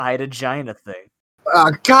Ida-gina thing.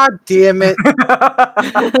 God damn it!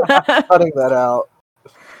 Cutting that out.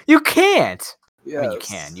 You can't. Yes. I mean, you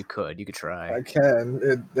can. You could try. I can.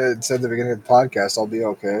 It said at the beginning of the podcast, I'll be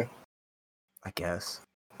okay. I guess.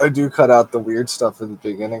 I do cut out the weird stuff in the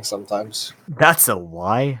beginning sometimes. That's a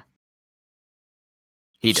lie.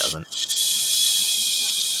 He doesn't.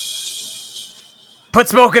 Put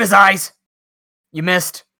smoke in his eyes. You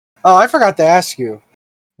missed. Oh, I forgot to ask you.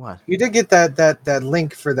 What? You did get that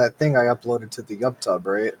link for that thing I uploaded to the UpTub,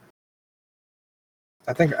 right?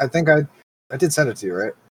 I think I did send it to you,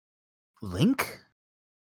 right? Link?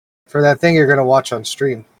 For that thing you're gonna watch on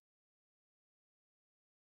stream.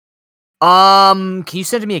 Can you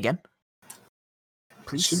send it to me again?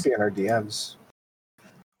 Please. It should be in our DMs.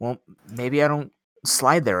 Well, maybe I don't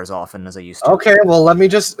slide there as often as I used to. Okay, well, let me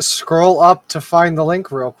just scroll up to find the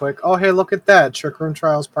link real quick. Oh, hey, look at that. Trick Room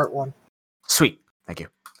Trials Part 1. Sweet. Thank you.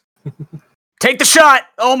 Take the shot!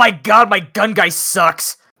 Oh my god, my gun guy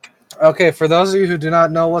sucks! Okay, for those of you who do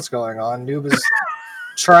not know what's going on, Noob is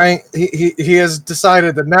trying... He has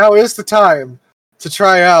decided that now is the time to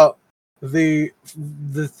try out the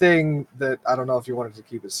thing that... I don't know if you wanted to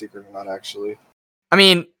keep it secret or not, actually. I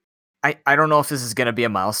mean... I don't know if this is going to be a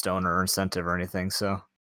milestone or incentive or anything, so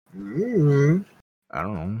I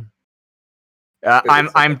don't know.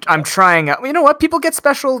 I'm trying out. You know what? People get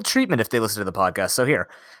special treatment if they listen to the podcast. So here,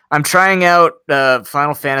 I'm trying out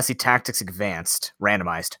Final Fantasy Tactics Advanced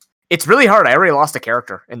randomized. It's really hard. I already lost a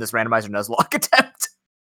character in this randomizer Nuzlocke attempt.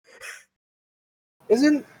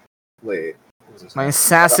 Wait. My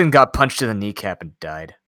assassin got punched in the kneecap and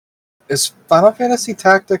died. Is Final Fantasy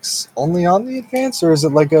Tactics only on the Advance, or is it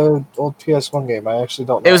like a old PS1 game? I actually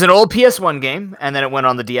don't know. It was an old PS1 game, and then it went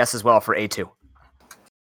on the DS as well for A2.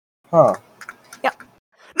 Huh. Yeah.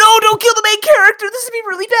 No, don't kill the main character! This would be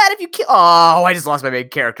really bad if you kill... Oh, I just lost my main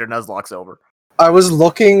character. Nuzlocke's over. I was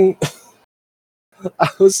looking... I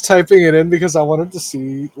was typing it in because I wanted to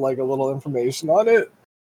see like a little information on it.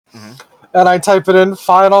 Mm-hmm. And I type it in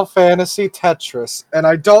Final Fantasy Tetris. And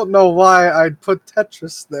I don't know why I'd put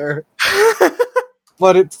Tetris there.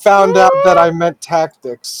 But it found out that I meant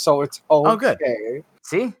tactics, so it's okay. Oh, good.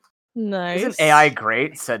 See? Nice. Isn't AI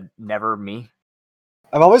great? Said never me.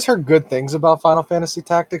 I've always heard good things about Final Fantasy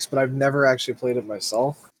Tactics, but I've never actually played it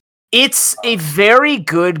myself. It's a very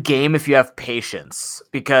good game if you have patience,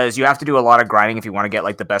 because you have to do a lot of grinding if you want to get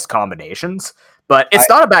like the best combinations. But it's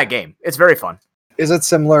not a bad game. It's very fun. Is it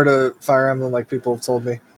similar to Fire Emblem, like people have told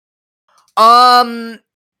me?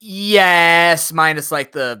 Yes, minus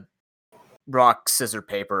like the rock, scissor,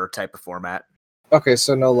 paper type of format. Okay,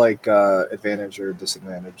 so no like advantage or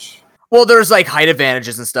disadvantage. Well, there's like height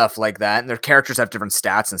advantages and stuff like that, and their characters have different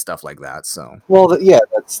stats and stuff like that. So, well, yeah,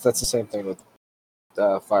 that's the same thing with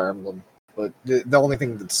Fire Emblem. But the only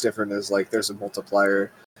thing that's different is like there's a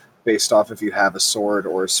multiplier based off if you have a sword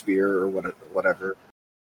or a spear or whatever.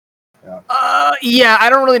 Yeah, I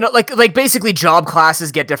don't really know. Like basically, job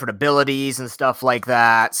classes get different abilities and stuff like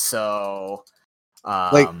that. So,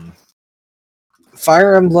 like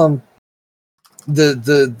Fire Emblem,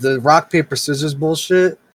 the rock paper scissors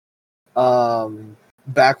bullshit.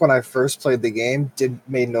 Back when I first played the game,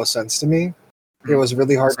 made no sense to me. It was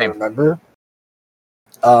really hard to remember.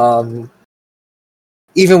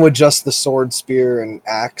 Even with just the sword, spear, and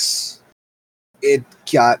axe. It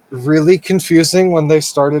got really confusing when they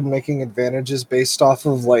started making advantages based off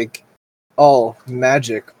of like,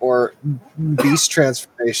 magic or beast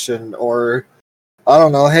transformation or I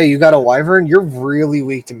don't know. Hey, you got a wyvern? You're really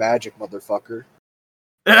weak to magic, motherfucker.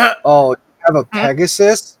 Oh, you have a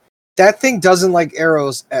Pegasus? That thing doesn't like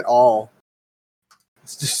arrows at all.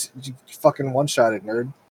 It's just you fucking one-shotted,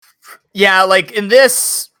 nerd. Yeah, like in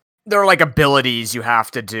this, there are like abilities you have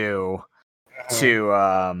to do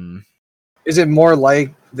to Is it more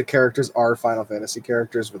like the characters are Final Fantasy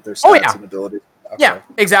characters with their stats and abilities? Okay. Yeah,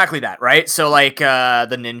 exactly that, right? So, like,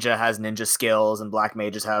 the ninja has ninja skills, and black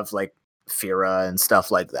mages have, like, Fira and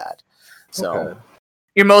stuff like that. So,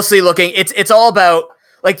 you're mostly looking... It's all about...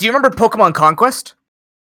 Like, do you remember Pokemon Conquest?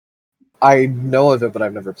 I know of it, but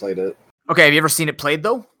I've never played it. Okay, have you ever seen it played,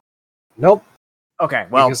 though? Nope. Okay,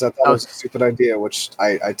 well... Because I thought it was a stupid idea, which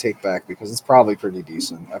I take back, because it's probably pretty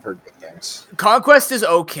decent. I've heard good things. Conquest is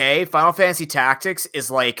okay. Final Fantasy Tactics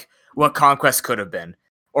is like what Conquest could have been,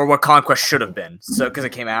 or what Conquest should have been, so because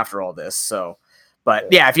it came after all this. So, but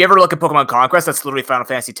yeah, if you ever look at Pokemon Conquest, that's literally Final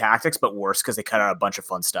Fantasy Tactics, but worse because they cut out a bunch of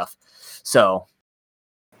fun stuff. So,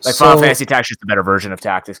 Final Fantasy Tactics is the better version of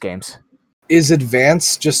Tactics games. Is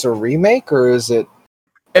Advance just a remake, or is it?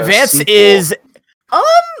 Advance is...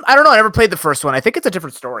 I don't know. I never played the first one. I think it's a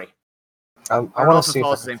different story. I I don't know want if to it see if I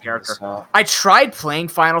follows the can same figure this character. out. I tried playing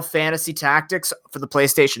Final Fantasy Tactics for the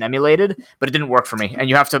PlayStation emulated, but it didn't work for me. And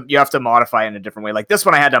you have to modify it in a different way. Like this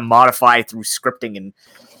one, I had to modify through scripting, and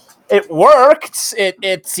it worked.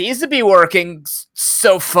 It seems to be working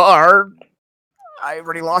so far. I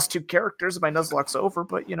already lost 2 characters. My Nuzlocke's over,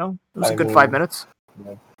 but it was a good 5 minutes.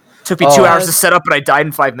 Yeah. Took me 2 hours to set up, but I died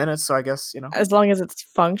in 5 minutes. So I guess as long as it's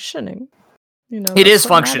functioning, it is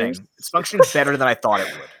functioning. Matters. It's functioning better than I thought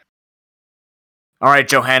it would. All right,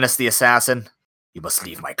 Johannes the assassin, you must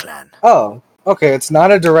leave my clan. Oh, okay. It's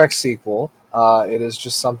not a direct sequel. It is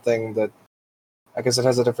just something that I guess it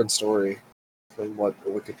has a different story than what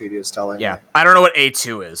Wikipedia is telling me. I don't know what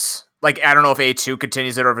A2 is. Like, I don't know if A2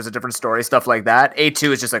 continues it or if it's a different story, stuff like that.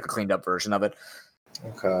 A2 is just like a cleaned up version of it.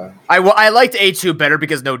 Okay. I liked A2 better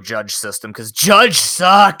because no judge system, because Judge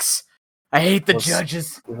sucks. I hate the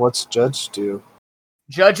judges. What's Judge do?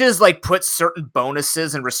 Judges like put certain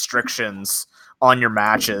bonuses and restrictions on your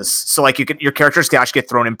matches, so like your characters can actually get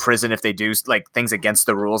thrown in prison if they do like things against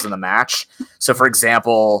the rules in the match. So, for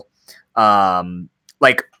example,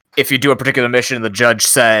 like if you do a particular mission and the judge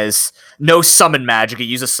says no summon magic, you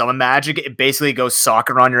use a summon magic, it basically goes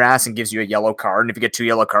soccer on your ass and gives you a yellow card. And if you get 2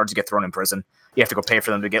 yellow cards, you get thrown in prison. You have to go pay for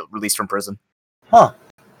them to get released from prison. Huh.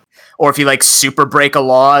 Or if you like super break a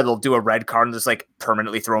law, they'll do a red card and just like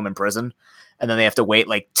permanently throw them in prison. And then they have to wait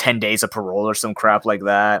like 10 days of parole or some crap like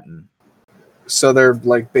that. And so they're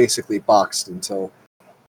like basically boxed until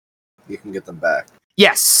you can get them back.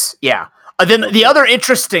 Yes, yeah. Then the other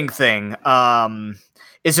interesting thing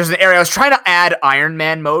is there's an area I was trying to add Iron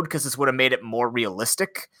Man mode because this would have made it more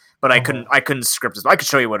realistic, but I couldn't script it. I could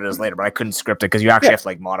show you what it is later, but I couldn't script it because you actually have to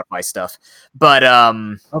like modify stuff. But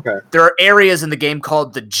there are areas in the game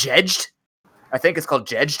called the Jedged. I think it's called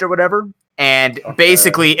Jedged or whatever. And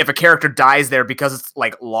basically, if a character dies there because it's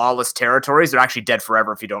like lawless territories, they're actually dead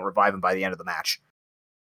forever if you don't revive them by the end of the match.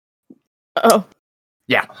 Oh,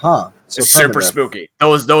 yeah, huh? So super spooky.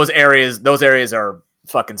 Those areas are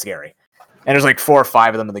fucking scary. And there's like 4 or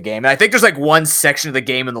 5 of them in the game. And I think there's like one section of the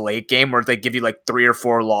game in the late game where they give you like 3 or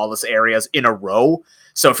 4 lawless areas in a row.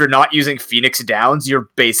 So if you're not using Phoenix Downs, you're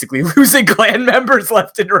basically losing clan members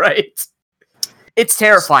left and right. It's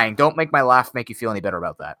terrifying. Don't make my laugh make you feel any better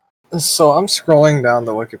about that. So I'm scrolling down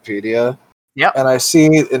the Wikipedia. Yep. And I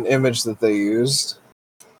see an image that they used.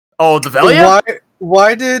 Oh, the Velia?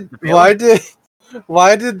 Why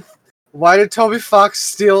did Toby Fox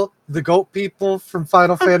steal the goat people from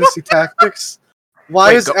Final Fantasy Tactics?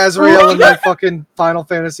 Why is Azrael in my fucking Final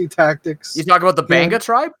Fantasy Tactics? You talking about the Banga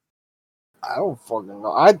tribe? I don't fucking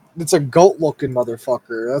know. It's a goat-looking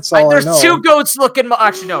motherfucker. That's all I know. There's 2 goats-looking.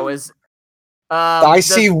 Actually, no. I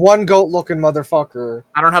see one goat-looking motherfucker.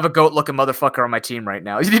 I don't have a goat-looking motherfucker on my team right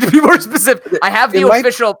now. You need to be more specific. I have the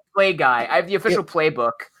official play guy. I have the official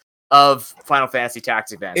playbook of Final Fantasy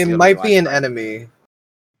Tactics Advance. It might be an enemy.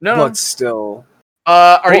 No, but still.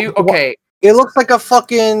 Are you okay? It looks like a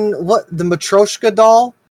fucking the Matryoshka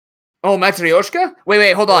doll. Oh, Matryoshka?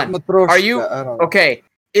 Wait, hold on. Matryoshka, are you okay?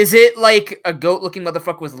 Is it like a goat-looking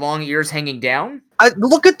motherfucker with long ears hanging down?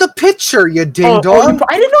 Look at the picture, you ding dong.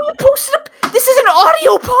 I didn't know you posted up. This is an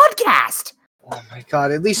audio podcast. Oh my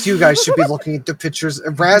god! At least you guys should be looking at the pictures.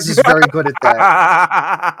 Raz is very good at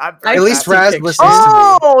that. At least Raz listens to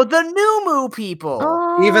me. Oh, the Numu people.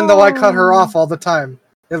 Oh. Even though I cut her off all the time,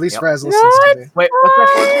 at least Raz listens to me. Wait,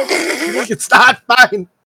 what's that? It's not fine.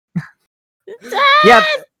 Yeah,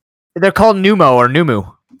 they're called Numo or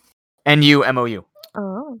Numu. Numou.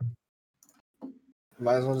 Oh.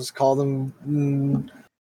 Might as well just call them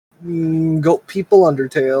goat people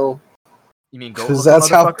Undertale. You mean goat? Because that's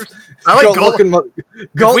how I like goat looking.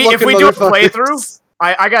 If we do a playthrough,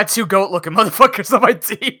 I got 2 goat looking motherfuckers on my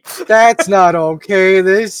team. That's not okay.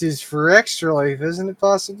 This is for extra life, isn't it?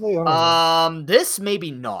 Possibly. This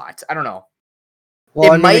maybe not. I don't know.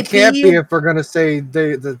 Well, it can't be if we're gonna say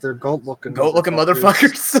that they're goat looking. Goat looking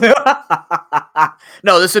motherfuckers.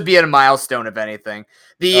 No, this would be a milestone if anything.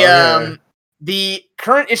 The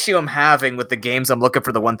current issue I'm having with the games I'm looking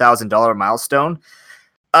for the $1,000 milestone.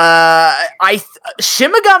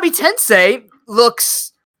 Shin Megami Tensei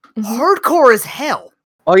looks hardcore as hell.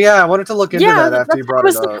 Oh yeah, I wanted to look into that after you brought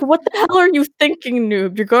it up. Like, what the hell are you thinking,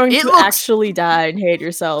 noob? You're going to actually die and hate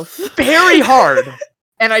yourself. Very hard.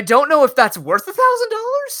 And I don't know if that's worth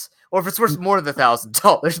 $1,000 or if it's worth more than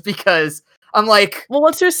 $1,000 because I'm like, well,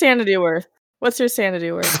 what's your sanity worth? What's your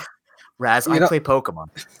sanity worth? Raz, I play Pokemon.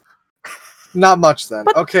 Not much then.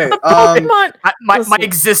 Okay. Pokemon. My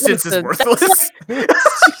existence is worthless.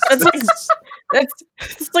 It's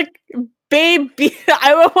like baby.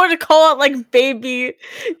 I want to call it like baby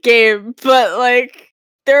game, but like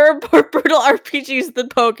there are more brutal RPGs than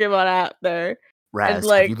Pokemon out there. Raz,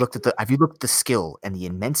 like- have you looked at the skill and the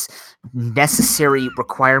immense necessary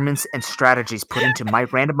requirements and strategies put into my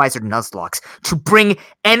randomizer Nuzlocke to bring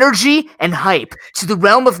energy and hype to the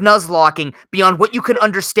realm of Nuzlocking beyond what you can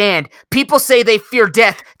understand? People say they fear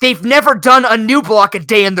death. They've never done a new block a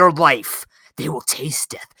day in their life. They will taste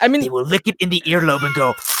death. I mean, they will lick it in the earlobe and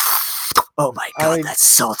go, "Oh my god, that's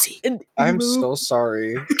salty." I'm so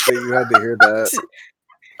sorry that you had to hear that.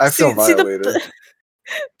 I feel violated.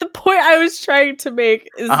 The point I was trying to make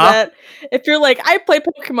is that if you're like, I play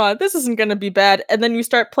Pokemon, this isn't going to be bad, and then you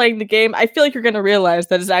start playing the game, I feel like you're going to realize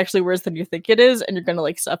that it's actually worse than you think it is, and you're going to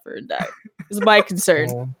like suffer and die. Is my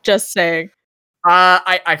concern. Just saying.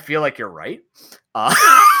 I feel like you're right.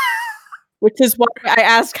 Which is why I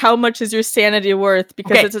ask, how much is your sanity worth?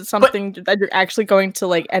 Because is it something that you're actually going to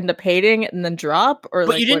like end up hating and then drop, or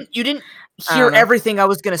but like you didn't hear everything I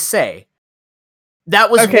was going to say. That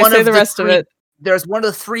was okay, one say of the rest of it. There's one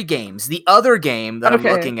of the 3 games. The other game that I'm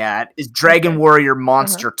looking at is Dragon Warrior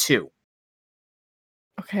Monster 2.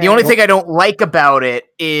 Okay. The only thing I don't like about it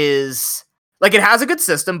is, like, it has a good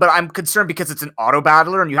system, but I'm concerned because it's an auto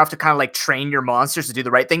battler and you have to kind of like train your monsters to do the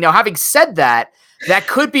right thing. Now, having said that, that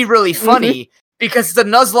could be really funny because it's a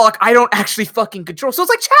Nuzlocke I don't actually fucking control. So it's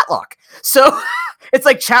like Chatlock. So it's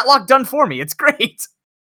like Chatlock done for me. It's great.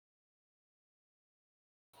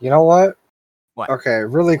 You know what? What? Okay,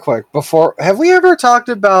 really quick. Have we ever talked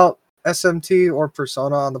about SMT or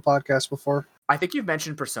Persona on the podcast before? I think you've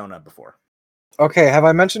mentioned Persona before. Okay, have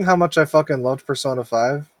I mentioned how much I fucking loved Persona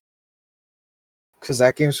 5? Because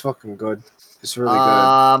that game's fucking good. It's really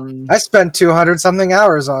good. I spent 200-something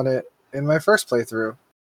hours on it in my first playthrough.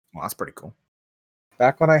 Well, that's pretty cool.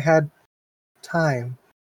 Back when I had time.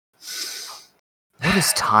 What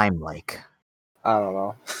is time like? I don't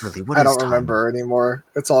know. Really, I don't remember anymore.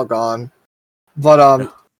 It's all gone.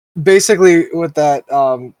 But basically with that,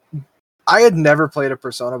 I had never played a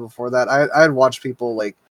Persona before that. I had watched people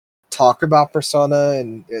like talk about Persona,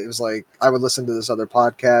 and it was like I would listen to this other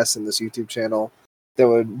podcast and this YouTube channel that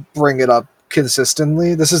would bring it up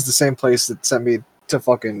consistently. This is the same place that sent me to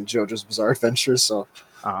fucking JoJo's Bizarre Adventures, so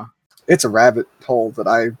it's a rabbit hole that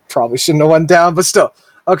I probably shouldn't have went down, but still.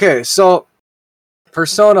 Okay, so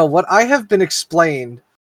Persona, what I have been explained,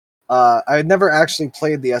 I had never actually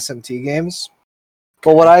played the SMT games,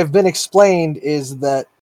 but what I've been explained is that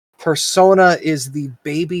Persona is the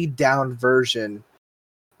baby down version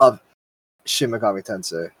of Shin Megami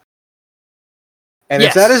Tensei. And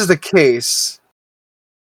if that is the case,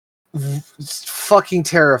 it's fucking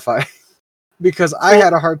terrifying. Because I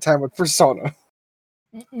had a hard time with Persona.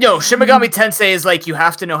 No, Shin Megami Tensei is like you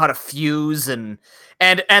have to know how to fuse and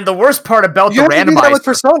the worst part about the randomizer. You have to do that with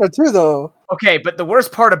Persona too, though. Okay, but the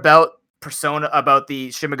worst part about Persona, about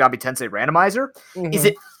the Shin Megami Tensei randomizer, is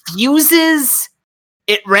it fuses.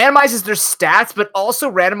 It randomizes their stats, but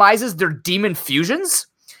also randomizes their demon fusions.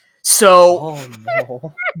 So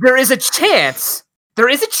there is a chance.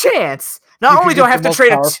 Not only do I have to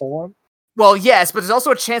trade one. Well, yes, but there's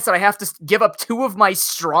also a chance that I have to give up 2 of my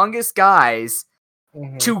strongest guys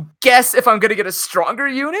to guess if I'm going to get a stronger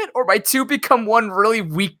unit, or my 2 become one really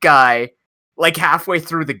weak guy, like halfway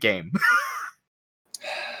through the game.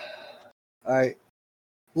 I'm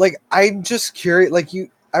just curious.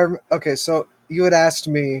 Okay, so you had asked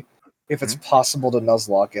me if it's possible to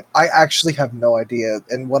Nuzlocke it. I actually have no idea.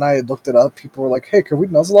 And when I looked it up, people were like, "Hey, can we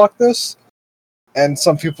Nuzlocke this?" And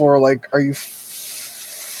some people were like, "Are you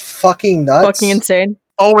fucking nuts? Fucking insane."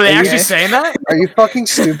 Oh, were they actually saying that? Are you fucking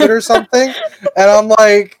stupid or something? And I'm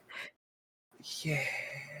like, yeah.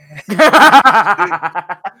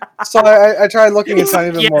 So I tried looking a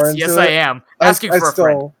tiny bit more into it. Yes, I am. Asking for a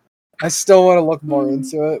friend. I still want to look more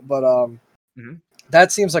into it, but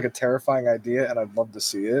that seems like a terrifying idea, and I'd love to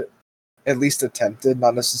see it. At least attempted,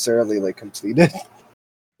 not necessarily like completed.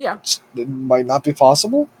 Yeah. It might not be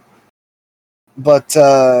possible. But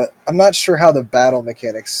I'm not sure how the battle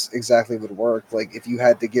mechanics exactly would work. Like, if you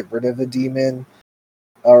had to get rid of a demon,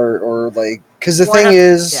 or like, because the thing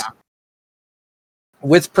is,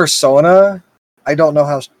 with Persona, I don't know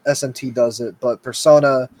how SMT does it, but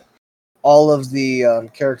Persona, all of the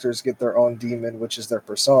characters get their own demon, which is their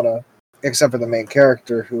persona, except for the main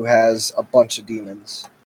character, who has a bunch of demons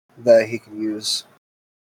that he can use.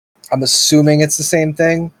 I'm assuming it's the same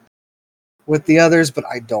thing with the others, but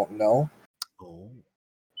I don't know.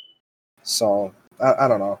 So, I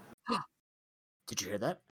don't know. Did you hear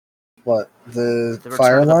that? What? The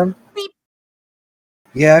fire alarm? Beep.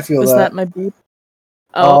 Yeah, I feel Was that. that my beep?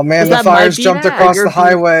 Oh man, the fire's jumped across the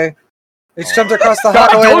highway. It's jumped across the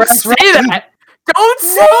highway. Don't say that! Don't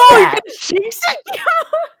say that!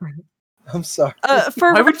 I'm sorry.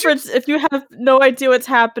 For reference, if you have no idea what's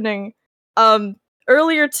happening,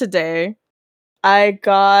 earlier today, I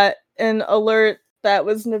got an alert that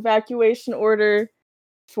was an evacuation order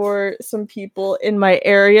for some people in my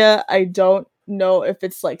area. I don't know if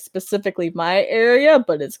it's like specifically my area,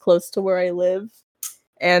 but it's close to where I live.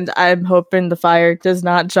 And I'm hoping the fire does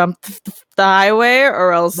not jump the highway,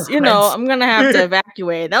 or else, you know, I'm gonna have to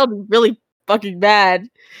evacuate. That would be really fucking bad.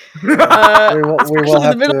 We Especially will in the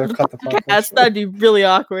have middle to of the cut the podcast, podcast. that'd be really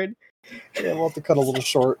awkward. Yeah, we'll have to cut a little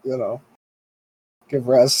short, you know. Give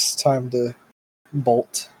Res time to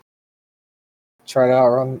bolt. Try to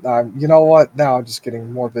outrun. You know what? Now I'm just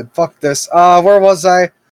getting morbid. Fuck this. Where was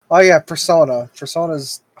I? Oh yeah, Persona.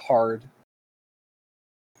 Persona's hard.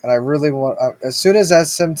 And I really want, as soon as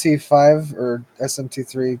SMT5 or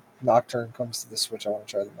SMT3 Nocturne comes to the Switch, I want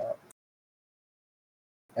to try them out.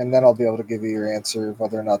 And then I'll be able to give you your answer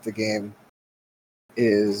whether or not the game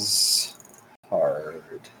is hard.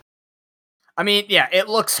 I mean, yeah, it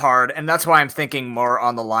looks hard, and that's why I'm thinking more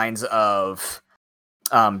on the lines of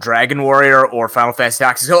Dragon Warrior or Final Fantasy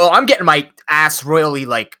Tactics. So I'm getting my ass royally,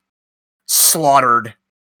 like, slaughtered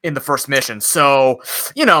in the first mission. So,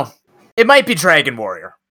 you know, it might be Dragon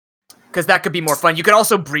Warrior. Because that could be more fun. You could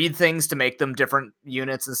also breed things to make them different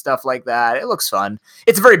units and stuff like that. It looks fun.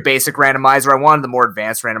 It's a very basic randomizer. I wanted the more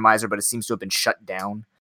advanced randomizer, but it seems to have been shut down.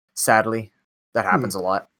 Sadly. That happens a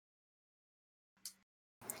lot.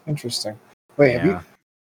 Interesting. Wait,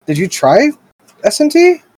 did you try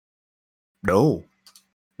SMT? No.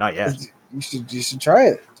 Not yet. You should try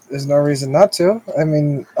it. There's no reason not to. I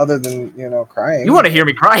mean, other than, you know, crying. You want to hear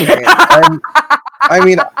me crying? I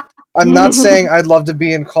mean, I'm not saying I'd love to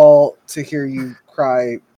be in call to hear you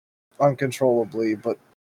cry uncontrollably, but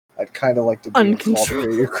I'd kind of like to be in call to hear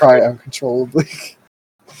you cry uncontrollably.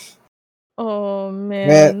 Oh,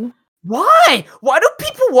 man. Why? Why do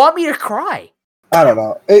people want me to cry? I don't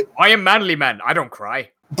know. I am manly man. I don't cry.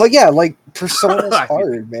 But yeah, like, Persona's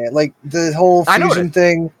hard, man. Like, the whole fusion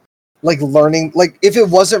thing, like, learning, like, if it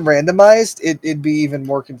wasn't randomized, it'd be even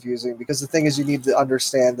more confusing, because the thing is, you need to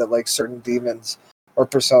understand that, like, certain demons or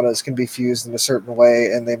personas can be fused in a certain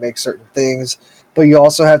way, and they make certain things, but you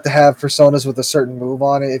also have to have personas with a certain move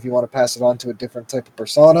on it if you want to pass it on to a different type of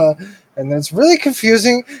persona, and then it's really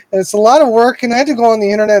confusing, and it's a lot of work, and I had to go on the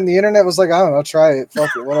internet, and the internet was like, I don't know, try it,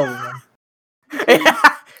 fuck it, whatever, man.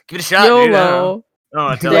 Give it a shot, YOLO.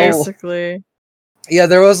 Dude. Basically. Yeah,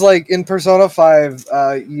 there was, like, in Persona 5,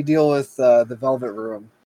 you deal with the Velvet Room,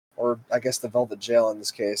 or I guess the Velvet Jail in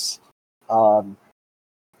this case,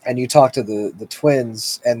 and you talk to the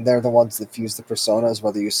twins, and they're the ones that fuse the personas,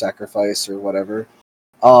 whether you sacrifice or whatever.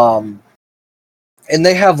 And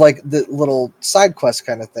they have, like, the little side quest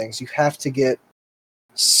kind of things. You have to get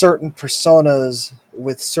certain personas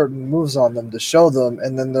with certain moves on them to show them,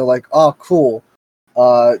 and then they're like, oh, cool.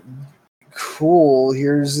 Cool,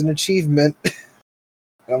 here's an achievement.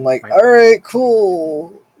 And I'm like, alright,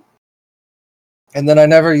 cool. And then I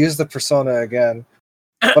never used the persona again.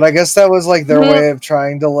 But I guess that was, like, their way of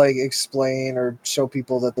trying to, like, explain or show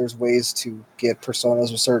people that there's ways to get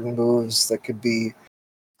personas with certain moves that could be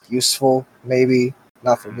useful, maybe.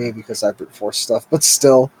 Not for me, because I brute force stuff, but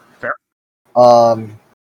still. Fair.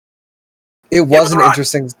 It was an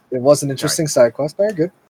interesting side quest. Very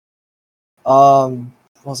good. What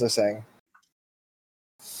was I saying?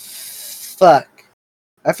 Fuck.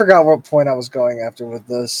 I forgot what point I was going after with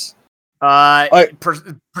this.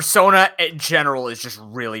 Persona in general is just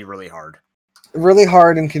really, really hard. Really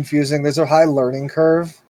hard and confusing. There's a high learning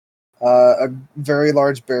curve, a very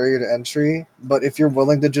large barrier to entry. But if you're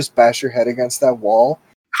willing to just bash your head against that wall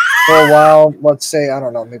for a while, let's say, I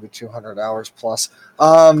don't know, maybe 200 hours plus,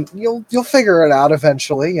 you'll figure it out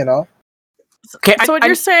eventually, you know. Okay, so what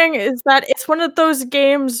you're saying is that it's one of those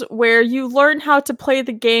games where you learn how to play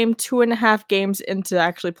the game 2.5 games into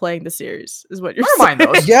actually playing the series, is what you're saying.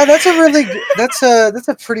 Those. Yeah, that's a really that's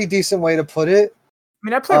a pretty decent way to put it. I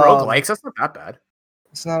mean, I play roguelikes. That's not that bad.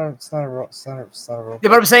 It's not a roguelike. Yeah,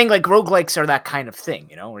 but I'm saying, like, roguelikes are that kind of thing,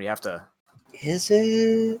 you know, where you have to. Is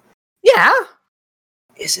it? Yeah.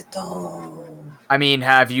 Is it though? I mean,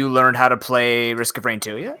 have you learned how to play Risk of Rain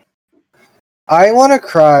 2 yet? I want to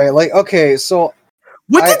cry. Like, okay, so...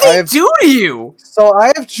 What did they do to you? So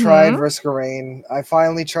I have tried Risk of Rain. I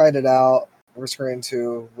finally tried it out, Risk of Rain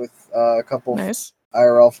 2, with a couple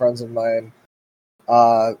IRL friends of mine.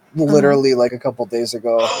 Literally, like, a couple days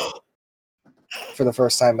ago. For the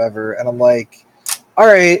first time ever. And I'm like,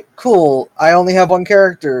 alright, cool. I only have one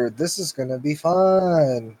character. This is gonna be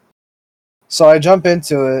fun. So I jump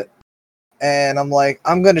into it. And I'm like,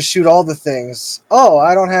 I'm going to shoot all the things. Oh,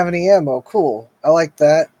 I don't have any ammo. Cool. I like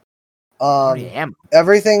that. Ammo.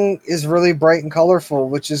 Everything is really bright and colorful,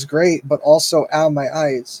 which is great, but also, ow, my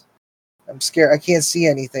eyes. I'm scared. I can't see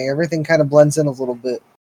anything. Everything kind of blends in a little bit.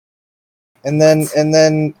 And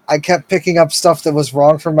then I kept picking up stuff that was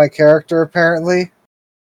wrong for my character, apparently.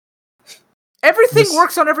 Everything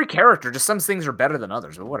works on every character. Just some things are better than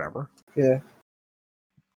others, but whatever. Yeah.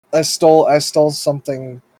 I stole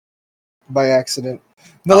something by accident.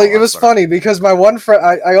 But like, it was funny because my one friend,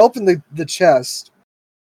 I opened the chest,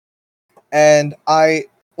 and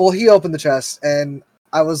he opened the chest, and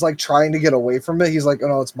I was like trying to get away from it. He's like, "Oh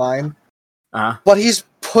no, it's mine." But he's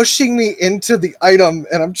pushing me into the item,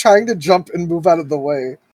 and I'm trying to jump and move out of the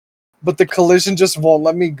way, but the collision just won't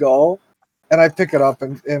let me go. And I pick it up,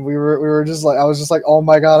 and we were just like, I was just like, "Oh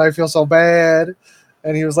my god, I feel so bad."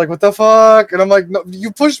 And he was like, "What the fuck?" And I'm like, "No,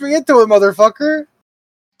 you pushed me into it, motherfucker."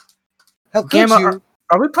 How could you?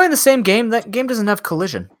 Are we playing the same game? That game doesn't have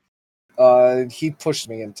collision. He pushed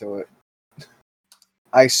me into it.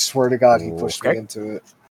 I swear to God, he pushed me into it.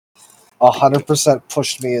 100%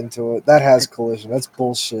 pushed me into it. That has collision. That's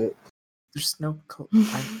bullshit. There's no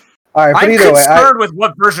collision. All right, but I'm either concerned with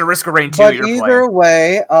what version of Risk of Rain 2 you're playing. But either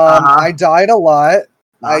way, I died a lot.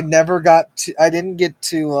 I never got to. I didn't get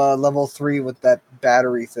to level 3 with that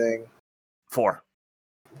battery thing. 4.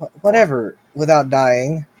 Whatever, without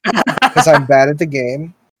dying, because I'm bad at the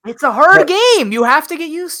game. It's a hard game. You have to get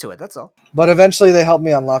used to it. That's all. But eventually, they helped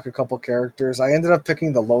me unlock a couple characters. I ended up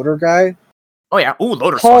picking the loader guy. Oh yeah,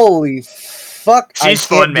 Loader's Holy fuck! She's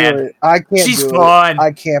fun, man. I can't. She's fun.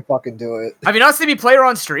 I can't fucking do it. Have you not seen me play her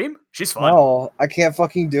on stream? She's fun. No, I can't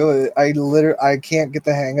fucking do it. I can't get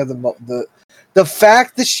the hang of the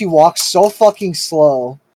fact that she walks so fucking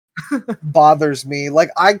slow bothers me. Like,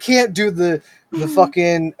 I can't do the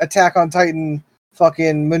fucking Attack on Titan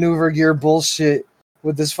fucking maneuver gear bullshit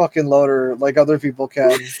with this fucking loader like other people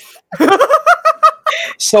can.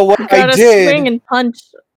 So what I did, swing and punch.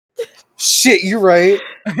 Shit, you're right.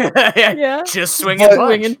 Yeah, just swing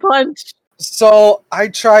and punch. So I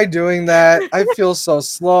tried doing that. I feel so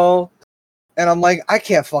slow. And I'm like, I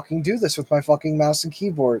can't fucking do this with my fucking mouse and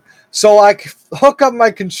keyboard. So I hook up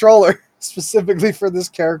my controller specifically for this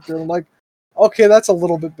character. And I'm like, okay, that's a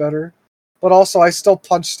little bit better. But also, I still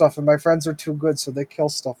punch stuff, and my friends are too good, so they kill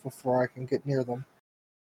stuff before I can get near them.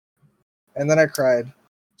 And then I cried.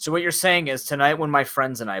 So what you're saying is, tonight when my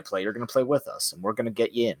friends and I play, you're going to play with us, and we're going to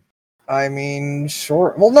get you in. I mean,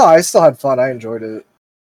 sure. Well, no, I still had fun. I enjoyed it.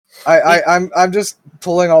 I'm just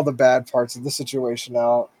pulling all the bad parts of the situation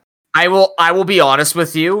out. I will be honest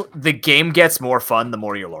with you. The game gets more fun the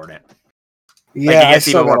more you learn it. Yeah, like, I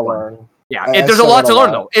still gotta learn. Yeah, there's a lot to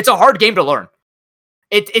learn though. It's a hard game to learn.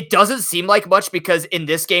 It doesn't seem like much because in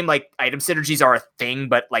this game, like, item synergies are a thing,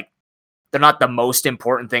 but like they're not the most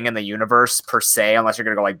important thing in the universe per se, unless you're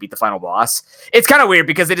gonna go like beat the final boss. It's kind of weird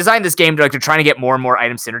because they designed this game to like they're trying to get more and more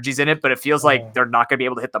item synergies in it, but it feels like they're not gonna be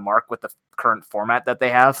able to hit the mark with the current format that they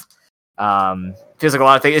have. Feels like a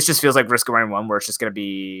lot of things. It just feels like Risk of Rain 1 where it's just gonna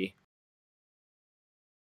be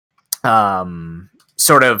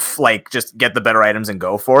sort of like just get the better items and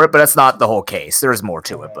go for it, but that's not the whole case. There's more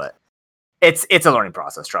to it, but it's a learning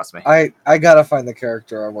process, trust me. I gotta find the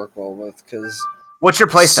character I work well with, because what's your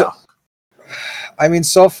playstyle? I mean,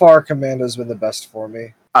 so far Commando's been the best for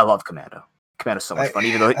me. I love Commando. Commando's so much fun,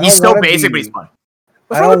 even though he's so basic, but he's fun.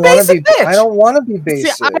 I don't want to be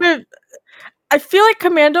basic. See, I feel like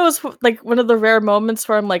Commando is like one of the rare moments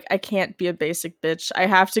where I'm like, I can't be a basic bitch. I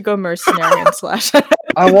have to go mercenary and slash.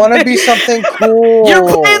 I want to be something cool. You're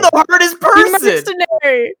playing the hardest person.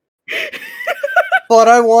 Mercenary. But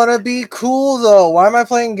I want to be cool, though. Why am I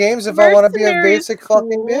playing games if I want to be a basic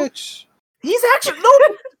fucking bitch? He's actually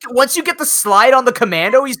once you get the slide on the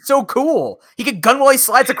Commando, he's so cool. He can gun while he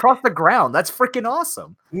slides across the ground. That's freaking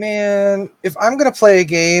awesome. Man, if I'm gonna play a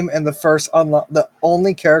game and the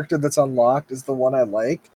only character that's unlocked is the one I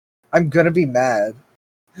like, I'm gonna be mad.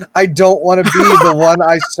 I don't want to be the one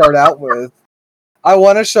I start out with. I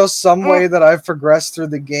want to show some way that I've progressed through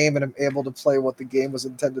the game and am able to play what the game was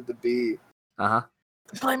intended to be.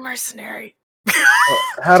 Play mercenary.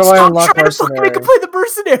 How do I unlock mercenary? I can play the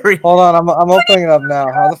mercenary. Hold on, I'm opening it up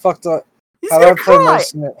now. How the fuck do I play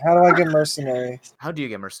mercenary? How do I get mercenary? How do you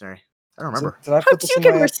get mercenary? I don't remember. Did I put this in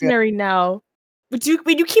my mercenary now? But you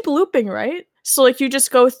keep looping, right? So like you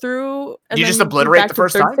just go through and you then just obliterate the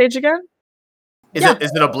first time stage again. Is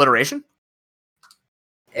it obliteration?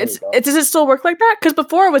 Does it still work like that? Because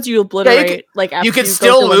before it was you obliterate after you can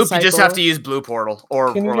still loop. You just have to use blue portal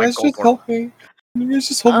or Can you like guys gold just portal. help me? Can you guys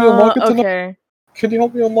just help me unlock it tonight? Okay. Can you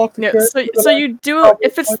help me unlock the character? So you do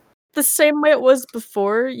if it's the same way it was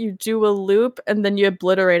before? You do a loop and then you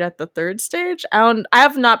obliterate at the third stage? I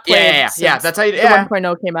have not played since that's how you, the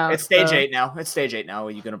 1.0 came out. It's stage 8 now. It's stage 8 now.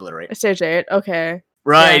 You can obliterate. Stage 8, okay.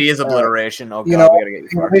 Right, Yeah. he is obliteration. Oh You god, know, we gotta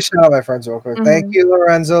get you let far. me shout out my friends real quick. Thank you,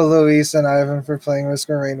 Lorenzo, Luis, and Ivan for playing Risk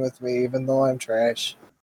of Rain with me, even though I'm trash.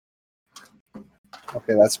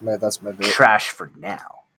 Okay, that's my bit. Trash for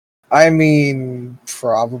now. I mean,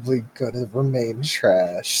 probably gonna remain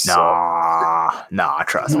trash. So. Nah,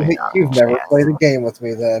 trust me. You've never played a game with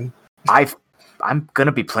me, then. I'm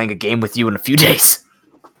gonna be playing a game with you in a few days.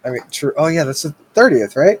 I mean, true. Oh yeah, that's the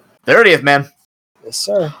 30th, right? 30th, man. Yes,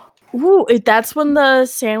 sir. Ooh, that's when the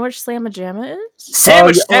Sandwich Slamma-Jamma is?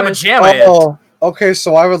 Sandwich Slamma-Jamma is. Oh, okay,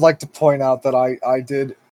 so I would like to point out that I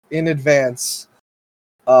did, in advance,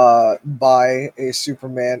 buy a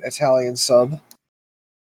Superman Italian sub.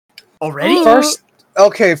 Already?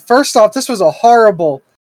 First off, this was a horrible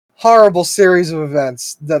series of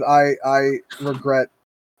events that I regret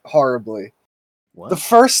horribly. What? The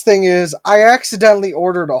first thing is, I accidentally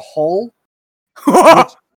ordered a whole,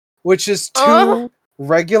 which is 2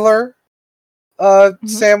 regular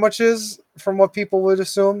sandwiches, from what people would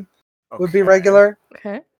assume would be regular.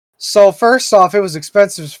 Okay. So first off, it was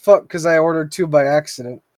expensive as fuck because I ordered 2 by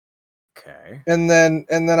accident. Okay. And then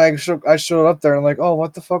I showed up there and I'm like, oh,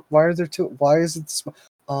 what the fuck? Why are there 2? Why is it?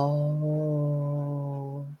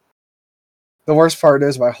 Oh. The worst part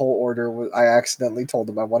is my whole order was I accidentally told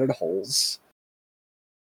them I wanted holes.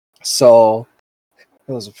 So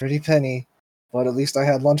it was a pretty penny, but at least I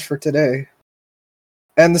had lunch for today.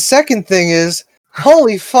 And the second thing is,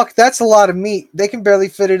 holy fuck, that's a lot of meat. They can barely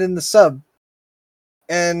fit it in the sub.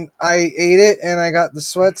 And I ate it, and I got the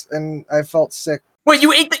sweats, and I felt sick. Wait,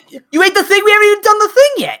 you ate the thing? We haven't even done the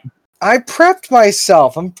thing yet. I prepped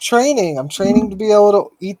myself. I'm training to be able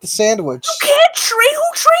to eat the sandwich. You can't train.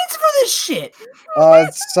 Who trains for this shit?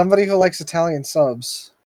 Somebody who likes Italian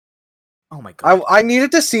subs. Oh my god. I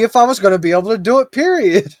needed to see if I was going to be able to do it,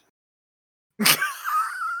 period.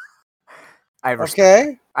 I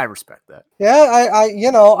respect that. Yeah,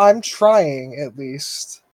 I'm trying at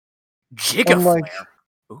least. Gigaflare.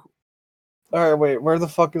 Alright, wait, where the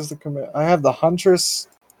fuck is the commit? I have the Huntress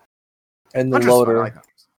and the Huntress Loader. I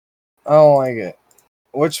don't like it.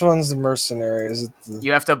 Which one's the Mercenary? Is it the...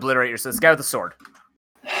 You have to obliterate yourself. This guy with the sword.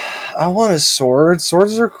 I want a sword.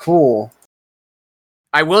 Swords are cool.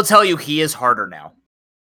 I will tell you, he is harder now.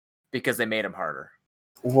 Because they made him harder.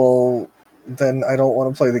 Well, then I don't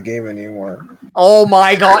want to play the game anymore. Oh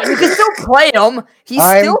my god, you can still play him!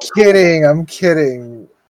 I'm kidding.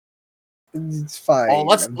 It's fine. Oh,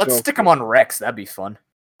 let's stick him on Rex. That'd be fun.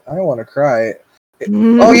 I don't want to cry.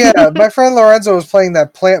 Oh yeah, my friend Lorenzo was playing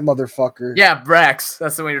that plant motherfucker. Yeah, Rex.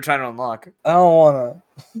 That's the one you're trying to unlock. I don't wanna.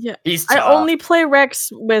 Yeah, he's tough. I only play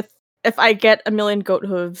Rex if I get a million goat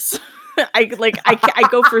hooves. I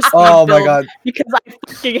go for speed oh my build god, because I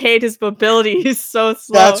fucking hate his mobility. He's so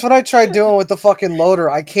slow. That's what I tried doing with the fucking Loader.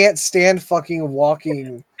 I can't stand fucking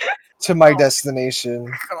walking to my destination.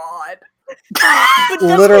 God. But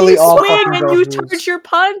Literally all swing fucking and you goat charge hooves. your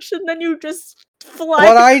punch and then you just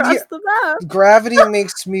fly across the map. Gravity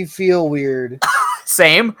makes me feel weird.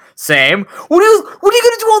 Same. What are you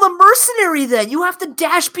gonna do on the mercenary then? You have to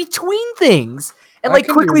dash between things and I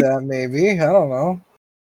can quickly do that, maybe. I don't know.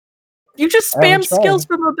 You just spam skills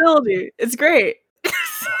for mobility. It's great.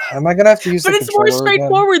 Am I gonna have to use but the it's more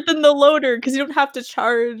straightforward again? than the Loader because you don't have to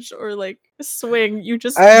charge or swing. You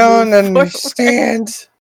just I don't understand.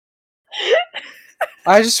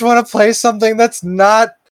 I just want to play something that's not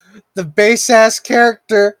the base ass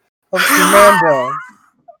character of Commando.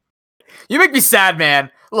 You make me sad,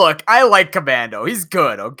 man. Look, I like Commando. He's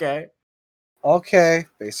good, okay? Okay,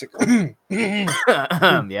 basically. Yeah.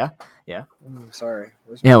 Sorry.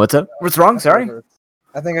 Yeah, what's up? What's wrong? Sorry?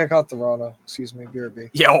 I think I caught the Rona. Excuse me, BRB.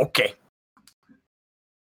 Yeah, okay.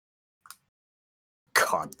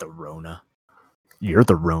 Caught the Rona. You're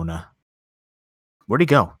the Rona. Where'd he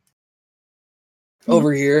go?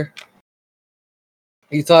 Over here.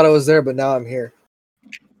 You thought I was there, but now I'm here.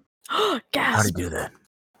 Gasp. How'd he do that?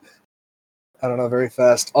 I don't know, very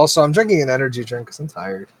fast. Also, I'm drinking an energy drink because I'm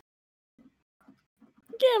tired.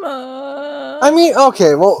 Gamma. I mean,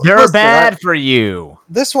 okay, well... They're bad for you.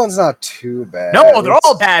 This one's not too bad. No, they're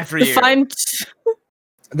all bad for you.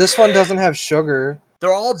 This one doesn't have sugar.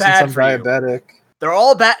 They're all bad for you. I'm diabetic. They're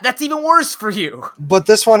all bad. That's even worse for you. But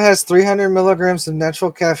this one has 300 milligrams of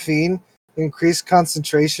natural caffeine, increased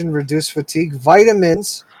concentration, reduced fatigue,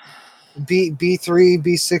 vitamins, B3,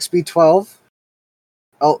 B6, B12,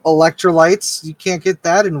 electrolytes. You can't get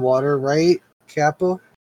that in water, right? Kappa?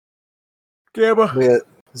 Gamma. With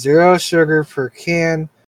 0 sugar per can,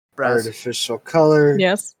 artificial color.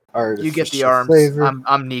 Yes. You get the arms. Flavor. I'm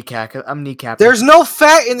kneecapping. There's no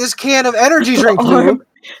fat in this can of energy drink, noob.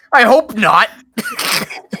 I hope not.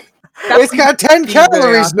 It's got 10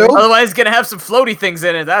 calories, noob. Otherwise, it's gonna have some floaty things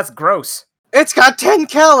in it. That's gross. It's got 10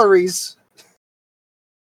 calories.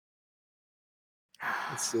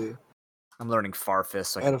 Let's see. I'm learning Farfist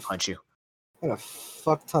so I can punch you. And a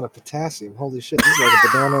fuck ton of potassium. Holy shit, this is like a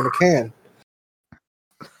banana in a can.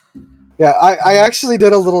 Yeah, I actually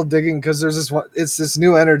did a little digging because there's this one. It's this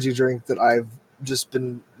new energy drink that I've just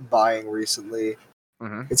been buying recently.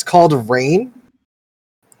 Mm-hmm. It's called Rain.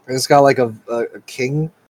 And it's got like a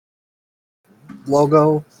king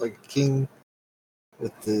logo, like a king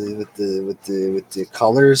with the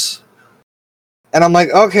colors. And I'm like,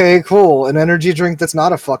 okay, cool. An energy drink that's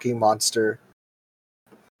not a fucking monster.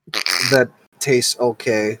 That tastes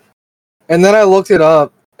okay. And then I looked it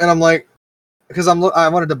up, and I'm like, because I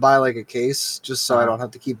wanted to buy like a case just so I don't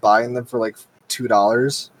have to keep buying them for like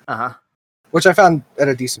 $2. Which I found at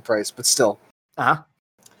a decent price, but still.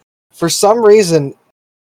 For some reason,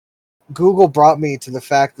 Google brought me to the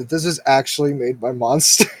fact that this is actually made by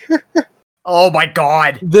Monster. Oh my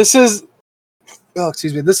god! This is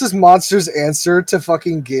Monster's answer to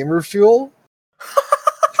fucking Gamer Fuel.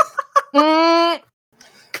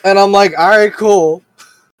 And I'm like, all right, cool,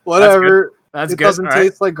 whatever. That's it good. Doesn't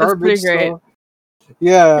taste like garbage. So.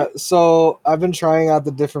 Yeah, so I've been trying out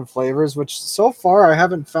the different flavors, which so far I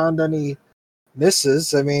haven't found any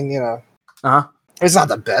misses. I mean, it's not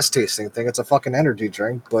the best tasting thing. It's a fucking energy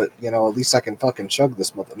drink, but at least I can fucking chug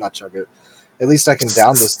this not chug it. At least I can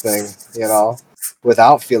down this thing,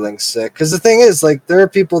 without feeling sick. Because the thing is, like, there are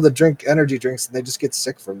people that drink energy drinks and they just get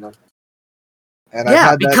sick from them. And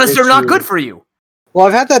yeah, because they're not good for you. Well,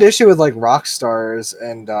 I've had that issue with like Rockstars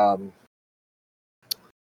and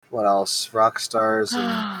what else? Rockstars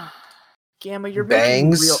and Gamma, you're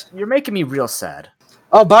Bangs. making me real sad.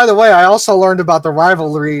 Oh, by the way, I also learned about the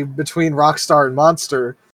rivalry between Rockstar and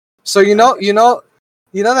Monster. So you know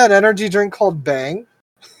that energy drink called Bang?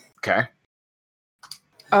 Okay.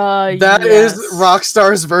 That is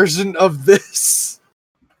Rockstar's version of this.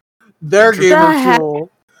 Their Gamer Fuel.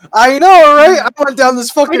 I know, right? I went down this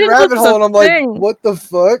fucking rabbit hole and I'm like, what the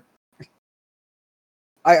fuck?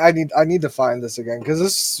 I need to find this again because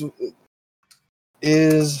this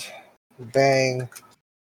is Bang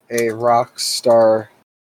a Rockstar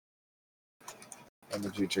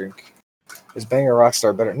energy drink. Is Bang a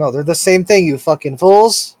Rockstar better? No, they're the same thing, you fucking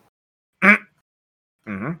fools.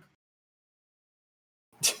 Mm-hmm.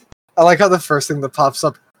 I like how the first thing that pops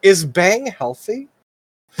up is Bang healthy?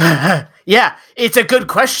 Yeah, it's a good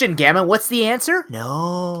question, Gamma. What's the answer?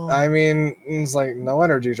 No. I mean, it's like no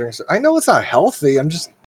energy drinks. I know it's not healthy. I'm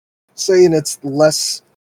just saying it's less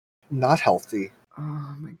not healthy.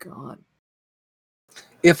 Oh my god.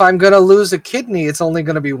 If I'm gonna lose a kidney, it's only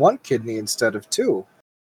gonna be one kidney instead of two.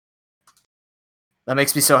 That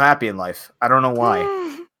makes me so happy in life. I don't know why.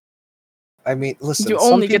 I mean, listen. You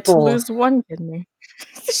only get to lose one kidney.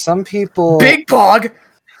 Some people. Big Pog!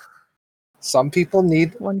 Some people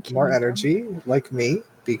need more energy, like me,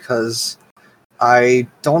 because I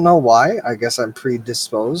don't know why. I guess I'm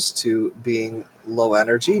predisposed to being low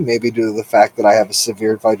energy, maybe due to the fact that I have a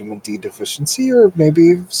severe vitamin D deficiency, or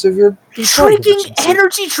maybe severe B12 Drinking deficiency.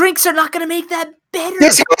 Energy drinks are not going to make that better.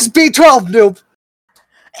 This has B12, noob!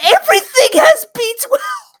 Everything has B12!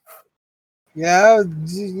 Yeah.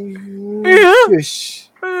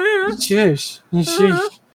 Shush.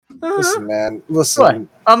 Listen, man. Listen. What?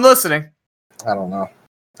 I'm listening. I don't know.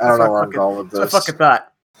 I don't know where I'm going with this. That's what I fucking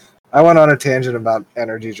thought. I went on a tangent about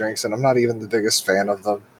energy drinks, and I'm not even the biggest fan of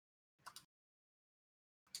them.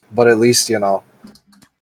 But at least, when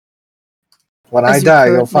I die,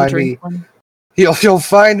 you'll find me. You'll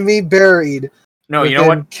find me buried. No, you know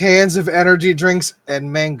what? Cans of energy drinks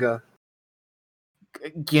and manga.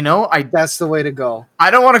 That's the way to go.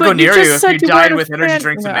 I don't want to go near you if you died with energy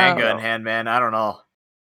drinks and manga in hand, man. I don't know.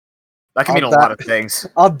 That can mean a lot of things.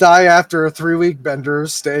 I'll die after a 3-week bender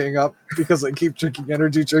staying up because I keep drinking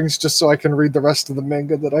energy drinks just so I can read the rest of the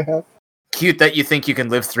manga that I have. Cute that you think you can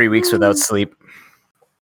live 3 weeks without sleep.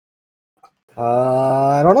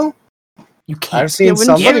 I don't know. You can't. I've seen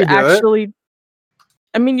somebody do it.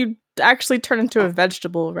 I mean, you actually turn into a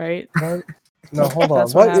vegetable, right? No, hold on.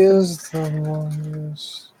 What is the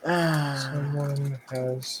longest someone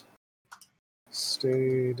has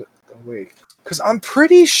stayed awake? Because I'm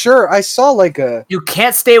pretty sure I saw like a. You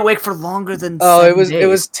can't stay awake for longer than. Oh, 7 days. It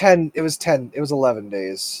was 10. It was 10. It was 11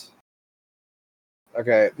 days.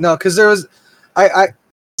 Okay, no, because there was, I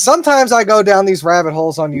sometimes I go down these rabbit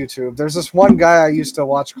holes on YouTube. There's this one guy I used to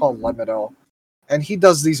watch called Lemino, and he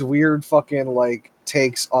does these weird fucking like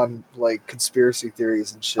takes on like conspiracy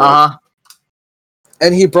theories and shit.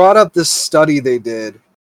 And he brought up this study they did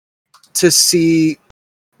to see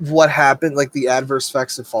what happened, like the adverse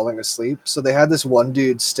effects of falling asleep. So they had this one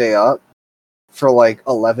dude stay up for like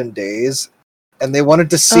 11 days, and they wanted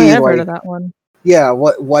to see I've heard of that one. Yeah,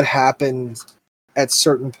 what happened at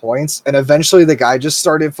certain points, and eventually the guy just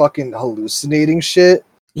started fucking hallucinating shit.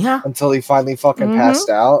 Yeah. Until he finally fucking passed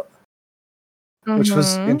out, which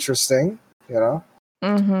was interesting, you know.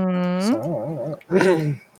 So,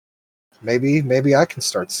 maybe I can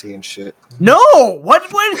start seeing shit. No, what?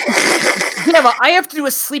 Gamma, I have to do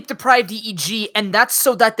a sleep deprived EEG, and that's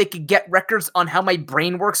so that they could get records on how my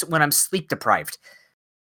brain works when I'm sleep deprived,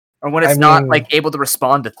 or when it's not like able to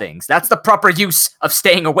respond to things. That's the proper use of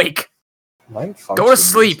staying awake. Go to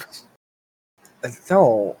sleep.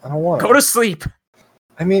 No, I don't want to. Go to sleep.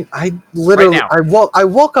 I mean, I literally, I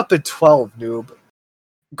woke up at 12, noob.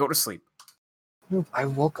 Go to sleep. Noob, I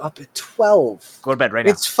woke up at 12. Go to bed right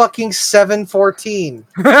now. It's fucking 7:14.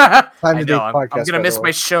 I know, I'm gonna miss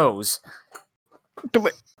my shows.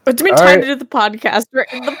 What do you mean time to do the podcast? We're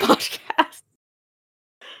in the podcast.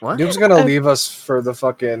 What? Noob's gonna leave us for the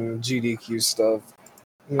fucking GDQ stuff.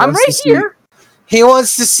 I'm right here. He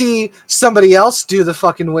wants to see somebody else do the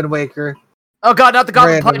fucking Wind Waker. Oh god, not the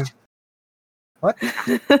Goblin Punch. What?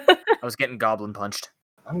 I was getting Goblin Punched.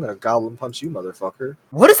 I'm gonna Goblin Punch you, motherfucker.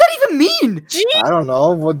 What does that even mean? I don't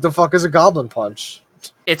know. What the fuck is a Goblin Punch?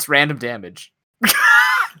 It's random damage.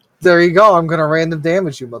 There you go. I'm gonna random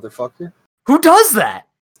damage you, motherfucker. Who does that?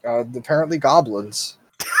 Apparently goblins.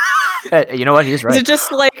 You know what? He's right. It's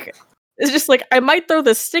just like I might throw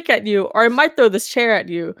this stick at you, or I might throw this chair at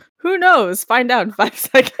you. Who knows? Find out in 5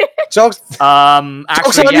 seconds. Jokes.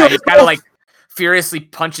 Actually, yeah, he kind of like furiously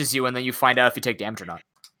punches you, and then you find out if you take damage or not.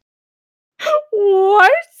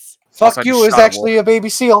 What? Fuck also, you is actually a baby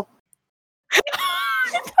seal.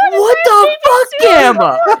 What the fuck,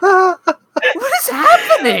 Gamma? What is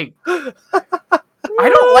happening? I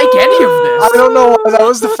don't like any of this. I don't know why that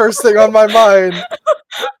was the first thing on my mind.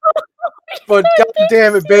 But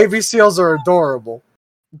goddamn it, baby seals are adorable.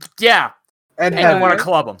 Yeah. And I want to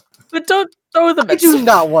club them. But don't throw them. I do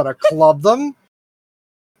not want to club them.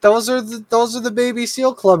 Those are the baby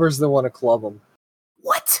seal clubbers that want to club them.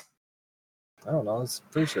 What? I don't know. I'm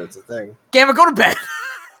pretty sure it's a thing. Gamma, go to bed.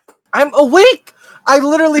 I'm awake. I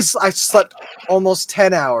slept almost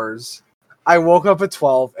 10 hours. I woke up at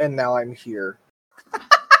 12, and now I'm here.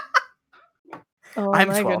 I'm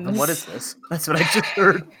 12. Goodness. And what is this? That's what I just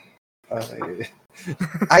heard.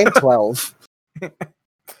 I'm 12.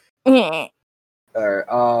 Alright,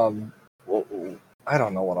 I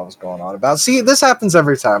don't know what I was going on about. See, this happens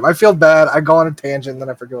every time. I feel bad. I go on a tangent, and then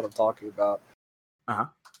I forget what I'm talking about.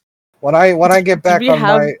 When I get back on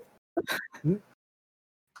my...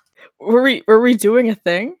 Were we doing a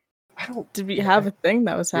thing? Did we have a thing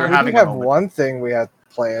that was happening? We have one thing we had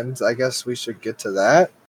planned. I guess we should get to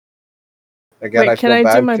that. Again, wait, can I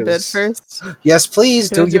do my bit first? Yes,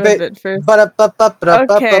 please. Do your bit first.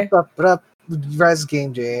 Okay. Res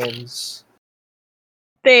Game Jams.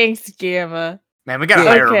 Thanks, Gamma. Man, we gotta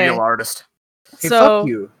hire a real artist. Hey, fuck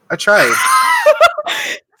you. I tried.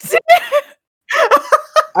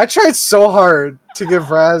 I tried so hard to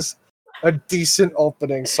give Raz a decent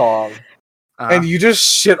opening song, and you just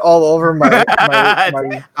shit all over my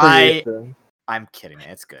creation. I'm kidding.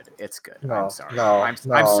 It's good. It's good. No, I'm sorry. No, I'm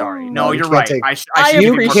sorry. No, you're right. You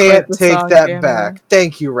can't take that back.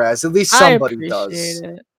 Thank you, Raz. At least somebody does.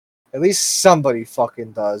 At least somebody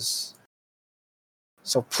fucking does.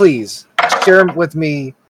 So please share with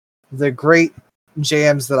me the great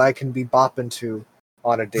jams that I can be bopping to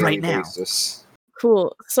on a daily basis.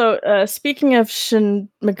 Cool. So, speaking of Shin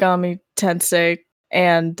Megami Tensei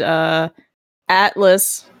and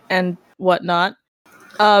Atlas and whatnot,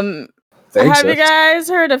 have you guys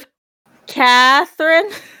heard of Catherine?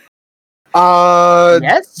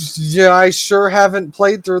 Yes. Yeah, I sure haven't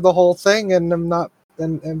played through the whole thing, and I'm not,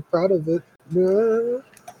 and proud of it.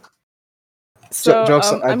 So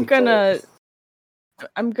I'm gonna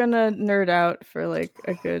nerd out for like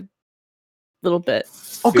a good little bit.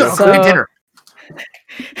 Oh, good. So, dinner.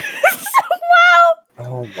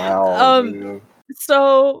 Oh wow.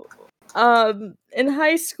 So, in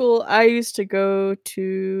high school, I used to go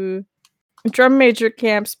to drum major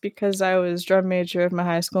camps because I was drum major of my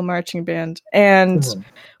high school marching band. And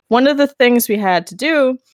one of the things we had to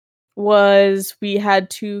do was we had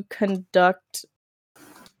to conduct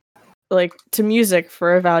to music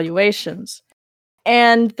for evaluations.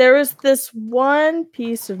 And there was this one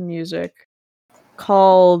piece of music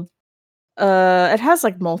called it has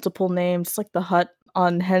like multiple names, like the Hut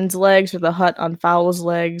on hen's legs or the hut on fowl's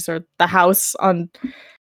legs or the house on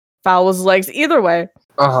fowl's legs. Either way.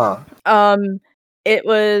 It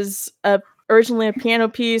was originally a piano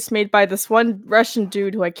piece made by this one Russian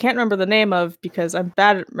dude who I can't remember the name of because I'm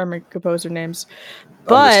bad at remembering composer names.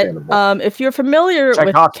 But if you're familiar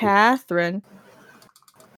with Catherine,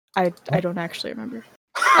 I don't actually remember.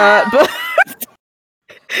 But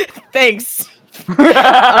thanks.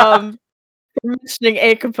 Mentioning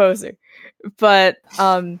a composer. But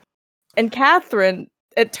in Catherine,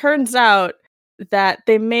 it turns out that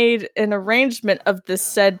they made an arrangement of this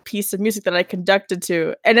said piece of music that I conducted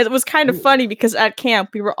to. And it was kind of funny because at camp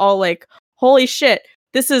we were all like, holy shit,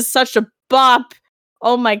 this is such a bop.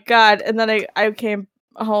 Oh my god. And then I came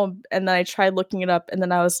home and then I tried looking it up and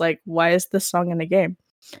then I was like, why is this song in the game?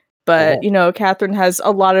 But you know, Catherine has a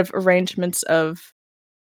lot of arrangements of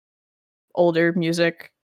older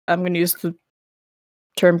music. I'm gonna use the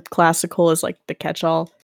term classical as like the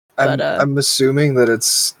catch-all. I'm assuming that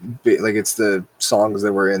it's the songs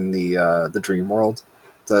that were in the Dream World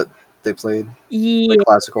that they played, like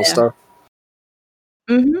classical stuff.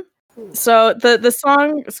 So the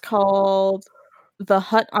song is called "The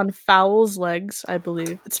Hut on Fowl's Legs," I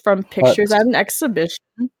believe. It's from Pictures at an Exhibition.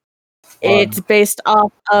 It's based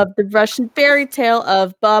off of the Russian fairy tale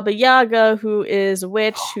of Baba Yaga, who is a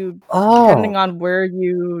witch who, depending on where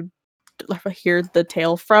you hear the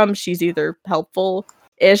tale from, she's either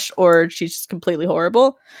helpful-ish or she's just completely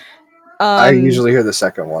horrible. I usually hear the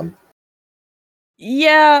second one.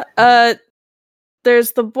 Yeah,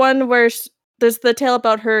 there's the one where there's the tale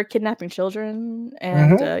about her kidnapping children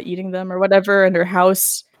and eating them or whatever, and her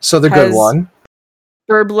house. So the good one.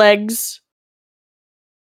 Verb legs.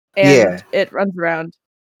 And it runs around.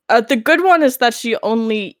 The good one is that she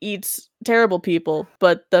only eats terrible people,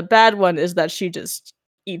 but the bad one is that she just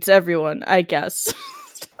eats everyone, I guess.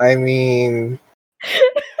 I mean,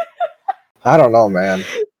 I don't know, man.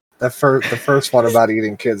 The first one about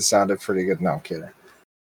eating kids sounded pretty good. No, I'm kidding.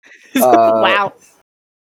 Wow.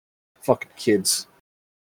 Fucking kids.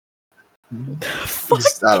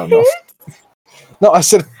 I don't know. No, I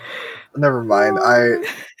said, never mind.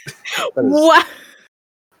 What?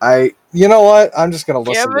 You know what? I'm just gonna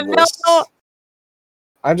listen to this.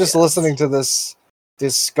 I'm just listening to this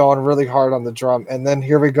going really hard on the drum, and then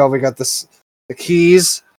here we go. We got the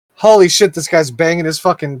keys. Holy shit! This guy's banging his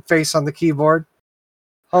fucking face on the keyboard.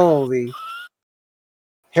 Holy!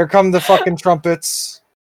 Here come the fucking trumpets.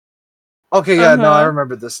 Okay, yeah, no, I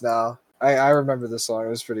remember this now. I remember this song. It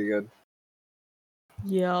was pretty good.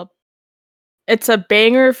 Yep. It's a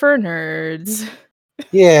banger for nerds.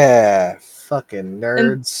 Yeah, fucking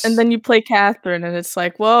nerds. And then you play Catherine, and it's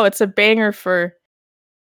like, whoa, it's a banger for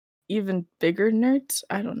even bigger nerds?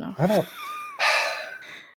 I don't know.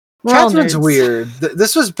 Catherine's weird.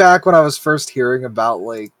 This was back when I was first hearing about,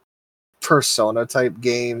 like, Persona type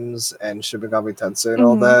games and Shin Megami Tensei and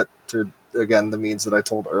all that, through, again, the means that I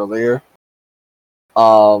told earlier.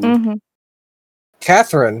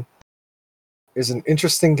 Catherine is an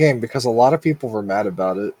interesting game because a lot of people were mad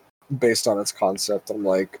about it based on its concept. I'm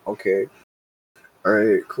like, okay, all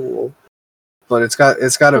right, cool, but it's got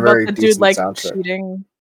a very decent soundtrack. Cheating?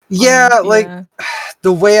 Yeah,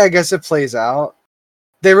 the way I guess it plays out,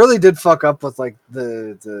 they really did fuck up with like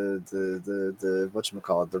the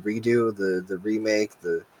whatchamacallit, the redo, the remake,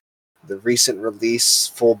 the recent release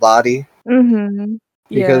full body.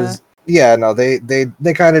 Because no, they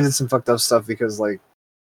kind of did some fucked up stuff because, like,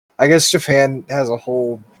 I guess Japan has a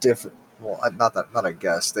whole different. Well, not I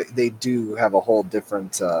guess they do have a whole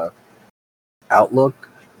different outlook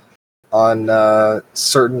on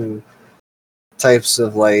certain types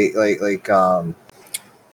of like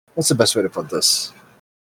what's the best way to put this?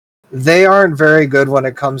 They aren't very good when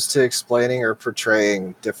it comes to explaining or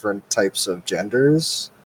portraying different types of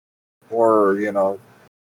genders, or, you know,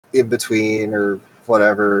 in between or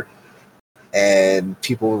whatever. And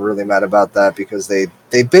people were really mad about that because they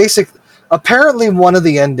apparently one of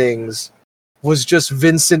the endings was just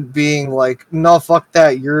Vincent being like, no, fuck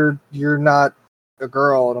that, you're not a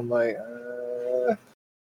girl. And I'm like, oh,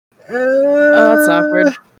 that's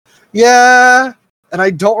awkward. Yeah. And I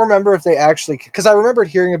don't remember if they actually, because I remembered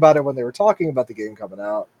hearing about it when they were talking about the game coming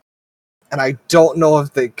out. And I don't know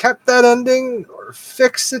if they kept that ending or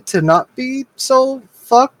fixed it to not be so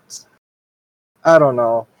fucked. I don't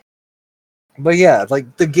know. But yeah,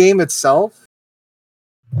 like, the game itself,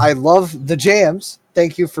 I love the jams.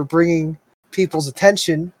 Thank you for bringing people's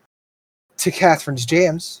attention to Catherine's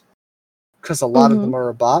jams, because a lot of them are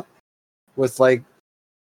a bop. With, like,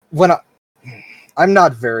 I'm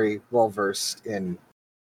not very well versed in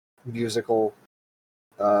musical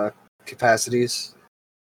capacities,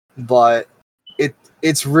 but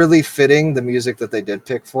it's really fitting, the music that they did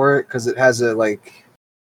pick for it, because it has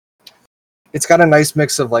it's got a nice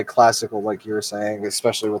mix of like classical, like you were saying,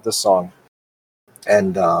 especially with this song,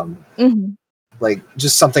 and like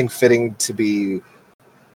just something fitting to be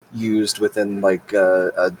used within like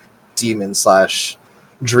a demon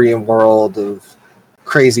 / dream world of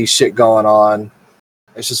crazy shit going on.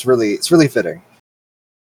 It's really fitting.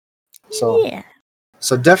 So yeah.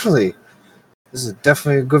 So definitely, this is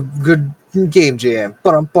definitely a good game jam.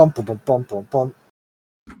 Bum bum bum bum bum bum bum.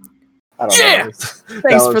 I don't know.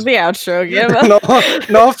 Thanks for the outro, Gamma.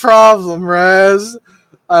 no problem, Raz.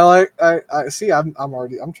 I see. I'm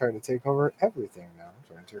trying to take over everything now. I'm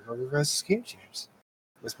trying to take over Raz's game jams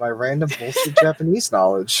with my random bullshit Japanese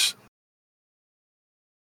knowledge.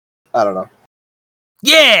 I don't know.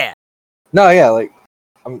 Yeah. No, yeah, like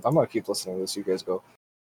I'm gonna keep listening to this. You guys go.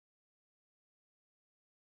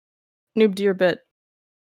 Noob, do your bit.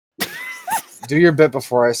 Do your bit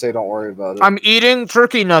before I say don't worry about it. I'm eating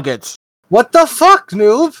turkey nuggets. What the fuck,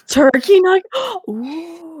 noob? Turkey nugget.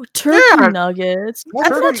 Ooh, turkey nuggets.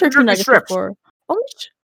 I've had turkey nuggets strips. before. Oh,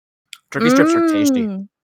 Turkey strips are tasty.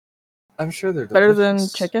 I'm sure they're better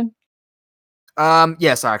delicious. than chicken.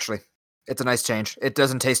 Yes, actually, it's a nice change. It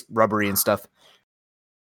doesn't taste rubbery and stuff.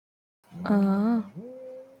 I'm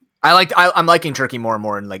liking turkey more and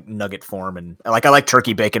more in like nugget form, and I like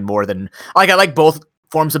turkey bacon more than I like both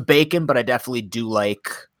forms of bacon, but I definitely do like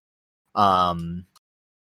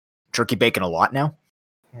turkey bacon a lot now.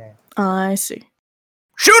 I see.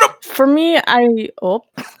 Shoot him! For me, Man,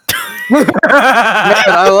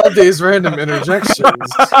 I love these random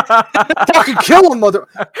interjections. Fucking kill him, mother!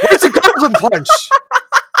 Where's the goblin punch?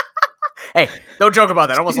 Hey, don't joke about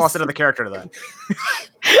that. I almost lost another character to that.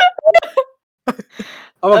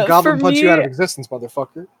 I'm gonna goblin punch you out of me- existence,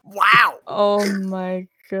 motherfucker. Wow. Oh my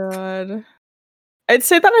god. I'd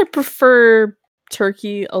say that I prefer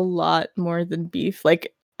turkey a lot more than beef.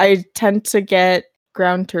 Like, I tend to get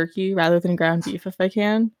ground turkey rather than ground beef if I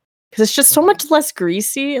can. Because it's just so much less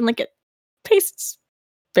greasy and like it tastes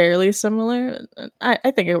fairly similar.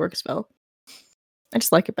 I think it works well. I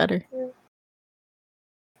just like it better.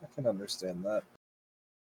 I can understand that.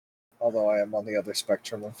 Although I am on the other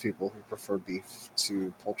spectrum of people who prefer beef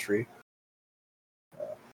to poultry.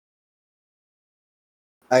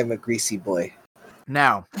 I'm a greasy boy.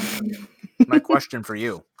 Now, my question for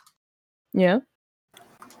you. Yeah.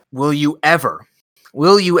 Will you ever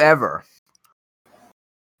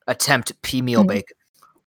attempt P-meal bacon?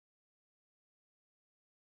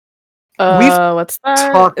 What's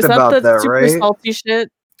that? talked Is that about the that, super right? salty shit?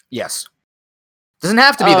 Yes. Doesn't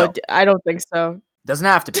have to be though. I don't think so. Doesn't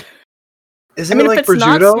have to be. Isn't I mean, it like if it's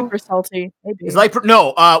not prosciutto? super salty, maybe. It's like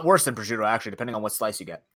worse than prosciutto actually, depending on what slice you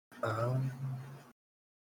get.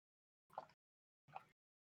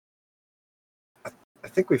 I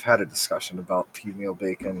think we've had a discussion about P-meal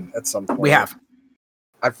bacon at some point. We have.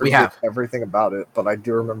 I forget everything about it, but I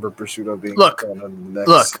do remember prosciutto being thrown in the mix.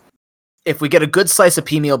 Look, if we get a good slice of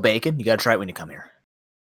P-meal bacon, you gotta try it when you come here.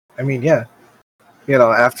 I mean, yeah. You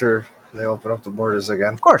know, after they open up the borders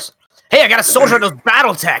again. Of course. Hey, I got a soldier in those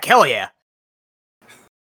battle tech. Hell yeah.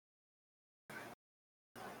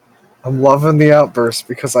 I'm loving the outburst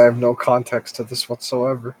because I have no context to this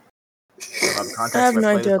whatsoever. I have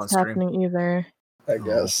no idea what's happening either. I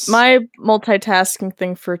guess. My multitasking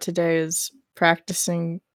thing for today is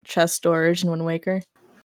practicing chest storage in Wind Waker.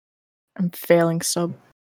 I'm failing so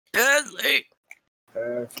badly.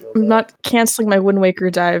 I'm not canceling my Wind Waker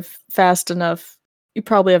dive fast enough. You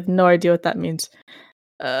probably have no idea what that means.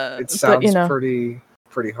 It sounds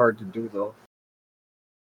pretty hard to do though.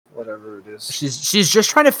 Whatever it is. She's just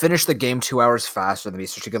trying to finish the game 2 hours faster than me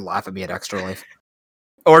so she can laugh at me at Extra Life.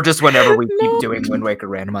 Or just whenever we keep doing Wind Waker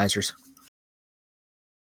randomizers.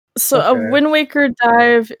 So a Wind Waker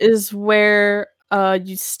dive is where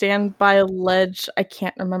you stand by a ledge. I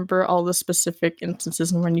can't remember all the specific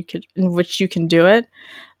instances in which you can do it.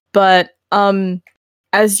 But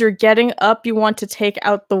as you're getting up, you want to take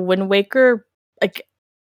out the Wind Waker. Like,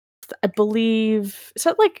 I believe, is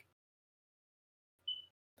that like,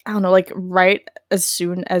 I don't know, like right as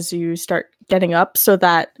soon as you start getting up, so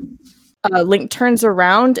that Link turns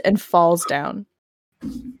around and falls down.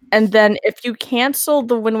 And then if you cancel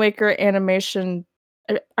the Wind Waker animation,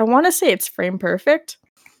 I want to say it's frame perfect.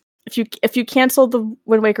 If you cancel the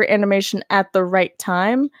Wind Waker animation at the right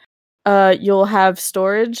time, you'll have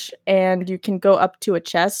storage and you can go up to a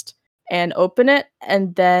chest and open it,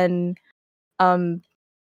 and then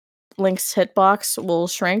Link's hitbox will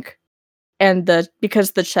shrink, and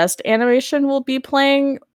because the chest animation will be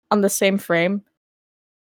playing on the same frame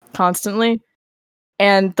constantly,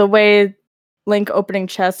 and the way Link opening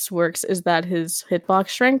chests works is that his hitbox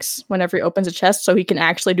shrinks whenever he opens a chest, so he can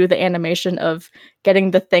actually do the animation of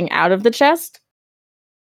getting the thing out of the chest.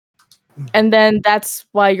 And then that's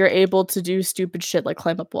why you're able to do stupid shit like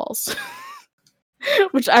climb up walls,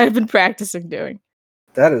 which I've been practicing doing.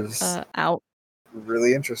 That is out.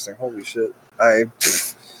 Really interesting. Holy shit.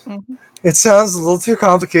 It sounds a little too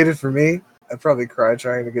complicated for me. I'd probably cry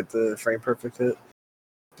trying to get the frame perfect hit.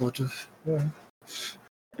 Yeah.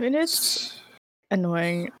 I mean, it's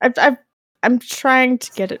annoying. I'm trying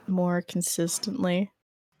to get it more consistently.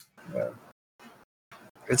 Yeah.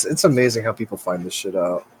 It's amazing how people find this shit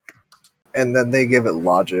out. And then they give it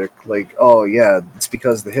logic. Like, oh yeah, it's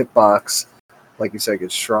because the hitbox, like you said,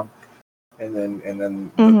 gets shrunk. And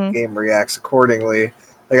then the game reacts accordingly.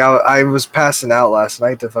 Like I was passing out last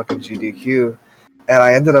night to fucking GDQ, and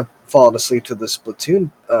I ended up falling asleep to the Splatoon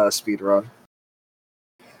speedrun.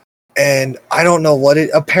 And I don't know what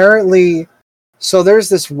it apparently. So there's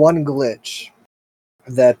this one glitch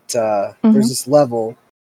that there's this level,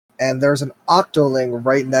 and there's an octoling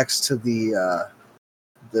right next to the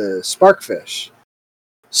sparkfish.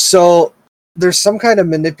 So there's some kind of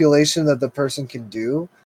manipulation that the person can do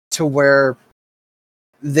to where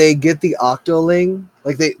they get the octoling,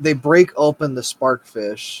 like they break open the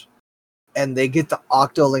sparkfish, and they get the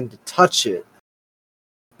octoling to touch it.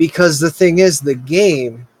 Because the thing is, the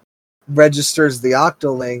game registers the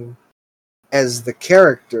octoling as the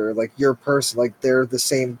character, like your person, like they're the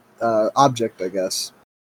same object, I guess.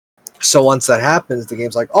 So once that happens, the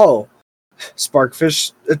game's like, oh,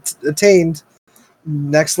 sparkfish attained,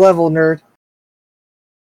 next level, nerd.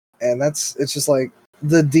 And it's just like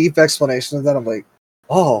the deep explanation of that. I'm like,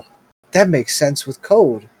 oh, that makes sense with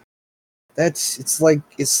code. It's like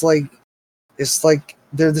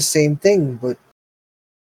they're the same thing, but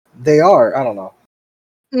they are. I don't know.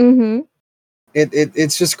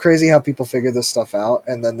 It's just crazy how people figure this stuff out,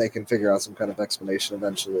 and then they can figure out some kind of explanation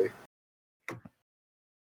eventually.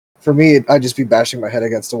 For me, I'd just be bashing my head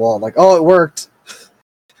against a wall. I'm like, oh, it worked.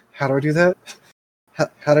 How do I do that?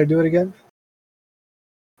 How do I do it again?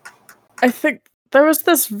 I think there was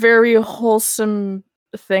this very wholesome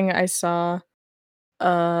thing I saw.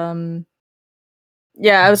 Yeah,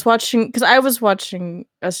 I was watching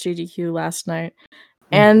SGDQ last night,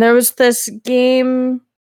 and there was this game.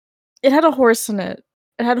 It had a horse in it.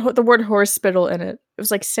 It had the word horse-spittle in it. It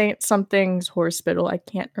was like Saint something's horse-spittle. I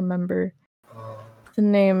can't remember the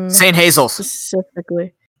name. Saint Hazel's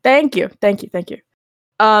specifically. Thank you.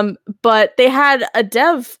 But they had a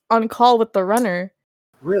dev on call with the runner.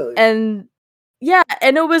 Really? And yeah,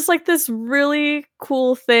 and it was like this really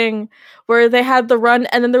cool thing where they had the run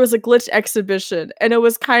and then there was a glitch exhibition, and it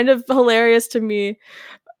was kind of hilarious to me.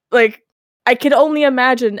 Like, I could only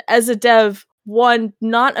imagine as a dev, one,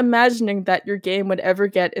 not imagining that your game would ever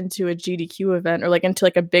get into a GDQ event or like into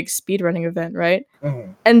like a big speedrunning event, right?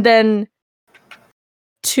 And then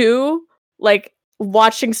two, like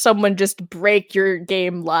watching someone just break your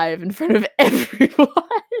game live in front of everyone.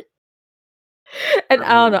 And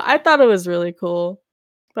I don't know, I thought it was really cool.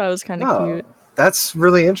 That was kind of cute. That's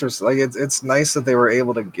really interesting. Like it's nice that they were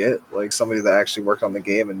able to get like somebody that actually worked on the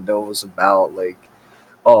game and knows about like,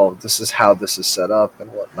 oh, this is how this is set up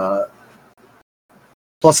and whatnot.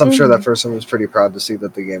 Plus, I'm sure that person was pretty proud to see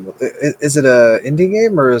that the game. Is it a indie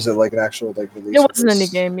game or is it like an actual like release? It was an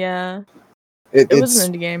indie game, yeah. It was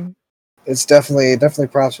an indie game. It's definitely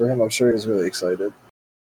props for him. I'm sure he was really excited.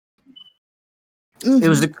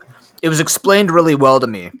 It was explained really well to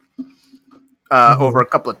me over a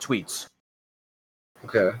couple of tweets.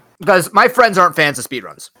 Okay. Because my friends aren't fans of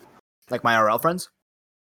speedruns, like my RL friends.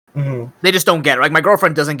 They just don't get it. Like, my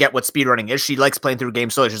girlfriend doesn't get what speedrunning is. She likes playing through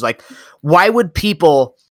games slowly. She's like, why would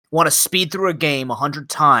people want to speed through a game 100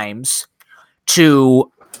 times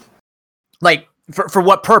to, like, for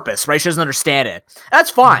what purpose, right? She doesn't understand it. That's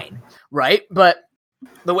fine, right? But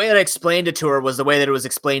the way that I explained it to her was the way that it was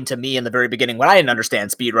explained to me in the very beginning when I didn't understand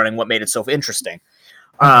speedrunning, what made it so interesting.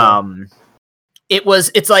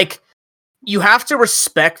 It's like, you have to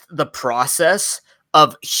respect the process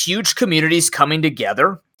of huge communities coming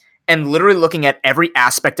together and literally looking at every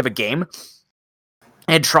aspect of a game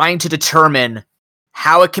and trying to determine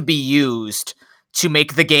how it could be used to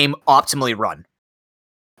make the game optimally run.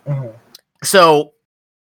 So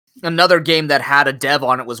another game that had a dev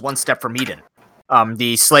on it was One Step from Eden,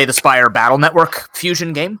 the Slay the Spire Battle Network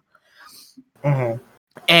fusion game.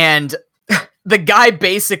 And the guy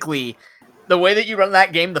basically, the way that you run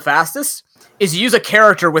that game the fastest is you use a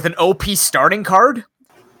character with an OP starting card,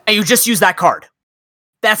 and you just use that card.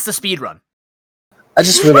 That's the speed run. I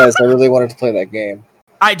just realized I really wanted to play that game.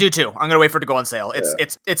 I do too. I'm gonna wait for it to go on sale.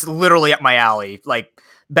 It's literally up my alley. Like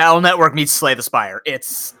Battle Network meets Slay the Spire.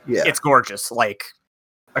 It's gorgeous. Like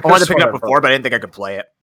I wanted to pick it up before, but I didn't think I could play it.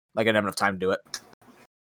 Like I didn't have enough time to do it.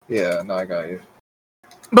 Yeah, no, I got you.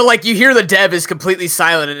 But like you hear the dev is completely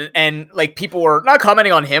silent, and like people were not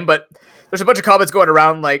commenting on him, but there's a bunch of comments going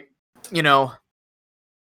around like, you know,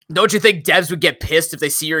 don't you think devs would get pissed if they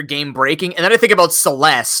see your game breaking? And then I think about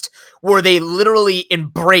Celeste, where they literally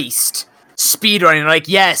embraced speedrunning. Like,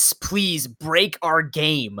 yes, please break our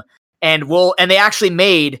game, and they actually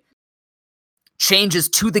made changes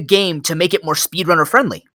to the game to make it more speedrunner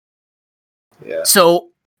friendly. Yeah. So,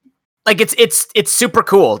 like, it's super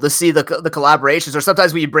cool to see the collaborations. Or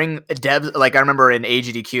sometimes when you bring devs, like I remember in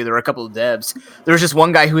AGDQ, there were a couple of devs. There was just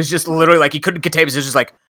one guy who was just literally like he couldn't contain himself. He was just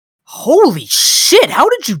like, "Holy shit! How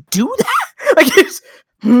did you do that?" Like he's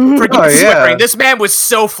freaking swearing. This man was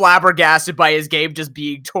so flabbergasted by his game just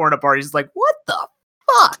being torn apart. He's like, "What the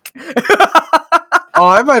fuck?" Oh,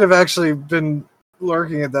 I might have actually been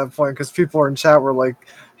lurking at that point because people in chat were like,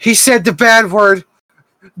 "He said the bad word.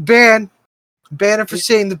 Ban him for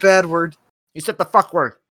saying the bad word. You said the fuck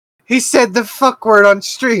word. He said the fuck word on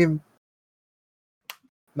stream."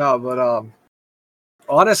 No, but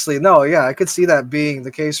honestly, no, yeah, I could see that being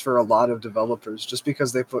the case for a lot of developers, just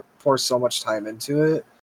because they pour so much time into it,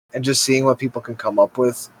 and just seeing what people can come up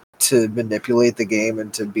with to manipulate the game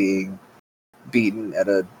into being beaten at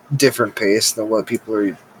a different pace than what people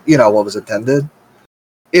are, what was intended.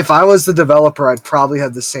 If I was the developer, I'd probably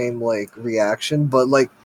have the same like reaction, but like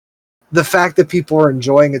the fact that people are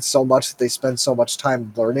enjoying it so much that they spend so much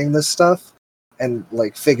time learning this stuff and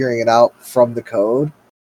like figuring it out from the code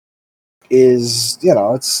is,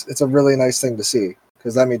 it's a really nice thing to see,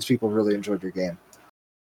 because that means people really enjoyed your game.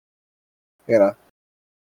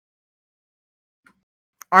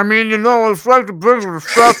 I mean, it's like the bring the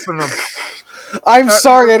stuff and I'm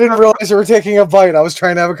sorry, I didn't realize you were taking a bite. I was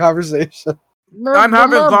trying to have a conversation. I'm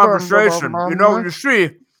having a conversation. You see.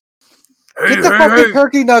 Get the fucking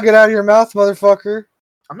turkey nugget out of your mouth, motherfucker.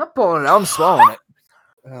 I'm not pulling it out, I'm swallowing it.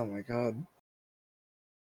 Oh my god.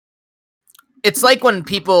 It's like when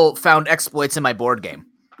people found exploits in my board game.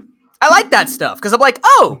 I like that stuff, because I'm like,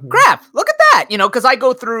 oh, crap, look at that. Because I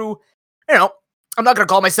go through, I'm not going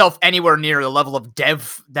to call myself anywhere near the level of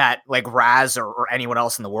dev that like Raz or anyone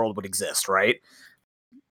else in the world would exist, right?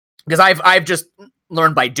 Because I've just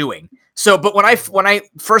learned by doing. So, but when I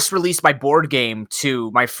first released my board game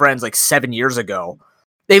to my friends like 7 years ago,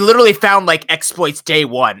 they literally found like exploits day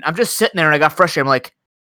one. I'm just sitting there and I got frustrated. I'm like,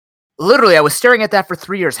 literally, I was staring at that for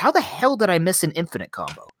 3 years. How the hell did I miss an infinite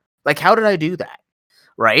combo? Like, how did I do that?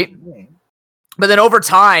 Right? But then over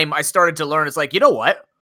time, I started to learn, it's like, you know what?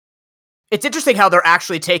 It's interesting how they're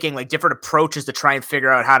actually taking like different approaches to try and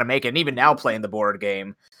figure out how to make it. And even now playing the board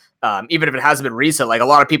game, even if it hasn't been recent, like a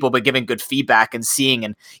lot of people have been giving good feedback and seeing,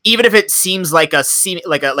 and even if it seems like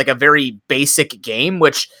a very basic game,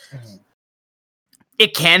 which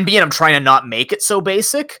it can be, and I'm trying to not make it so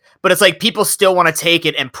basic, but it's like people still want to take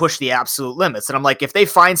it and push the absolute limits. And I'm like, if they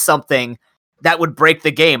find something that would break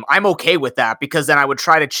the game, I'm okay with that, because then I would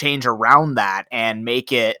try to change around that and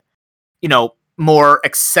make it, more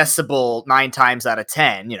accessible 9 times out of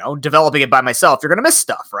 10, developing it by myself. You're going to miss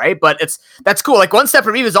stuff, right? But that's cool. Like One Step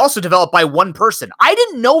From Eve is also developed by one person. I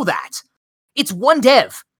didn't know that. It's one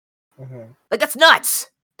dev. Like that's nuts.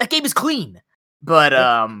 That game is clean. But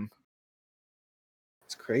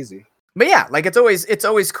it's crazy. But yeah, like it's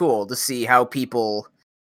always cool to see how people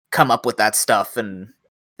come up with that stuff and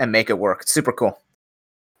make it work. It's super cool.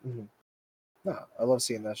 No, I love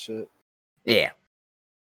seeing that shit. Yeah.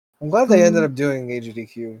 I'm glad they ended up doing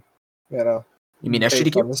AGDQ. You mean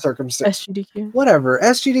SGDQ? On the circumstance. SGDQ. Whatever.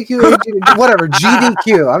 SGDQ, AGDQ, whatever.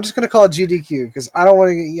 GDQ. I'm just going to call it GDQ because I don't want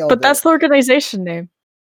to get yelled at. But that's the organization name.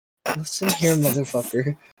 Listen here,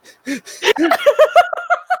 motherfucker.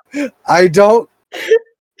 I don't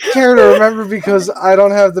care to remember because I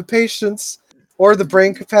don't have the patience or the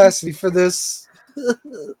brain capacity for this.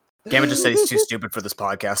 Gavin just said he's too stupid for this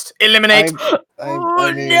podcast. Eliminate!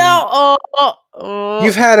 I mean, no!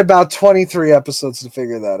 You've had about 23 episodes to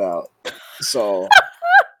figure that out. So,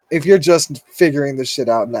 if you're just figuring this shit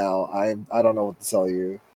out now, I don't know what to tell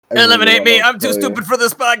you. Eliminate me! I'm too stupid for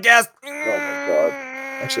this podcast! Oh my god.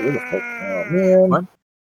 Actually, where the fuck? Oh, man. What?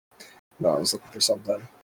 No, I was looking for something.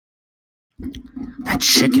 That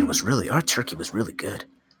chicken was our turkey was really good.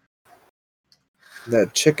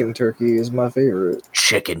 That chicken turkey is my favorite.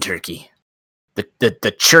 Chicken turkey. The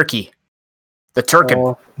turkey. The turkin.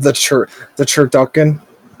 Oh, the turducken.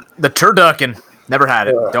 The turducken. Never had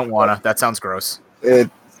it. Don't wanna. That sounds gross.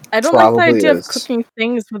 I don't like the idea of cooking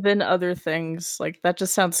things within other things. Like that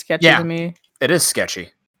just sounds sketchy to me. It is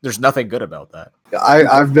sketchy. There's nothing good about that.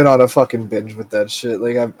 I've been on a fucking binge with that shit.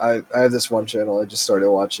 Like I have this one channel I just started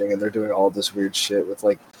watching, and they're doing all this weird shit with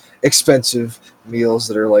like expensive meals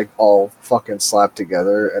that are like all fucking slapped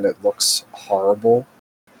together, and it looks horrible.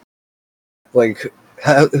 Like,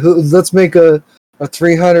 let's make a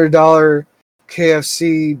 $300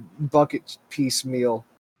 KFC bucket piece meal,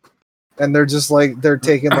 and they're just like they're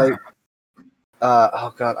taking like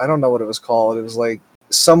oh god, I don't know what it was called. It was like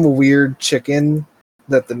some weird chicken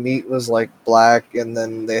that the meat was like black, and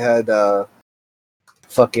then they had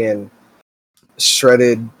fucking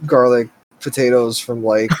shredded garlic potatoes from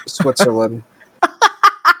like Switzerland.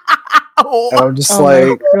 And I'm just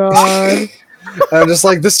God. I'm just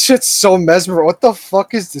like, this shit's so mesmerizing. What the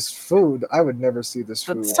fuck is this food? I would never see this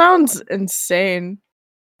food. That sounds insane.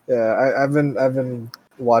 Yeah, I've been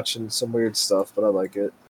watching some weird stuff, but I like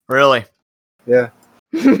it. Really? Yeah.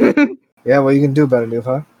 Yeah, what you can do about it, Noob,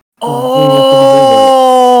 huh?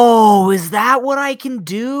 Oh, is that what I can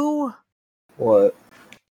do? What?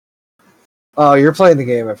 Oh, you're playing the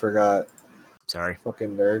game, I forgot. Sorry.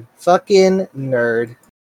 Fucking nerd. Fucking nerd.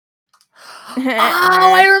 Oh,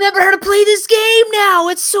 I remember how to play this game now.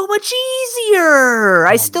 It's so much easier.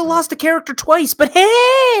 I still lost a character twice, but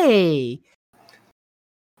hey.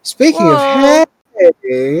 Speaking of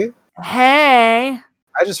hey,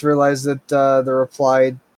 I just realized that the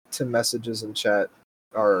reply to messages in chat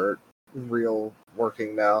are real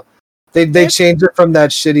working now. They changed it from that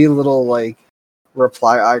shitty little like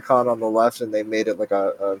reply icon on the left, and they made it like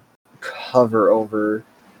a hover over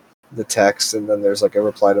the text, and then there's like a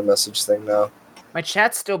reply to message thing now. My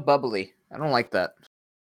chat's still bubbly. I don't like that.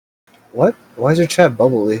 What? Why is your chat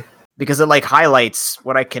bubbly? Because it like highlights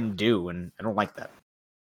what I can do, and I don't like that.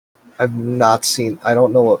 I've not seen. I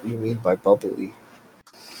don't know what you mean by bubbly.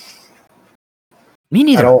 Me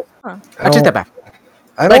neither. I take that back.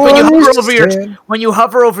 I like don't when you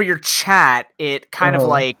hover over your chat, it kind of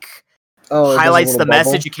like highlights the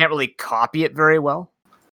message. You can't really copy it very well.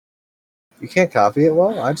 You can't copy it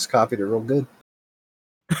well? I just copied it real good.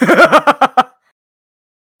 I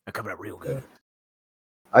copied it real good.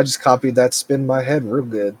 I just copied that spin my head real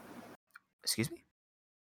good. Excuse me?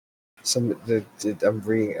 I'm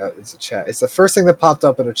reading it's a chat. It's the first thing that popped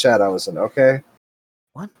up in a chat I was in, okay?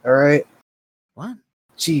 What? Alright. What?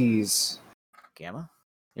 Jeez. Gamma?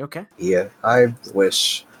 You okay? Yeah, I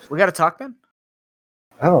wish. We gotta talk, man?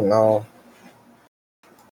 I don't know.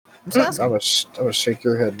 I'm just asking. I'm gonna shake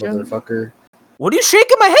your head, motherfucker. What are you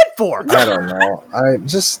shaking my head for? I don't know. I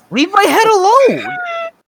just leave my head alone.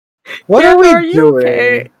 What are we doing?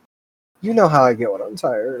 Okay? You know how I get when I'm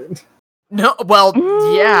tired. No, well,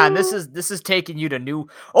 yeah, and this is taking you to new.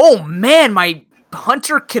 Oh man, my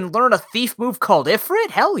hunter can learn a thief move called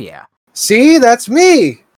Ifrit. Hell yeah! See, that's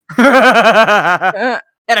me.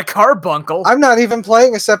 And a carbuncle. I'm not even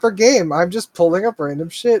playing a separate game. I'm just pulling up random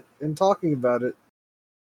shit and talking about it.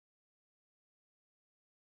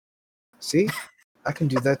 See, I can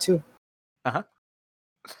do that too. Uh-huh.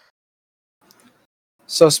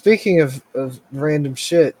 So speaking of random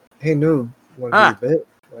shit, hey Noob, wanna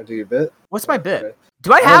do your bit? What's my bit? Okay.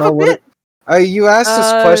 Do I have a bit? You asked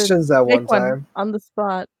us questions that one time. On the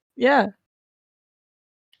spot. Yeah.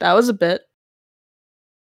 That was a bit.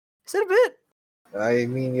 Is it a bit? I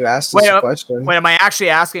mean, you asked us a question. Wait, am I actually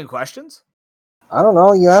asking questions? I don't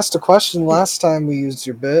know. You asked a question last time we used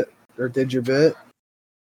your bit, or did your bit.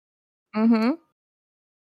 Mm-hmm.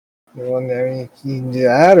 You can do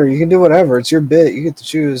that, or you can do whatever. It's your bit. You get to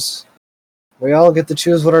choose. We all get to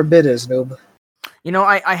choose what our bit is, Noob. You know,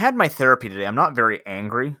 I had my therapy today. I'm not very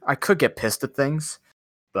angry. I could get pissed at things,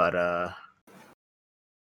 but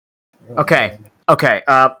okay.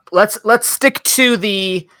 Let's stick to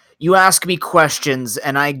the you ask me questions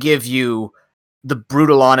and I give you the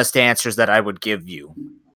brutal, honest answers that I would give you.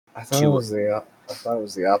 I thought it was the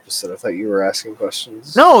opposite. I thought you were asking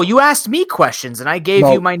questions. No, you asked me questions and I gave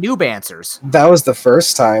you my noob answers. That was the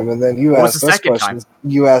first time, and then you asked us questions.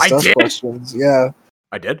 You asked us questions. Yeah.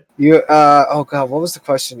 I did? You oh god, what was the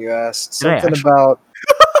question you asked? Something about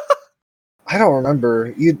I don't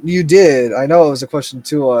remember. You did. I know it was a question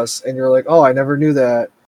to us, and you're like, "Oh, I never knew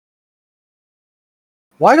that."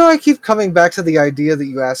 Why do I keep coming back to the idea that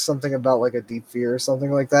you asked something about like a deep fear or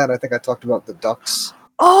something like that? I think I talked about the ducks.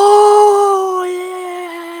 Oh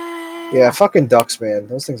yeah. Yeah, fucking ducks, man.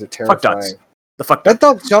 Those things are terrifying. That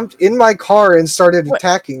dog jumped in my car and started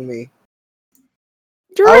attacking me.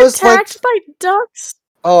 You're attacked by ducks?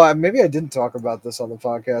 Oh, maybe I didn't talk about this on the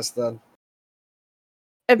podcast then.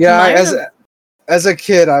 As a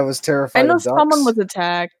kid, I was terrified of ducks. I know someone was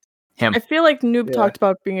attacked. Him. I feel like Noob talked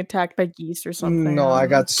about being attacked by geese or something. No, I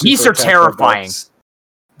got geese are terrifying.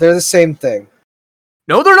 They're the same thing.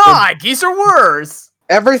 No, they're not. Geese are worse.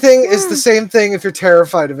 Everything is the same thing if you're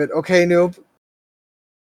terrified of it. Okay, noob?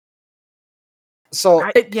 So,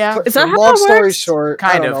 Yeah. Is that how long it story works? short,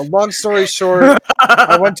 Kind I of. don't know. Long story short,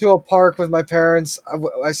 I went to a park with my parents.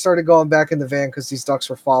 I started going back in the van because these ducks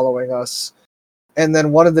were following us. And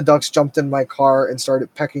then one of the ducks jumped in my car and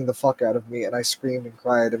started pecking the fuck out of me. And I screamed and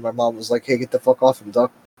cried. And my mom was like, hey, get the fuck off him,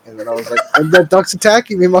 duck. And then I was like, that duck's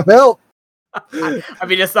attacking me, mom, help. I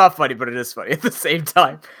mean, it's not funny, but it is funny at the same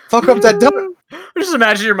time. Fuck up that duck. Just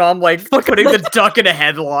imagine your mom, like, putting the duck in a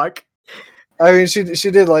headlock. I mean, she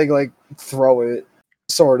did, like throw it,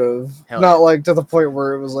 sort of. Hell Not, yeah. like, to the point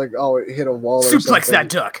where it was like, oh, it hit a wall or something. Suplex that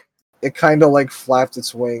duck. It kind of, like, flapped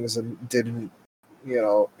its wings and didn't,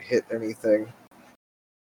 hit anything.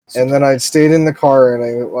 And then I stayed in the car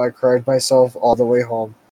and I cried myself all the way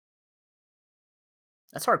home.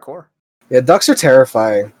 That's hardcore. Yeah, ducks are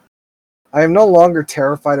terrifying. I am no longer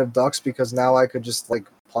terrified of ducks because now I could just, like,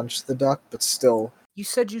 punch the duck, but still. You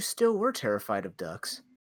said you still were terrified of ducks.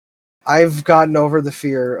 I've gotten over the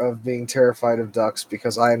fear of being terrified of ducks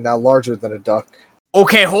because I am now larger than a duck.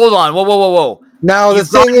 Okay, hold on. Whoa. Now, You've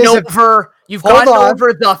the thing is... You've gotten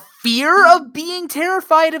over the fear of being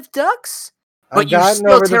terrified of ducks? But you're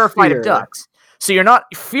still terrified of ducks. So you're not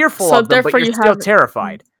fearful of them, but you're still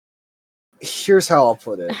terrified. Here's how I'll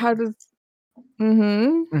put it. How does...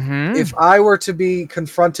 If I were to be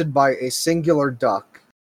confronted by a singular duck,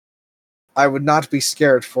 I would not be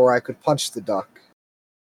scared, for I could punch the duck.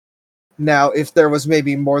 Now, if there was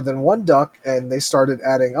maybe more than one duck, and they started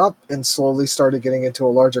adding up and slowly started getting into a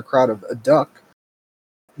larger crowd of a duck,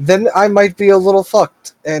 then I might be a little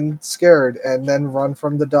fucked and scared, and then run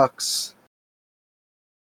from the ducks.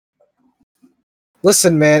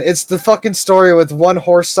 Listen, man, it's the fucking story with one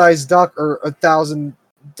horse-sized duck or 1,000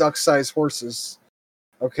 duck-sized horses.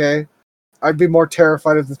 Okay? I'd be more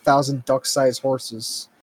terrified of the 1,000 duck-sized horses.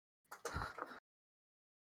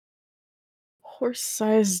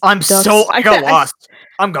 Horse-sized I got lost.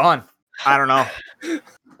 I'm gone. I don't know.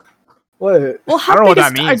 What? Well, how I don't know big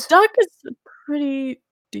what that means. A duck is pretty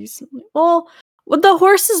decently... Well, would the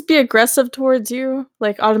horses be aggressive towards you,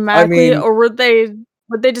 like, automatically? Or would they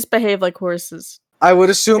just behave like horses? I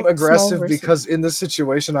would assume Like aggressive because in the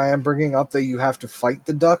situation I am bringing up that you have to fight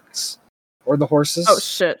the ducks or the horses. Oh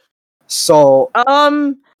shit. So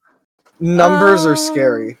numbers are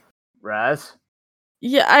scary. Raz?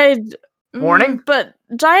 Yeah, Warning? But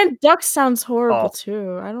giant duck sounds horrible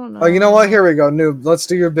too. I don't know. Oh, you know what? Here we go, Noob. Let's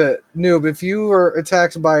do your bit. Noob, if you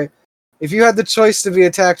had the choice to be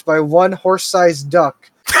attacked by one horse-sized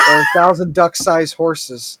duck or 1,000 duck-sized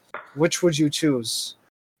horses, which would you choose?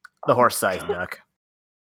 The horse-sized duck.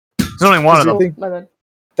 There's only one of them.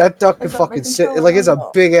 That duck could fucking sit. Like, it's a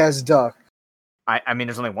big-ass duck. I mean,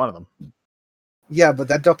 there's only one of them. Yeah, but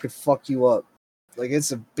that duck could fuck you up. Like,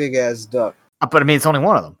 it's a big-ass duck. But I mean, it's only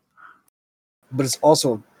one of them. But it's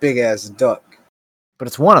also a big-ass duck. But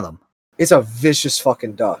it's one of them. It's a vicious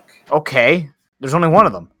fucking duck. Okay. There's only one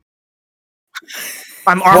of them.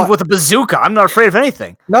 I'm armed with a bazooka. I'm not afraid of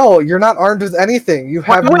anything. No, you're not armed with anything. You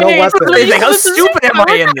have no weapons. How stupid am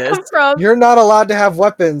I in this? You're not allowed to have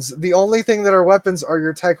weapons. The only thing that are weapons are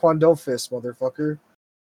your taekwondo fists, motherfucker.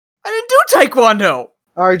 I didn't do taekwondo.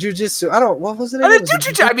 Alright, jujitsu. What was it? I didn't do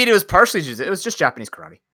jujitsu. I mean, it was partially jujitsu. It was just Japanese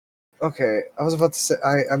karate. Okay, I was about to say,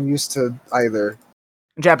 I'm used to either.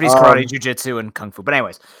 Japanese karate, jujitsu, and kung fu. But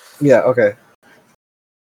anyways. Yeah, okay.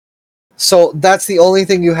 So that's the only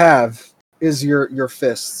thing you have is your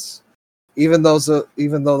fists. Even though those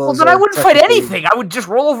Well, then I wouldn't fight anything. I would just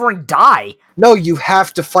roll over and die. No, you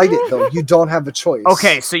have to fight it though. You don't have a choice.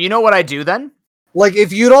 Okay, so you know what I do then? Like,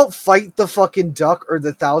 if you don't fight the fucking duck or the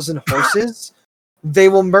 1,000 horses, they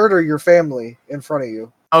will murder your family in front of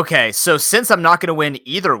you. Okay, so since I'm not going to win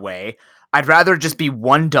either way, I'd rather just be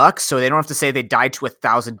one duck, so they don't have to say they died to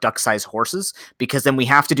 1,000 duck-sized horses, because then we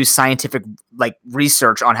have to do scientific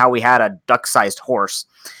research on how we had a duck-sized horse,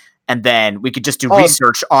 and then we could just do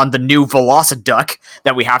research on the new Velociduck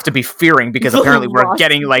that we have to be fearing, because apparently we're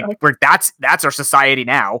getting that's our society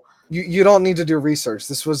now. You don't need to do research.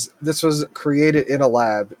 This was created in a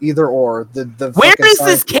lab. Either or. Where is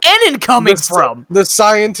this cannon coming from? The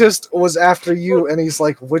scientist was after you, and he's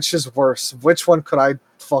like, which is worse? Which one could I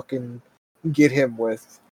fucking get him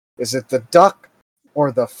with? Is it the duck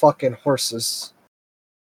or the fucking horses?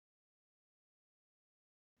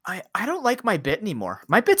 I don't like my bit anymore.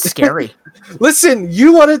 My bit's scary. Listen,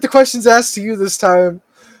 you wanted the questions asked to you this time,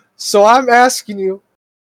 so I'm asking you.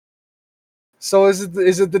 So is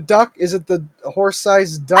it the duck? Is it the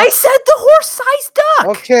horse-sized duck? I said the horse-sized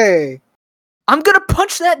duck! Okay. I'm gonna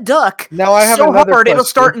punch that duck now I have so another hard question. It'll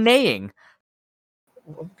start neighing.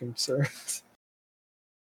 I'm concerned.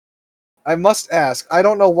 I must ask, I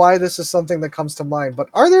don't know why this is something that comes to mind, but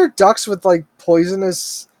are there ducks with, like,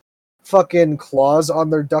 poisonous fucking claws on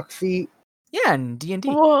their duck feet? Yeah, in D&D.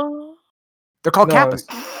 Whoa. They're called kappas.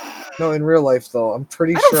 No, in real life, though. I'm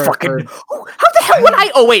pretty I don't sure fucking I've heard... know. How the hell would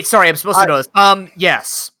I... Oh, wait, sorry, I'm supposed to know this.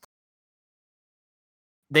 Yes.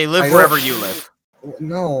 They live wherever you live.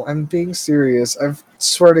 No, I'm being serious. I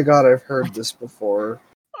swear to God I've heard this before.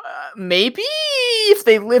 Maybe if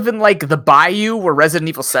they live in, like, the bayou where Resident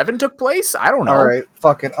Evil 7 took place? I don't know. Alright,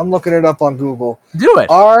 fuck it. I'm looking it up on Google. Do it.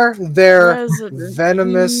 Are there Resident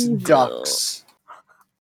venomous Evil. ducks?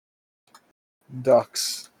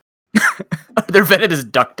 Ducks. They're venomous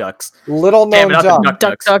ducks. Little known duck.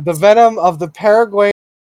 Ducks. The venom of the Paraguayan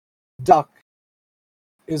duck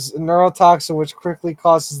is a neurotoxin which quickly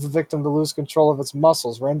causes the victim to lose control of its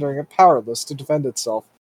muscles, rendering it powerless to defend itself.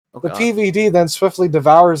 Oh, the God. PVD then swiftly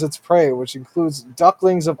devours its prey, which includes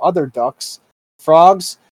ducklings of other ducks,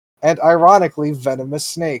 frogs, and ironically, venomous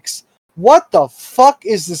snakes. What the fuck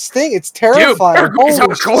is this thing? It's terrifying. Dude, Paraguay's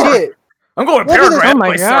Holy hardcore. shit. I'm going Look at Paraguay. this- That Oh my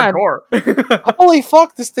place is God. hardcore. Holy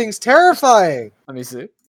fuck, this thing's terrifying. Let me see.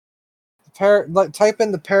 Type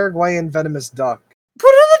in the Paraguayan venomous duck. Put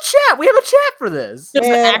it in the chat. We have a chat for this. Is it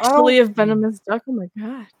Man, I actually a don't- venomous duck? Oh my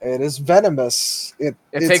god. It is venomous. It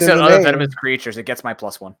it's takes in out the other name. venomous creatures. It gets my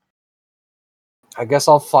 +1. I guess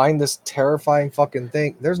I'll find this terrifying fucking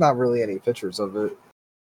thing. There's not really any pictures of it.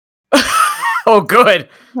 Oh, good.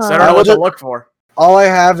 So I don't I know what to would've- look for. All I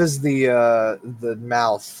have is the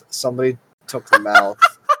mouth. Somebody took the mouth.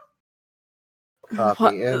 What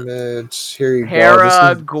Copy the- image. Here you go. This is,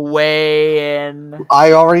 Paraguayan.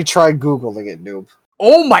 I already tried Googling it, noob.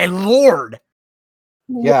 Oh my lord!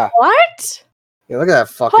 Yeah. What? Yeah, look at that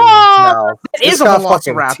fucking Oh, mouth. it It's is a got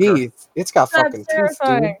fucking velociraptor. teeth. It's got That's fucking teeth, dude.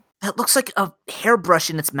 terrifying. That looks like a hairbrush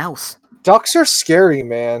in its mouth. Ducks are scary,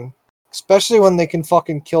 man. Especially when they can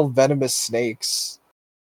fucking kill venomous snakes.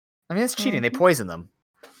 I mean, that's cheating. They Mhm. poison them.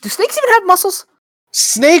 Do snakes even have muscles?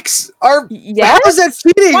 Snakes are... Yes? How is that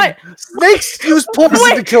cheating? What? Snakes use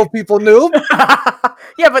poison to kill people, noob.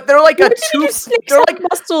 Yeah, but they're like What a do you mean tube. snakes They're have like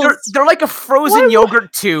muscles? they're like a frozen Why-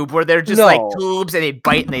 yogurt tube where they're just like No. tubes and they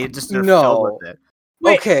bite and they're No. filled with it.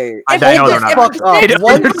 Wait, Okay, I if- know hold they're the not fuck muscles. up.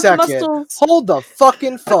 One They're second. muscles. Hold the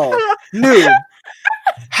fucking phone. Noob.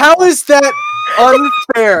 How is that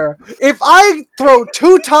unfair? If I throw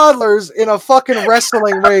two toddlers in a fucking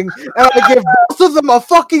wrestling ring and I give both of them a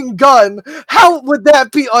fucking gun, how would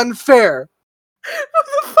that be unfair? What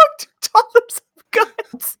the fuck do toddlers have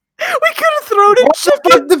guns? We could have thrown in What the fuck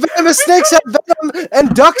chicken. do venomous snakes have venom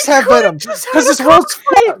and ducks have venom? Just Because had this a world's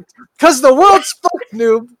conversation. fucked. Because the world's fucked,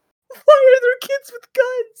 noob. Why are there kids with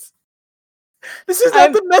guns? This is not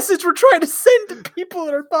I'm- the message we're trying to send to people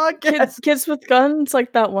in our podcast. kids with guns,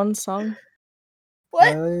 like that one song.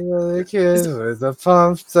 What? The kid with the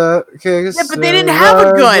pumped up kicks. Yeah, but they didn't have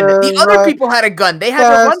a gun. The other people had a gun. They had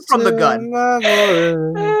to run from the gun.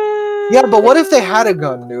 Yeah, but what if they had a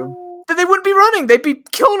gun, noob? Then they wouldn't be running. They'd be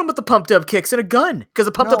killing them with the pumped up kicks and a gun. Because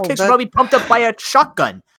the pumped up No, kicks that- would probably be pumped up by a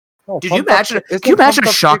shotgun. No, Did you pumped up imagine? kick- isn't Can you imagine pumped a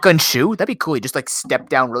up kick- shotgun shoe? That'd be cool. You just like step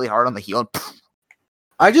down really hard on the heel and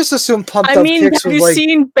I just assume pumped I up mean, kicks have was you like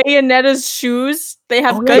seen Bayonetta's shoes? They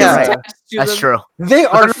have Oh, guns yeah. attached to that's them. true. they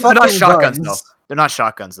But are they're fucking not shotguns guns. though. They're not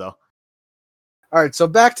shotguns though. All right, so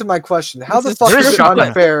back to my question: How This the is fuck true. is it Shotgun.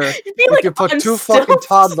 unfair You'd be if like, you put on two fucking stilts.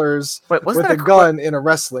 toddlers Wait, wasn't with there a gun in a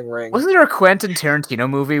wrestling ring? Wasn't there a Quentin Tarantino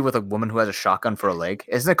movie with a woman who has a shotgun for a leg?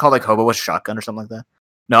 Isn't it called like Hobo with Shotgun or something like that?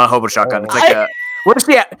 No, Hobo with Shotgun. It's like a. What is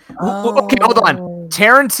the? Okay, hold on. Oh.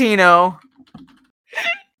 Tarantino,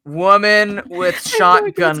 woman with I know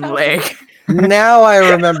what you're shotgun talking leg. Now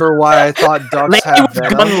I remember why I thought ducks Lady had with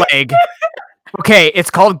venom. gun leg. Okay, it's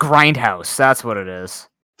called Grindhouse. That's what it is.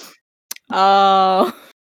 Oh,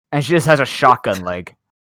 And she just has a shotgun leg.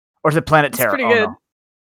 Or is it Planet it's Terror? pretty Oh, good. no.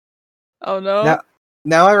 Oh no. Now-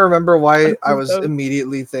 Now I remember why I was Oh.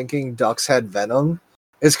 immediately thinking ducks had venom.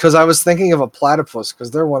 It's because I was thinking of a platypus, because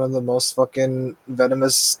they're one of the most fucking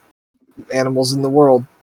venomous animals in the world.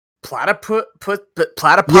 Platypi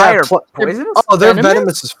Yeah, or pla- poisonous? Oh, they're Venomous?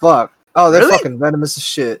 venomous as fuck. Oh, they're Really? fucking venomous as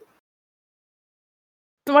shit.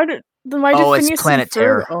 Then why did Oh, it's Phineas Planet and Ferb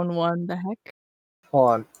Terror. own one? The heck? Hold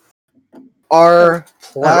on. Are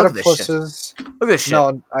look at this shit. platypuses... Look at this shit.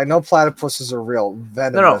 No, I know platypuses are real. No,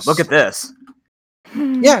 Venomous. look at this.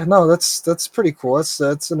 Yeah, no, that's pretty cool. That's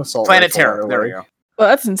an assault Planet rifle on Terror. a There we leg. go. Well,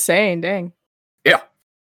 that's insane. Dang.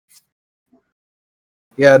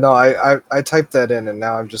 Yeah, no, I typed that in, and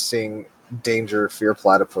now I'm just seeing danger, fear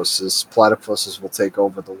platypuses. Platypuses will take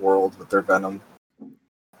over the world with their venom.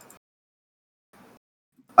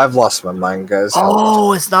 I've lost my mind, guys.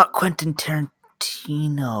 Oh, it's not Quentin Tarantino.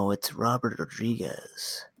 Latino. It's Robert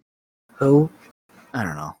Rodriguez. Who? I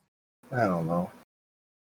don't know. I don't know.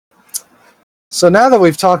 So now that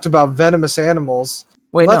we've talked about venomous animals,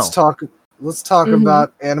 let's talk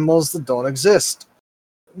about animals that don't exist.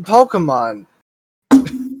 Pokemon.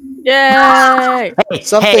 Yay!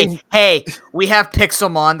 Hey, we have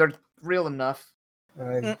Pixelmon. They're real enough.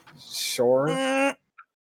 Sure. Okay.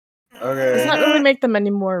 Does not really make them any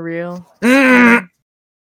more real.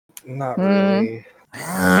 Not really.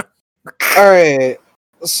 Alright.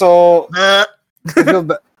 So this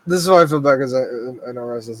is why I feel bad because I know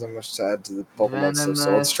Rez doesn't have much to add to the Pokemon stuff,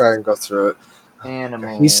 so let's try and go through it.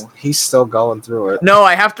 Animal. He's still going through it. No,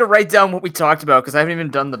 I have to write down what we talked about because I haven't even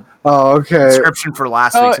done the description for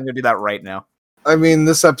last week, so I'm going to do that right now. I mean,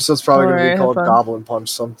 this episode's probably going to be called Goblin Punch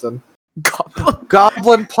something.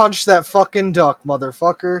 Goblin Punch that fucking duck,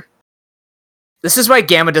 motherfucker. This is why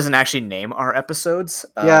Gamma doesn't actually name our episodes.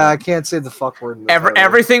 Yeah, I can't say the fuck word in the title.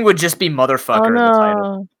 Everything would just be motherfucker in the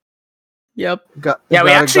title. Yep.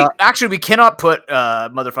 We cannot put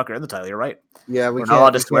motherfucker in the title. You're right. Yeah, we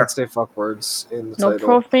can't say fuck words in the title. No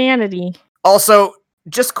profanity. Also,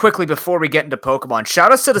 just quickly before we get into Pokemon,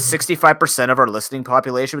 shout outs to the 65% of our listening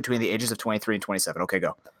population between the ages of 23 and 27. Okay,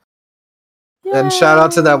 go. Yay. And shout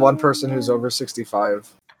out to that one person who's over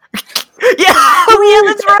 65. Yeah,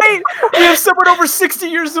 that's right. We have someone over 60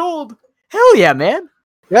 years old. Hell yeah, man.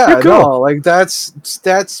 Yeah, cool. No, like that's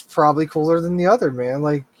probably cooler than the other, man.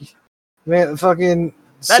 Like, man, fucking.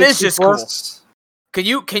 That is just plus.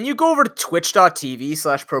 Cool. Can you go over to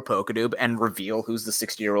twitch.tv/ProPokeNoob and reveal who's the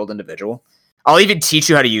 60-year-old individual? I'll even teach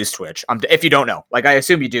you how to use Twitch. If you don't know, like I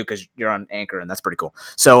assume you do because you're on Anchor and that's pretty cool.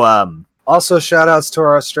 So, also shout outs to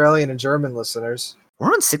our Australian and German listeners.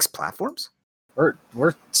 We're on 6 platforms.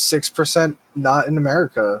 We're 6% not in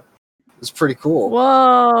America. It's pretty cool.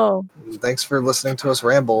 Whoa! Thanks for listening to us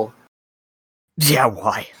ramble. Yeah,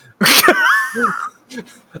 why? I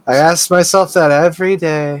ask myself that every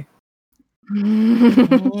day.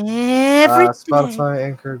 Spotify,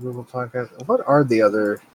 Anchor, Google Podcast. What are the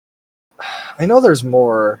other? I know there's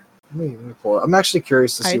more. Let me pull it. I'm actually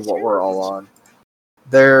curious to see what we're all on.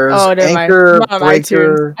 There's Anchor,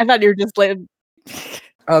 Breaker. I thought you were just like.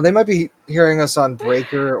 They might be hearing us on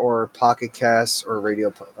Breaker or Pocket Cast or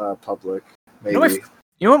Radio Public. Maybe.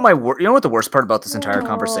 You know what the worst part about this entire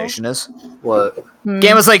conversation is? What?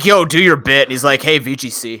 Gamma's like, "Yo, do your bit," and he's like, "Hey,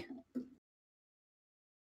 VGC."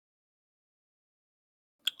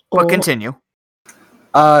 But continue.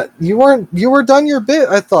 You were done your bit,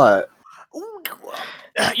 I thought.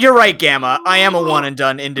 You're right, Gamma. I am a one and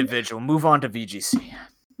done individual. Move on to VGC.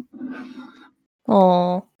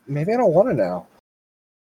 Oh. Maybe I don't want to now.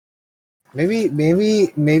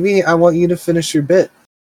 Maybe I want you to finish your bit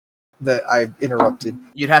that I interrupted.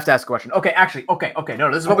 You'd have to ask a question. Okay, actually, okay. No,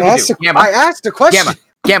 this is what we can do. Gamma, I asked a question.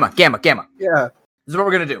 Gamma. Yeah. This is what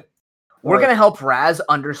we're gonna do. We're gonna help Raz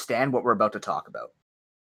understand what we're about to talk about.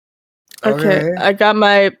 Okay. I got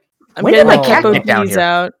my. I'm getting my cat down here.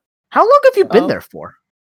 Out. How long have you been there for?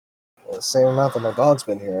 Well, the same amount that my dog's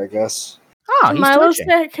been here, I guess. Oh,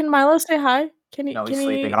 Can Milo say hi? No, he's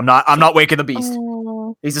sleeping. I'm not waking the beast.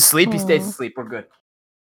 He's asleep. He stays asleep. We're good.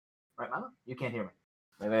 Right, Milo? You can't hear me.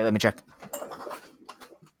 Wait, let me check.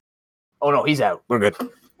 Oh no, he's out. We're good.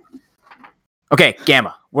 Okay,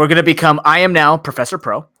 Gamma. We're gonna become. I am now Professor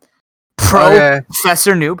Professor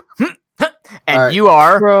Noob, and right. You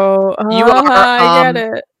are. Bro, I get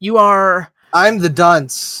it. You are. I'm the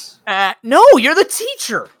dunce. No, you're the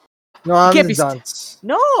teacher. No, I'm the dunce.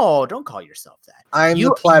 No, don't call yourself that. I'm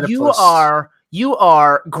the platypus. You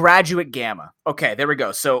are Graduate Gamma. Okay, there we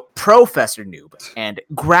go. So Professor Noob and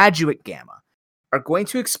Graduate Gamma are going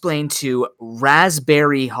to explain to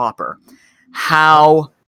Raspberry Hopper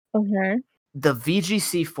how the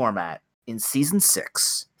VGC format in Season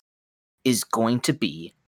 6 is going to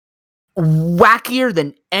be wackier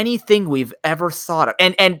than anything we've ever thought of.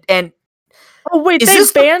 And oh wait, they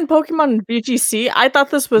banned Pokemon in VGC? I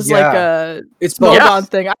thought this was like a Pokemon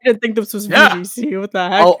thing. I didn't think this was VGC. What the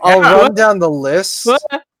heck? I'll run down the list.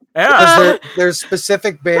 There's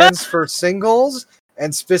specific bans for singles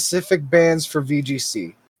and specific bans for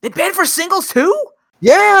VGC. They banned for singles too?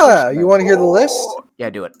 Yeah! You want to hear the list? Yeah,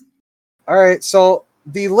 do it. Alright, so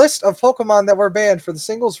the list of Pokemon that were banned for the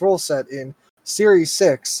singles rule set in Series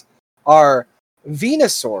 6 are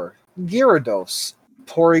Venusaur, Gyarados,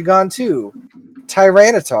 Porygon 2,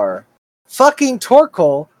 Tyranitar, fucking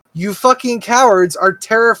Torkoal. You fucking cowards are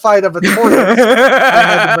terrified of a tortoise. I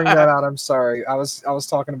had to bring that out. I'm sorry. I was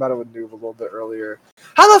talking about it with Noob a little bit earlier.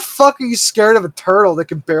 How the fuck are you scared of a turtle that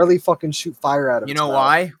can barely fucking shoot fire out of its mouth?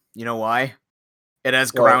 Why? You know why? It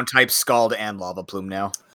has ground type Scald and Lava Plume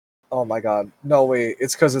now. Oh my god. No, wait.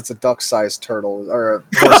 It's because it's a duck-sized turtle or a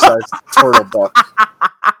horse-sized turtle duck.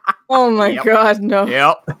 Oh my Yep. god, no.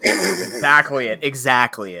 Yep. Exactly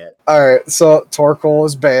it. Alright, so Torkoal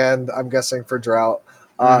is banned, I'm guessing, for drought.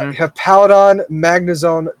 Mhm. Hippowdon,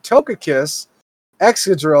 Magnezone, Togekiss,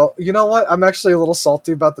 Excadrill. You know what? I'm actually a little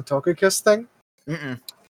salty about the Togekiss thing.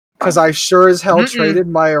 Because I sure as hell traded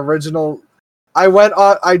my original...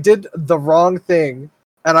 I did the wrong thing,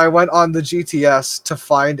 and I went on the GTS to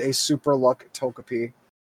find a Super Luck Togepi.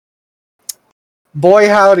 Boy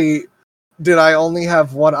howdy, did I only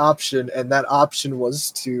have one option, and that option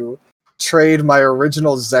was to trade my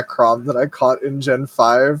original Zekrom that I caught in Gen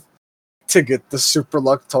 5 to get the Super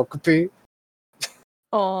Luck Togepi.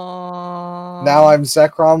 Aww. Now I'm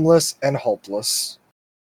Zekromless and hopeless.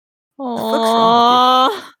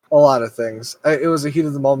 Aww. A lot of things. It was a heat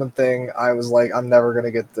of the moment thing. I was like, I'm never going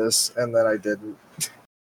to get this, and then I didn't.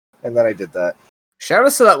 And then I did that. Shout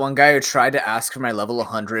out to that one guy who tried to ask for my level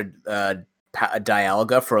 100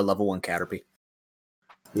 Dialga for a level 1 Caterpie.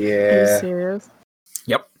 Are you Yeah. serious?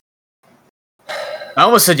 Yep. I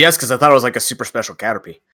almost said yes because I thought it was like a super special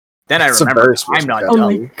Caterpie. Then It's I a remembered very special I'm not Oh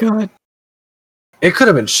my dumb. god. It could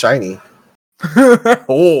have been shiny.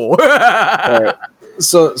 Oh. Alright.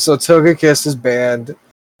 So Togekiss is banned.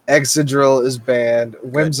 Excadrill is banned.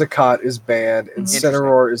 Whimsicott is banned.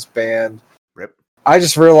 Incineroar is banned. Rip. I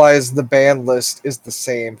just realized the ban list is the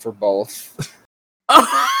same for both.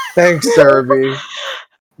 Thanks, Derby.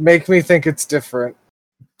 Make me think it's different.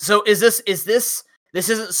 So is this isn't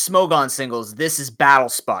Smogon singles, this is Battle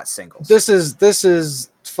Spot singles. This is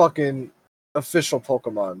fucking official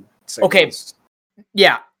Pokemon singles. Okay.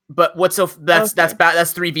 Yeah, but what's that's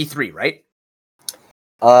 3v3, right?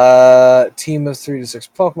 Team of 3 to 6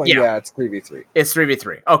 Pokemon. Yeah, it's 3v3. It's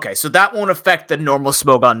 3v3. Okay, so that won't affect the normal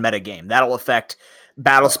Smogon metagame. That'll affect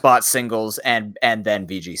Battle Spot singles and then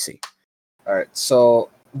VGC. Alright,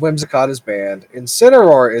 so Whimsicott is banned,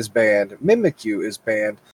 Incineroar is banned, Mimikyu is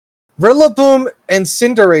banned, Rillaboom and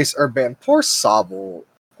Cinderace are banned. Poor Sobble.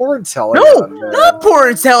 Poor Inteleon, man. Not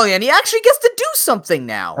poor Inteleon. He actually gets to do something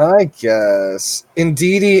now. I guess.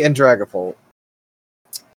 Indeedee and Dragapult.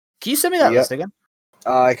 Can you send me that list again?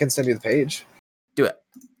 I can send you the page. Do it,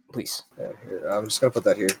 please. Yeah, here. I'm just gonna put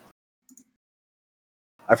that here.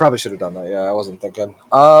 I probably should have done that. Yeah, I wasn't thinking.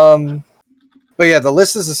 But yeah, the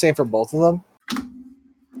list is the same for both of them.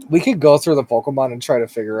 We could go through the Pokemon and try to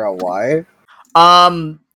figure out why. I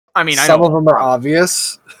mean, some of them are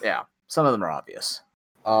obvious. Yeah, some of them are obvious.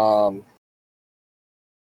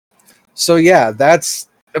 So yeah, that's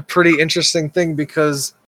a pretty interesting thing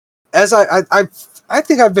because as I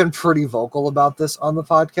think I've been pretty vocal about this on the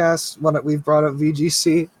podcast when we've brought up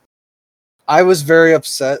VGC. I was very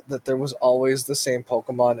upset that there was always the same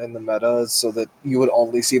Pokemon in the meta, so that you would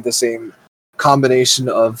only see the same combination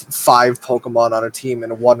of 5 Pokemon on a team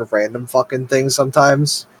and one random fucking thing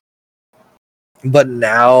sometimes. But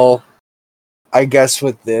now, I guess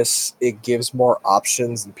with this, it gives more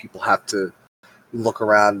options and people have to look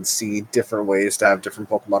around and see different ways to have different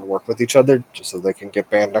Pokemon work with each other just so they can get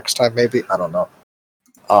banned next time, maybe. I don't know.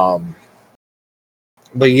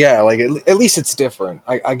 But yeah, like at least it's different.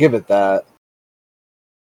 I give it that.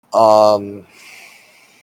 But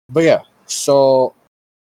yeah, so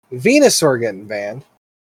Venusaur getting banned.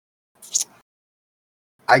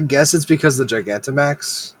 I guess it's because the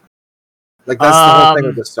Gigantamax. Like that's the whole thing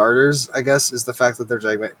with the starters. I guess is the fact that their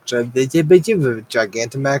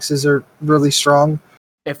Gigantamaxes are really strong.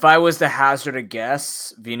 If I was to hazard a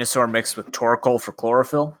guess, Venusaur mixed with Torkoal for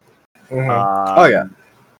chlorophyll. Mm-hmm. Oh yeah.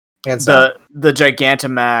 And the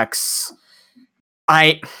Gigantamax,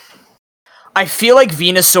 I feel like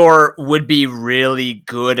Venusaur would be really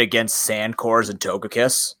good against Sandcores and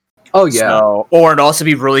Togekiss. Oh yeah. Or it'd also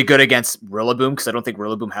be really good against Rillaboom because I don't think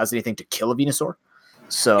Rillaboom has anything to kill a Venusaur.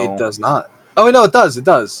 So it does not. Oh no, it does. It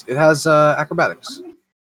does. It has acrobatics.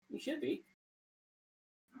 It should be.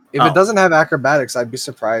 If it doesn't have acrobatics, I'd be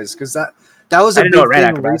surprised because that was a big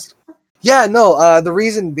thing. Yeah, no. The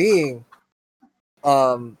reason being,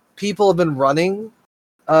 people have been running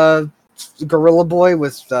Gorilla Boy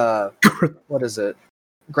with what is it?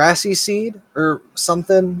 Grassy Seed or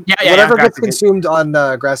something? Yeah, whatever gets consumed on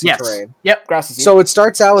grassy terrain. Yep, Grassy Seed. So it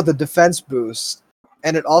starts out with a defense boost,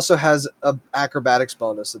 and it also has a acrobatics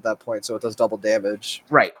bonus at that point, so it does double damage.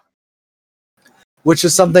 Right. Which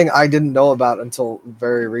is something I didn't know about until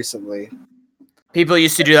very recently. People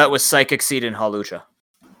used to do that with Psychic Seed and Hawlucha.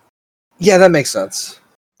 Yeah, that makes sense.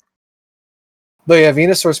 But yeah,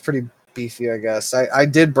 Venusaur's pretty beefy, I guess. I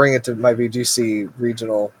did bring it to my VGC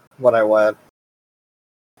regional when I went.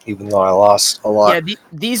 even though I lost a lot. Yeah,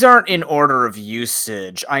 these aren't in order of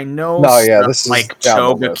usage. I know. No, yeah, this is like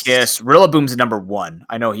down the list. Togekiss. Rillaboom's number 1.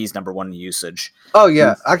 I know he's number 1 in usage. Oh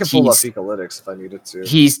yeah, I can pull up Pikalytics if I needed to.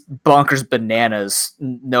 He's bonkers bananas.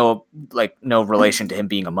 No relation to him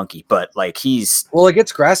being a monkey, but like he's it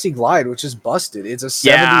gets Grassy Glide, which is busted. It's a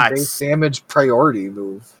 70 base damage priority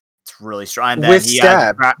move. It's really strong. And then with he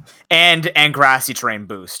stab and Grassy Terrain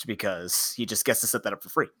boost because he just gets to set that up for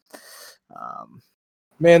free.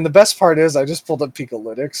 Man, the best part is I just pulled up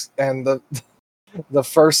Pikalytics, and the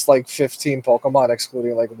first 15 Pokemon,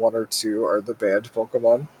 excluding 1 or 2, are the banned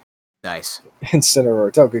Pokemon. Nice.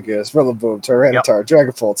 Incineroar, Togekiss, Rillaboom, Tyranitar,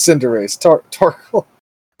 Dragapult, Cinderace, Torkoal.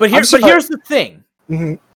 But here's the thing.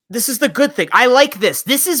 Mm-hmm. This is the good thing. I like this.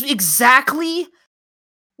 This is exactly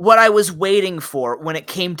what I was waiting for when it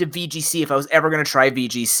came to VGC. If I was ever going to try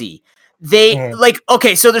VGC,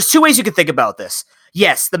 okay. So there's 2 ways you could think about this.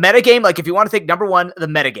 Yes, the metagame, if you want to think, number 1, the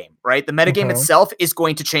metagame, right? The metagame itself is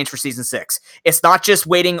going to change for Season 6. It's not just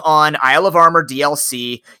waiting on Isle of Armor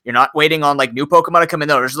DLC. You're not waiting on, new Pokemon to come in.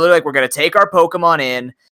 No, it's literally we're going to take our Pokemon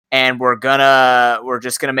in, and we're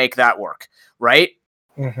just going to make that work, right?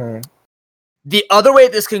 Mm-hmm. The other way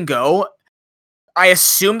this can go, I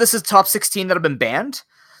assume this is top 16 that have been banned.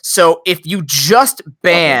 So if you just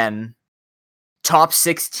ban top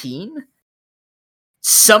 16...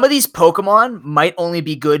 some of these Pokemon might only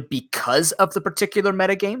be good because of the particular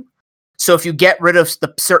metagame. So if you get rid of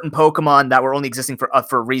the certain Pokemon that were only existing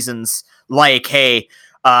for reasons like, hey,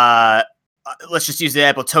 let's just use the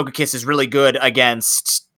example, Togekiss is really good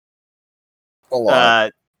against a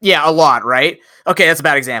lot. A lot, right? Okay, that's a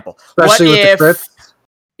bad example. Especially with the crits.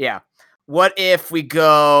 Yeah. What if we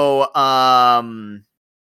go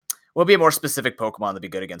what would be a more specific Pokemon that'd be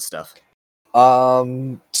good against stuff?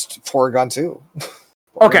 Porygon 2.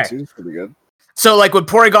 Okay. 2 is pretty good. So, would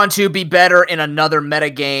Porygon 2 be better in another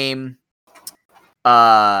metagame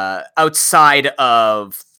outside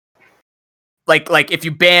of... if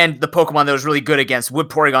you banned the Pokemon that was really good against, would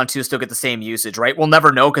Porygon 2 still get the same usage, right? We'll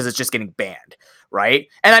never know because it's just getting banned, right?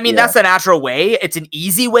 And I mean, that's the natural way. It's an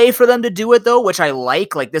easy way for them to do it, though, which I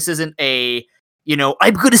like. This isn't a...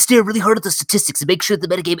 I'm going to stare really hard at the statistics and make sure the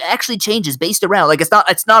metagame actually changes based around... it's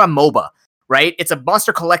not a MOBA, right? It's a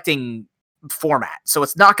monster collecting format, so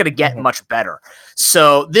it's not going to get much better.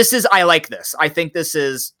 So I like this. I think this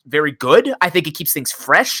is very good. I think it keeps things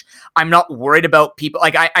fresh. I'm not worried about people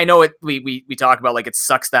I know it. We talk about it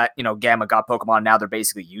sucks that Gamma got Pokemon, now they're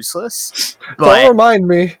basically useless. But don't remind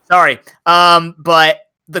me. Sorry. But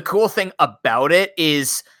the cool thing about it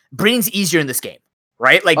is breeding's easier in this game,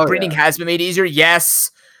 right? Breeding has been made easier. Yes.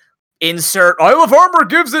 Insert Isle of Armor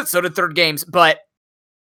gives it. So did third games, but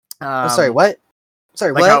sorry, what?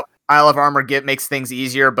 What? Isle of Armor makes things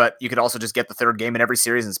easier, but you could also just get the third game in every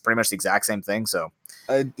series, and it's pretty much the exact same thing. So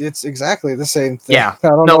it's exactly the same thing. Yeah,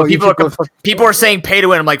 people are saying pay to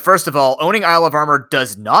win. I'm like, first of all, owning Isle of Armor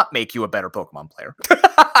does not make you a better Pokemon player.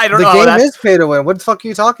 I don't know. The game is pay to win. What the fuck are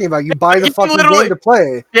you talking about? You buy the fucking game to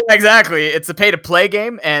play. Yeah, exactly. It's a pay to play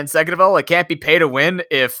game, and second of all, it can't be pay to win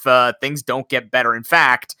if things don't get better. In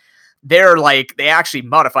fact, they actually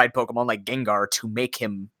modified Pokemon like Gengar to make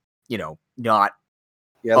him, not.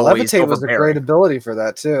 Yeah, Levitate was a great ability for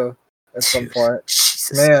that too. At some point,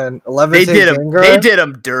 Jesus. Man, Levitate. They did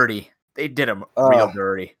him dirty. They did him real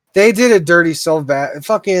dirty. They did it dirty so bad.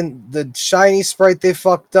 Fucking the shiny sprite they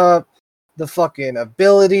fucked up. The fucking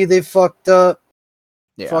ability they fucked up.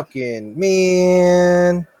 Yeah. Fucking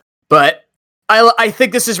man. But I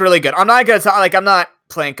think this is really good. I'm not gonna I'm not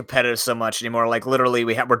playing competitive so much anymore. Literally,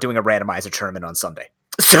 we're doing a randomizer tournament on Sunday.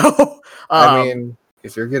 So I mean,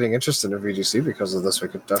 if you're getting interested in VGC because of this, we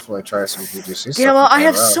could definitely try some VGC stuff. Yeah, well, I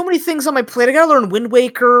have so many things on my plate. I gotta learn Wind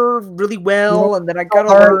Waker really well, and then I gotta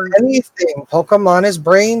learn anything. Pokemon is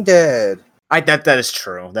brain dead. That is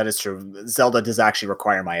true. That is true. Zelda does actually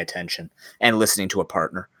require my attention and listening to a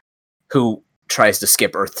partner who tries to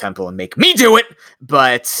skip Earth Temple and make me do it.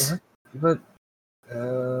 But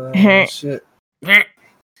shit.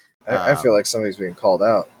 I feel like somebody's being called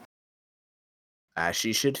out. As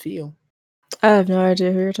she should feel. I have no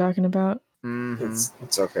idea who you're talking about. Mm-hmm.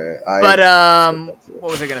 It's okay. But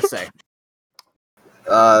what was I gonna say?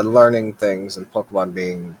 Learning things and Pokemon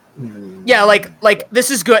being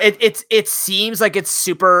this is good. It seems like it's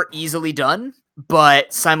super easily done,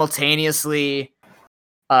 but simultaneously,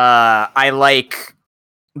 I like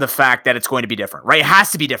the fact that it's going to be different, right? It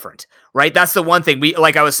has to be different, right? That's the one thing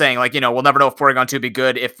I was saying, we'll never know if Porygon 2 would be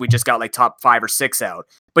good if we just got top 5 or 6 out.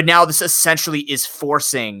 But now this essentially is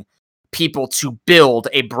forcing people to build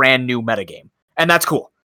a brand new metagame. And that's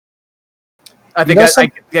cool. I think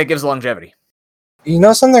that gives longevity. You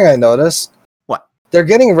know something I noticed? What? they're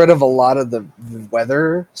getting rid of a lot of the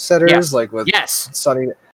weather setters, like with sunny.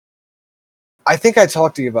 I think I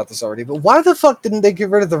talked to you about this already, but why the fuck didn't they get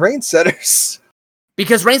rid of the rain setters?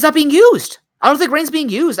 Because rain's not being used. I don't think rain's being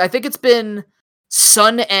used. I think it's been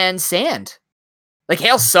sun and sand. Like,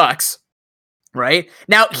 hail sucks, right?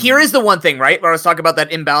 Now, here is the one thing, right? Where I was talking about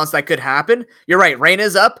that imbalance that could happen. You're right, rain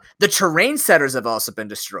is up. The terrain setters have also been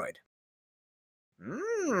destroyed.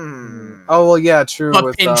 Oh, well, yeah, true.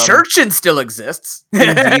 But Pinchurchin still exists.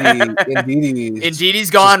 Indeedy's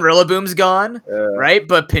gone, Rillaboom's gone, right?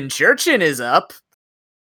 But Pinchurchin is up.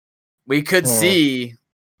 We could see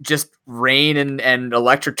just rain and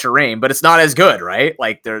electric terrain, but it's not as good, right?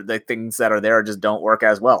 Like, the things that are there just don't work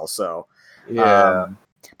as well, so... Yeah.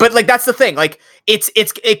 But, like, that's the thing. Like,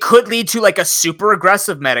 it could lead to, like, a super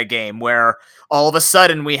aggressive metagame where all of a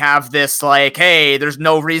sudden we have this, like, hey, there's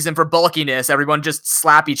no reason for bulkiness. Everyone just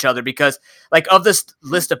slap each other because, like, of this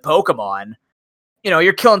list of Pokemon, you know,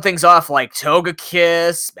 you're killing things off like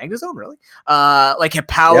Togekiss, Magnezone, really? Like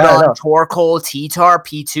Hippowdon, Torkoal, T-Tar,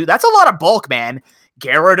 P2. That's a lot of bulk, man.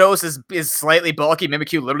 Gyarados is slightly bulky.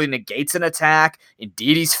 Mimikyu literally negates an attack.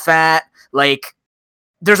 Indeedy's fat. Like,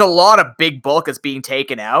 there's a lot of big bulk that's being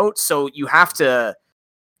taken out, so you have to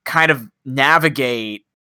kind of navigate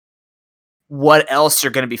what else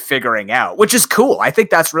you're going to be figuring out, which is cool. I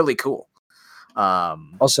think that's really cool.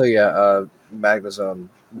 Also, Magnezone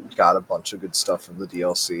got a bunch of good stuff from the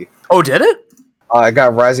DLC. Oh, did it? I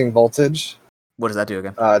got Rising Voltage. What does that do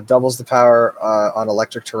again? Doubles the power on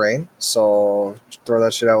electric terrain, so throw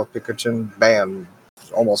that shit out with Pikachu, bam,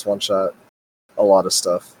 almost one shot. A lot of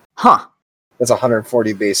stuff. Huh. That's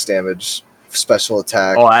 140 base damage, special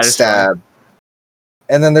attack, stab. Fun.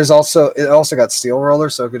 And then it also got Steel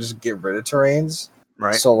Roller, so it could just get rid of terrains.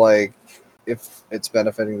 Right. So, like, if it's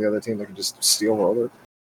benefiting the other team, they can just Steel Roller.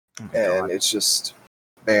 It's just,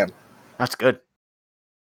 bam. That's good.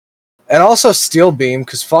 And also Steel Beam,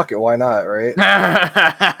 because fuck it, why not, right?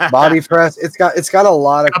 Body Press, it's got a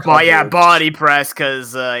lot of coverage. Yeah, Body Press,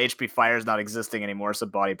 because HP Fire is not existing anymore, so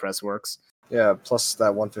Body Press works. Yeah, plus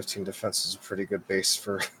that 115 defense is a pretty good base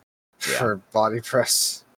for Body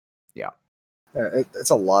Press. Yeah. It's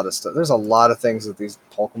a lot of stuff. There's a lot of things that these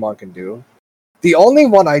Pokemon can do. The only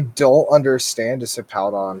one I don't understand is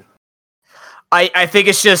Hippowdon. I think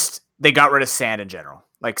it's just they got rid of sand in general.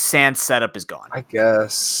 Like, sand setup is gone. I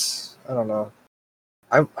guess. I don't know.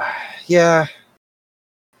 Yeah.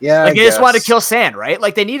 Like, they just want to kill sand, right?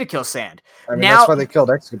 Like, they need to kill sand. I mean, that's why they killed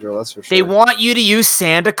Excadrill, that's for sure. They want you to use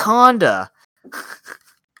Sandaconda.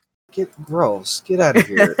 Get gross. Get out of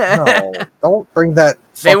here. No. Don't bring that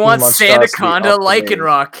They want Sandaconda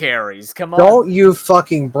Lycanroc carries. Come on. Don't you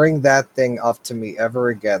fucking bring that thing up to me ever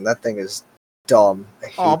again. That thing is dumb.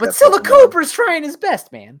 Oh, but Silicobra's trying his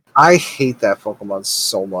best, man. I hate that Pokemon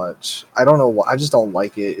so much. I don't know why. I just don't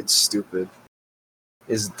like it. It's stupid.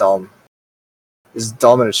 It's dumb. It's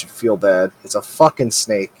dumb and it should feel bad. It's a fucking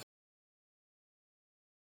snake.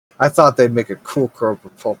 I thought they'd make a cool Croaker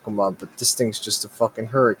Pokemon, but this thing's just a fucking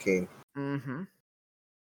hurricane. Mm-hmm.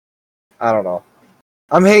 I don't know.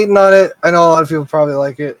 I'm hating on it. I know a lot of people probably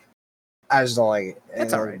like it. I just don't like it.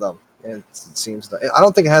 It's alright. Dumb. It seems. I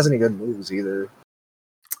don't think it has any good moves either.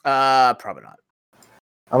 Probably not.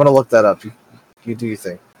 I'm gonna look that up. You do your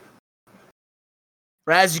thing.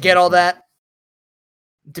 Raz, you get all that?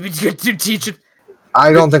 Did we do teaching?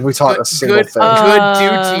 I don't think we taught a single thing.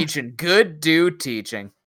 Good do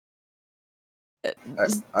teaching.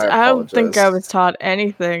 I don't think I was taught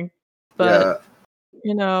anything, but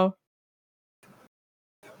you know.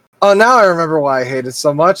 Oh, now I remember why I hate it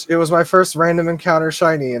so much. It was my first random encounter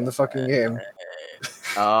shiny in the fucking game.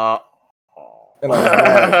 And I was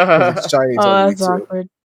mad, it's shiny. That's awkward.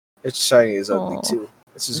 It's shiny as ugly too.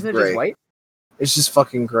 It's just Isn't gray. It just white? It's just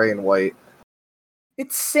fucking gray and white.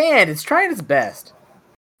 It's sand. It's trying its best.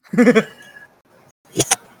 I'd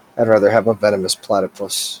rather have a venomous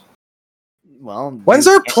platypus. Well, when's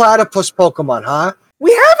our platypus Pokemon, huh?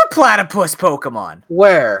 We have a platypus Pokemon.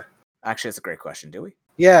 Where? Actually, that's a great question. Do we?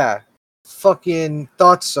 Yeah. Fucking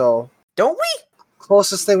thought so. Don't we?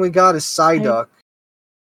 Closest thing we got is Psyduck.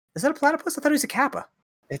 Is that a platypus? I thought it was a kappa.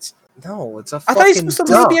 It's a I fucking thought he was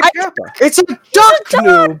supposed to be a kappa. It's a duck,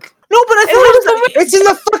 noob. No, but I thought it's in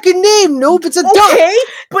the fucking name, noob. It's a duck. Okay,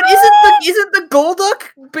 but isn't the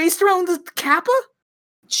Golduck based around the kappa?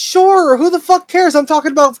 Sure. Who the fuck cares? I'm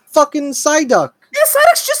talking about fucking Psyduck. Yeah,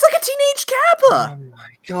 Psyduck's just like a teenage kappa. Oh my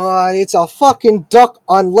god, it's a fucking duck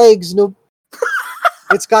on legs, noob.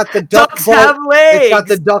 It's got the duck Ducks have legs. It's got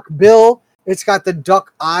the duck bill. It's got the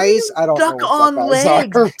duck eyes. I don't know. Duck on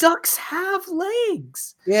legs. Ducks have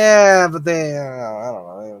legs. Yeah, but they, I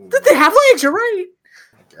don't know. They have legs. You're right.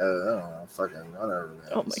 I I don't know, fucking whatever.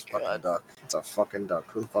 Man. Oh my It's a fucking God. duck. It's a fucking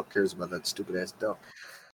duck. Who the fuck cares about that stupid ass duck?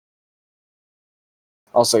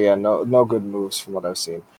 Also, yeah, no good moves from what I've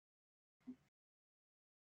seen.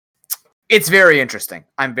 It's very interesting.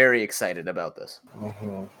 I'm very excited about this.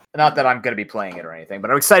 Mm-hmm. Not that I'm going to be playing it or anything,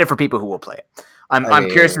 but I'm excited for people who will play it. I'm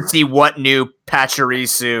curious to see what new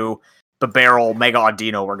Pachirisu, Barrel, Mega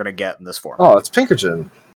Audino we're going to get in this form. Oh, it's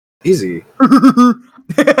Pinkerton. Easy.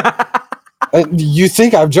 You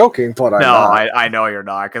think I'm joking, but I'm not. I know you're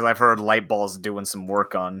not, because I've heard Light Ball's doing some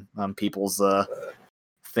work on people's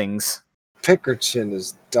things. Pinkerton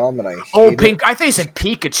is dumb, and I hate it. I think you said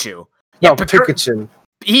Pikachu. No, Pinkerton.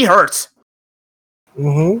 He hurts.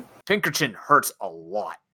 Mm-hmm. Pinkerton hurts a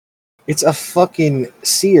lot. It's a fucking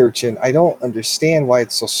sea urchin. I don't understand why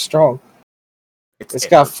it's so strong. It's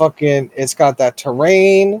got that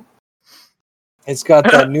terrain. It's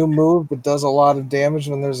got that new move that does a lot of damage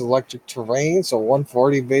when there's electric terrain. So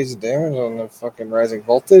 140 base damage on the fucking rising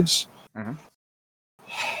voltage. Mm-hmm.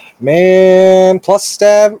 Man, plus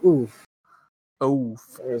stab. Oof. Oh,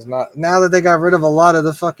 There's not now that they got rid of a lot of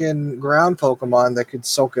the fucking ground Pokemon that could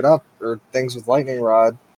soak it up, or things with lightning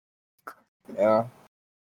rod. Yeah,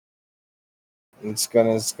 it's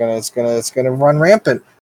gonna run rampant.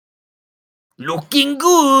 looking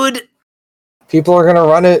good. People are gonna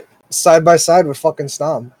run it side by side with fucking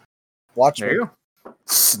Snom. Watch There me. you go.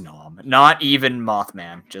 Snom. Not even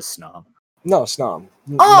Mothman, just Snom. No, Snom.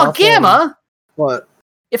 Oh, Mothman. Gamma! What?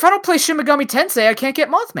 If I don't play Shin Megami Tensei, I can't get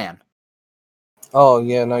Mothman. Oh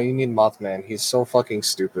yeah, no, you need Mothman. He's so fucking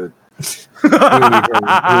stupid.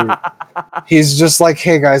 He's just like,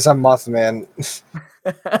 hey guys, I'm Mothman.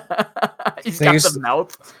 He's got the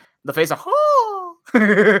mouth, the face of. Oh.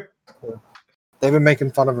 They've been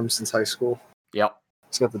making fun of him since high school. Yep.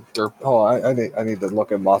 He's got the derp. Oh, I need to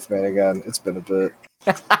look at Mothman again. It's been a bit.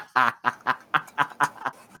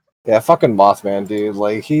 Yeah, fucking Mothman, dude.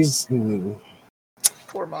 Like he's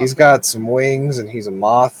got some wings and he's a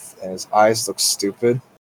moth and his eyes look stupid.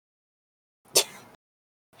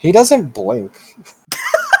 He doesn't blink.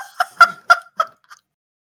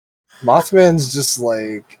 Mothman's just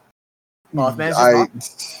like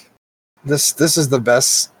This is the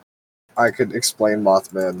best I could explain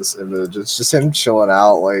Mothman. This image, it's just him chilling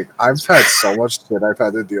out. Like I've had so much shit I've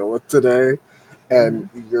had to deal with today, and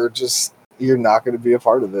you're not going to be a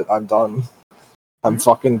part of it. I'm done. I'm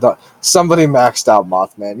fucking done. Somebody maxed out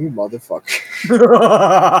Mothman, you motherfucker.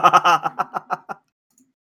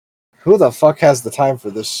 Who the fuck has the time for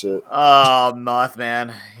this shit? Oh,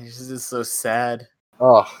 Mothman. He's just so sad.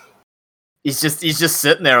 Oh. He's just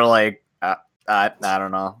sitting there like, I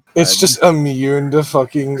don't know. It's just immune to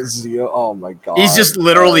fucking Zeo. Oh my god. He's just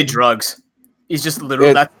literally drugs. He's just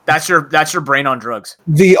literally that's your brain on drugs.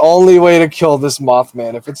 The only way to kill this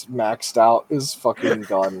Mothman, if it's maxed out, is fucking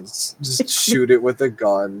guns. Just shoot it with a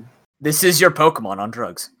gun. This is your Pokemon on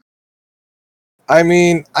drugs. I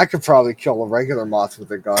mean, I could probably kill a regular moth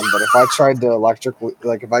with a gun, but if I tried to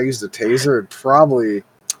if I used a taser, it'd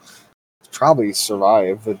probably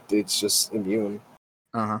survive. It's just immune.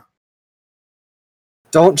 Uh-huh.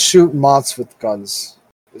 Don't shoot moths with guns.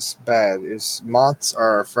 It's bad. Moths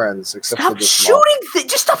are our friends, except for this shooting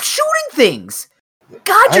just stop shooting things.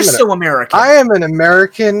 God, you're so American. I am an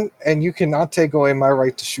American, and you cannot take away my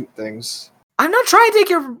right to shoot things. I'm not trying to take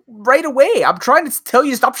your right away. I'm trying to tell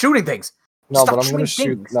you to stop shooting things. No, but I'm going to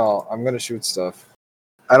shoot. No, I'm going to shoot stuff.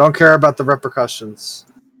 I don't care about the repercussions.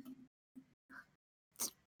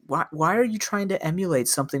 Why are you trying to emulate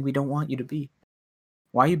something we don't want you to be?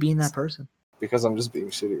 Why are you being that person? Because I'm just being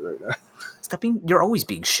shitty right now. Stop being. You're always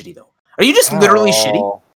being shitty, though. Are you just literally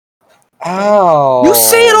shitty? Ow! You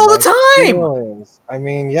say it all the time. Feelings. I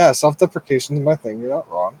mean, yeah, self-deprecation is my thing. You're not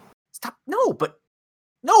wrong. Stop. No, but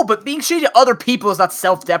being shitty to other people is not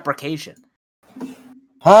self-deprecation.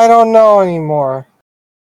 I don't know anymore.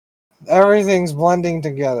 Everything's blending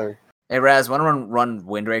together. Hey, Raz, want to run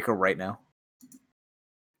Wind Waker right now?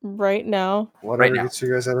 Right now. Whatever gets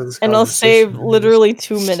you guys out of this and I'll save literally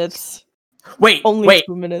 2 minutes. Wait, Only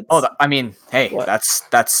 2 minutes. Oh, I mean, hey, what? that's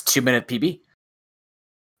 2-minute PB.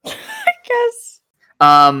 I guess.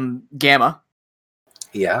 Gamma.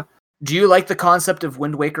 Yeah. Do you like the concept of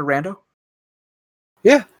Wind Waker Rando?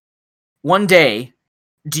 Yeah. One day,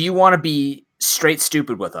 do you want to be straight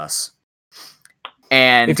stupid with us?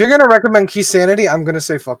 And if you're gonna recommend Key Sanity, I'm gonna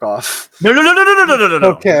say fuck off. No.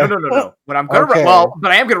 Okay. No. But I'm gonna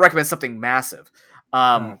but I am gonna recommend something massive.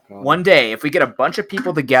 One day, if we get a bunch of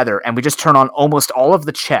people together and we just turn on almost all of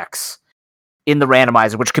the checks in the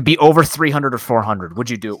randomizer, which could be over 300 or 400, would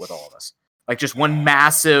you do it with all of us? Like just one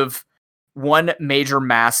major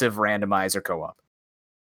massive randomizer co-op.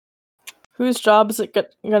 Whose job is it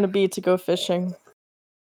gonna be to go fishing?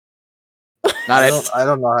 Not it. I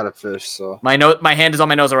don't know how to fish, so My hand is on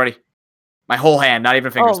my nose already. My whole hand, not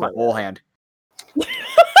even fingers, my whole hand.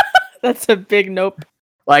 That's a big nope.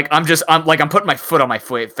 Like I'm putting my foot on my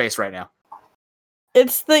face right now.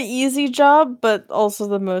 It's the easy job, but also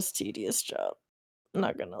the most tedious job. I'm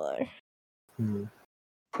not gonna lie.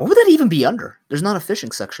 What would that even be under? There's not a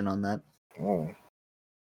fishing section on that. Oh.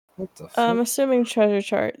 What the fuck? I'm assuming treasure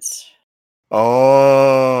charts.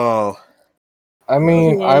 Oh. I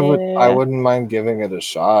mean, I Yeah. wouldn't mind giving it a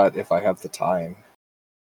shot if I have the time.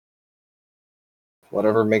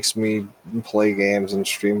 Whatever makes me play games and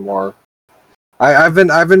stream more. I've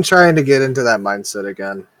been trying to get into that mindset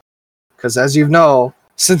again, because as you know,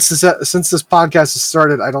 since this podcast has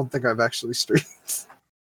started, I don't think I've actually streamed.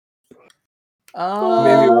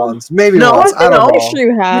 Maybe once. I don't know.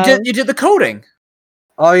 Sure you have. You did the coding.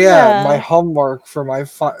 Oh yeah, Yeah. my homework for my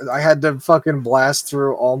I had to fucking blast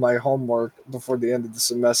through all my homework before the end of the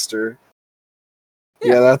semester.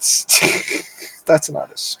 Yeah, that's that's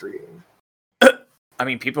not a stream. I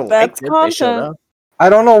mean, people That's liked it. They showed content. up. I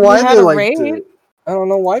don't know why You had they a liked raid. it. I don't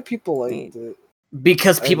know why people liked it.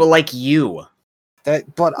 Because people like you.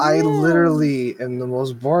 But I Yeah. literally am the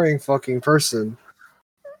most boring fucking person.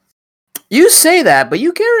 You say that, but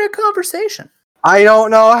you carry a conversation. I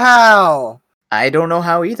don't know how. I don't know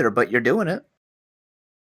how either, but you're doing it.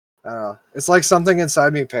 I don't know. It's like something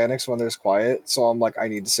inside me panics when there's quiet, so I'm like, I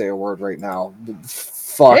need to say a word right now.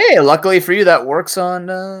 Fuck. Hey, luckily for you, that works on.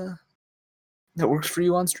 That works for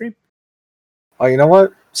you on stream. Oh, you know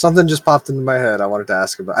what? Something just popped into my head. I wanted to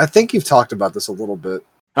ask about. I think you've talked about this a little bit.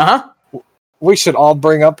 We should all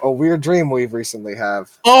bring up a weird dream we've recently had.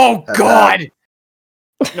 Oh God!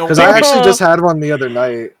 No, because I actually just had one the other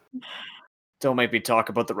night. Don't make me talk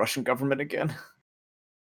about the Russian government again.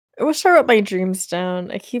 I wish I wrote my dreams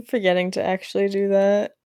down. I keep forgetting to actually do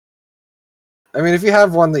that. I mean, if you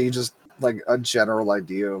have one that you just like a general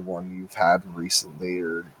idea of one you've had recently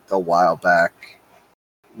or a while back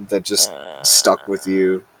that just stuck with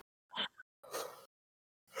you.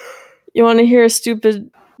 You want to hear a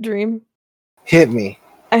stupid dream? Hit me.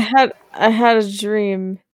 I had a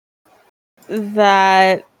dream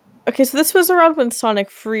that so this was around when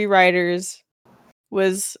Sonic Free Riders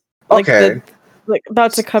was like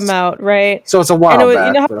about to come out, right? So it's a while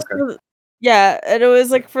back. You know how yeah, and it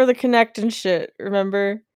was like for the Connect and shit,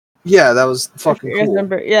 remember? Yeah, that was fucking cool.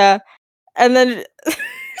 Remember, yeah. And then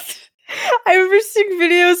I remember seeing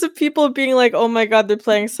videos of people being like, "Oh my god, they're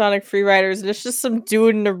playing Sonic Free Riders," and it's just some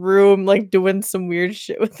dude in a room like doing some weird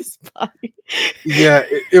shit with his body. Yeah,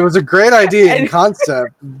 it was a great idea in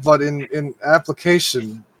concept, but in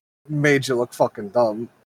application, made you look fucking dumb.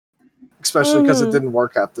 Especially because it didn't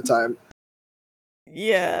work half the time.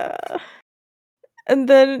 Yeah. And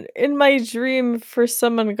then in my dream, for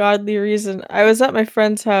some ungodly reason, I was at my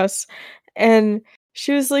friend's house, and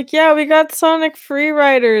she was like, "Yeah, we got Sonic Free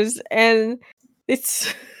Riders, and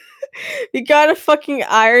it's we got a fucking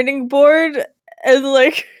ironing board, and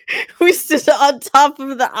like we stood on top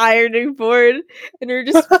of the ironing board, and we were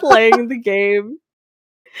just playing the game."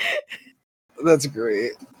 That's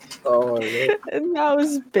great. Oh my god! And that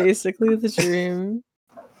was basically the dream.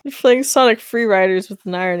 You're playing Sonic Free Riders with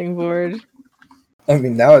an ironing board. I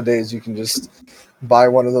mean, nowadays you can just buy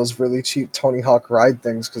one of those really cheap Tony Hawk ride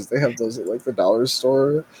things because they have those at like the dollar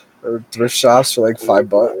store or thrift shops for like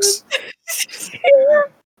 $5.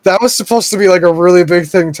 That was supposed to be like a really big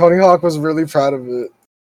thing. Tony Hawk was really proud of it.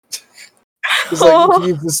 It's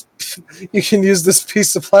like you can use this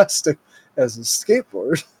piece of plastic as a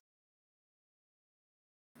skateboard.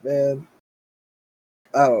 Man,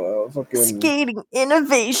 I don't know. Fucking skating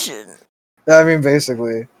innovation. I mean,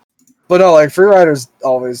 basically. But no, like Free Riders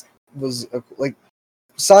always was like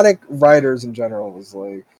Sonic Riders in general was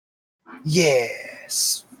like,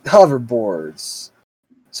 yes, hoverboards.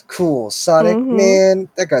 It's cool. Sonic, man,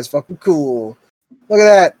 that guy's fucking cool. Look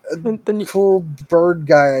at that cool bird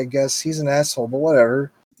guy. I guess he's an asshole, but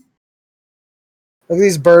whatever. Look at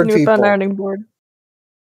these bird people. An ironing board.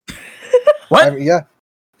 What? I mean, yeah.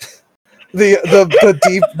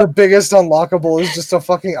 The biggest unlockable is just a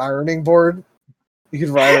fucking ironing board. You could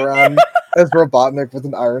ride around as Robotnik with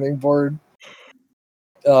an ironing board.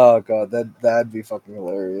 Oh god, that'd be fucking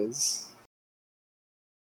hilarious.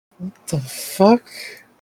 What the fuck?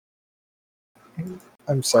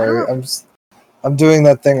 I'm sorry. I'm doing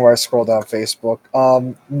that thing where I scroll down Facebook.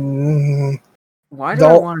 Why do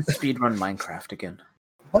I want to speedrun Minecraft again?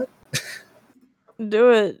 What?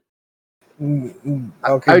 Do it.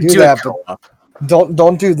 Okay, do that, but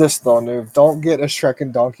don't do this though, Noob. Don't get a Shrek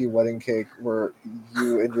and Donkey wedding cake where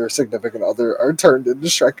you and your significant other are turned into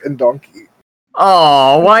Shrek and Donkey.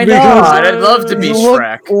 Oh, why Because- not? I'd love to be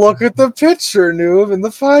Shrek. Look at the picture, noob, in the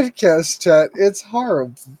podcast chat. It's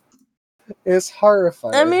horrible. It's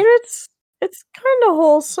horrifying. I mean, it's kind of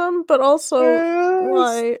wholesome, but also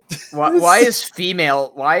why? Why is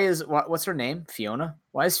female? What's her name? Fiona.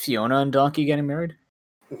 Why is Fiona and Donkey getting married?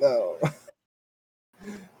 No.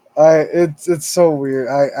 It's so weird.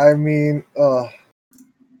 I mean,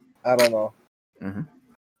 I don't know. Mm-hmm.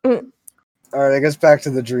 All right, I guess back to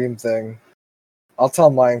the dream thing. I'll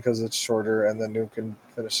tell mine because it's shorter, and then Noob can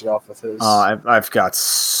finish it off with his. I've got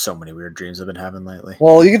so many weird dreams I've been having lately.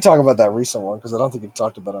 Well, you can talk about that recent one because I don't think you've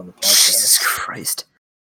talked about it on the podcast. Jesus Christ!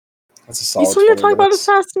 That's a solid. You still need to talk 20 about minutes.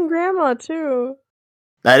 Assassin Grandma too.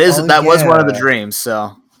 That was one of the yeah. dreams.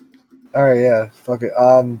 So All right, yeah, fuck it.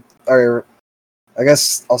 All right, I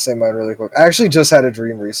guess I'll say mine really quick. I actually just had a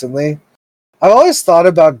dream recently. I've always thought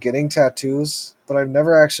about getting tattoos, but I've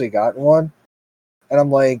never actually gotten one. And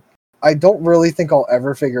I'm like, I don't really think I'll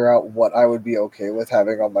ever figure out what I would be okay with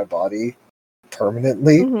having on my body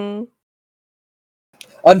permanently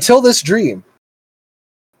until this dream.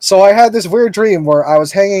 So I had this weird dream where I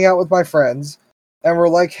was hanging out with my friends and we're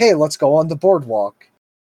like, hey, let's go on the boardwalk.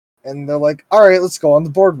 And they're like, all right, let's go on the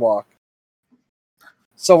boardwalk.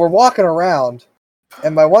 So we're walking around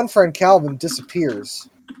and my one friend Calvin disappears.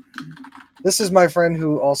 This is my friend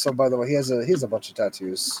who also, by the way, he has a bunch of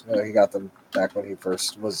tattoos. He got them back when he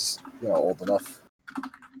first was, old enough.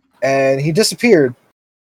 And he disappeared.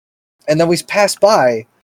 And then we passed by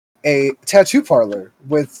a tattoo parlor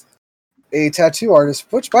with a tattoo artist,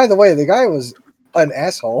 which, by the way, the guy was an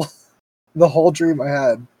asshole. The whole dream I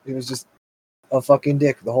had, he was just a fucking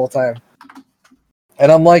dick the whole time.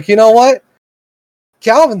 And I'm like, you know what?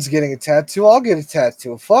 Calvin's getting a tattoo. I'll get a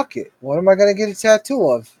tattoo. Fuck it. What am I going to get a tattoo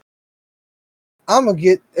of? I'm going to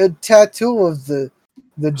get a tattoo of the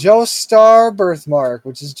Joe Star birthmark,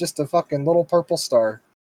 which is just a fucking little purple star.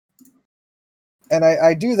 And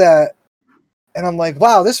I do that, and I'm like,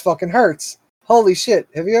 wow, this fucking hurts. Holy shit.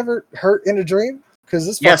 Have you ever hurt in a dream? Because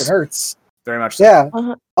this fucking hurts. Very much so.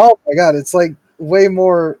 Yeah. Oh my god, it's like way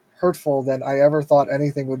more hurtful than I ever thought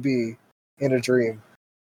anything would be in a dream.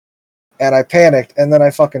 And I panicked, and then I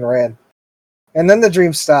fucking ran. And then the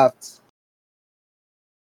dream stopped.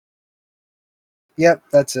 Yep,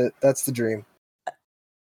 that's it. That's the dream.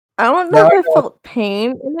 I don't know if I felt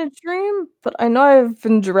pain in a dream, but I know I've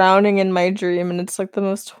been drowning in my dream, and it's like the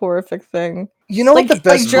most horrific thing. You know what the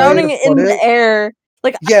best drowning way to put in the air.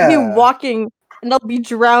 Like Yeah. I'll be walking and I'll be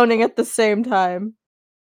drowning at the same time.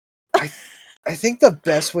 I think the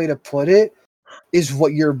best way to put it is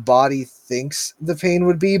what your body thinks the pain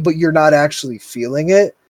would be, but you're not actually feeling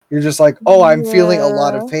it. You're just like, oh, I'm feeling a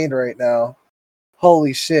lot of pain right now.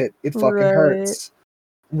 Holy shit, it fucking hurts.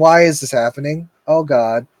 Why is this happening? Oh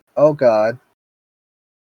god. Oh god.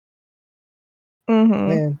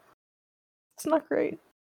 Man. It's not great.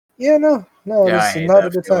 Yeah, no, Yeah, it's not a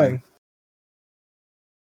good time.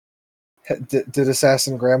 Did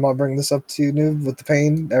Assassin Grandma bring this up to you, Noob, with the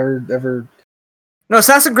pain? Ever? No,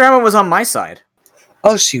 Assassin Grandma was on my side.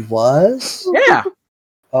 Oh, she was? Yeah.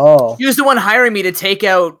 Oh. She was the one hiring me to take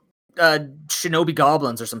out shinobi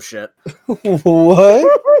goblins or some shit.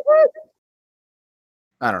 What?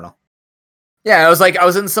 I don't know. Yeah, I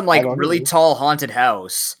was in some like really know. tall haunted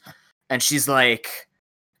house, and she's like,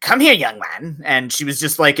 "Come here, young man," and she was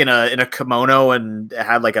just like in a kimono and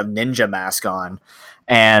had like a ninja mask on,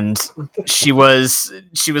 and she was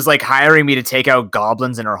like hiring me to take out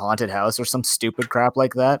goblins in her haunted house or some stupid crap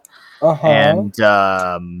like that. And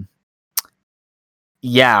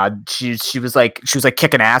yeah, she was like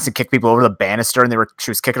kicking ass and kicked people over the banister, and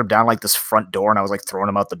she was kicking them down like this front door, and I was like throwing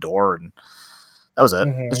them out the door, and that was it.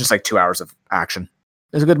 It was just like 2 hours of action.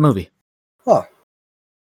 It was a good movie. Huh.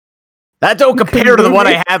 That don't compare to the one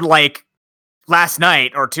I had like last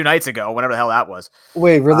night or 2 nights ago, whenever the hell that was.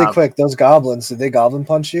 Wait, really quick, those goblins, did they goblin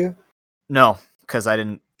punch you? No, because I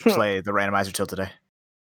didn't play the randomizer till today.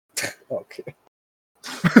 Okay.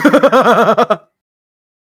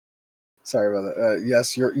 Sorry about that.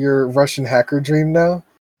 Yes, your Russian hacker dream now?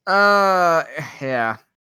 Yeah.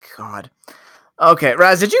 God. Okay,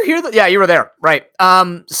 Raz, did you hear that? Yeah, you were there, right?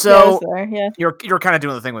 So yeah. you're kind of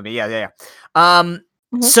doing the thing with me, yeah.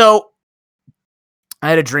 So I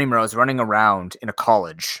had a dream where I was running around in a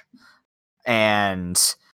college,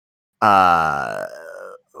 and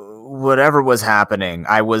whatever was happening,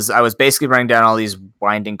 I was basically running down all these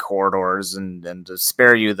winding corridors, and to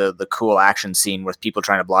spare you the cool action scene with people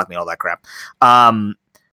trying to block me and all that crap.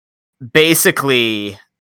 Basically,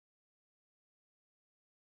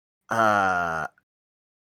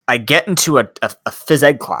 I get into a phys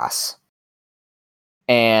ed class,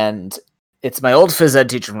 and it's my old phys ed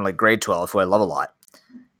teacher from like grade 12, who I love a lot.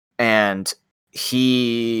 And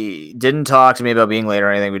he didn't talk to me about being late or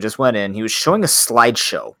anything. We just went in. He was showing a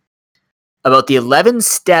slideshow about the 11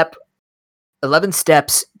 steps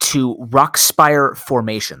to rock spire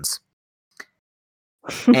formations.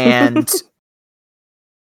 And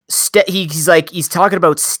he's talking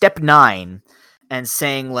about step 9 and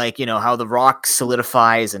saying like, how the rock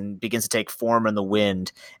solidifies and begins to take form in the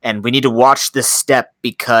wind. And we need to watch this step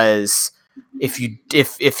because if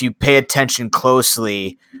you pay attention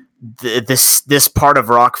closely, this part of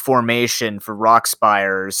rock formation for rock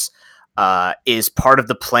spires is part of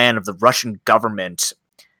the plan of the Russian government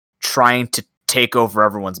trying to take over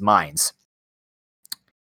everyone's minds.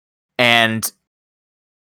 And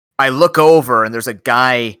I look over and there's a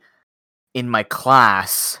guy in my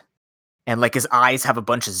class and like his eyes have a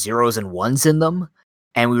bunch of zeros and ones in them.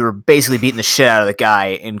 And we were basically beating the shit out of the guy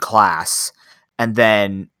in class. And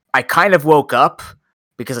then I kind of woke up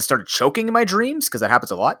because I started choking in my dreams, because that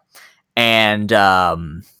happens a lot. And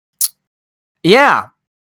yeah,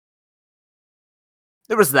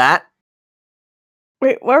 there was that.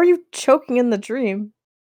 Wait, why were you choking in the dream?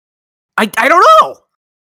 I don't know.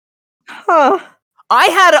 Huh.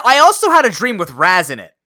 I also had a dream with Raz in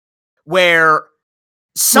it where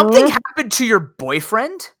something happened to your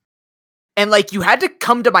boyfriend and like you had to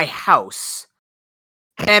come to my house.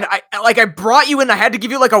 And I brought you in. I had to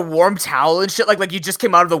give you like a warm towel and shit, like you just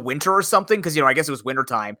came out of the winter or something, because I guess it was winter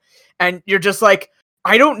time. And you're just like,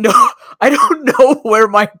 I don't know where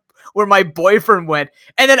my boyfriend went.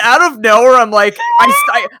 And then out of nowhere, I'm like,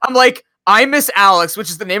 I miss Alex, which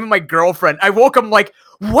is the name of my girlfriend. I woke up, I'm like,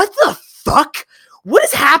 what the fuck? What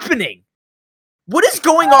is happening? What is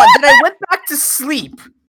going on? Then I went back to sleep,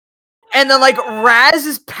 and then like Raz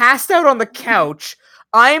is passed out on the couch.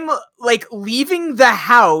 I'm like leaving the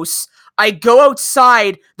house. I go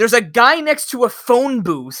outside. There's a guy next to a phone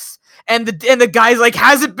booth, and the guy's like,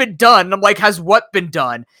 "Has it been done?" And I'm like, "Has what been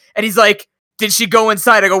done?" And he's like, "Did she go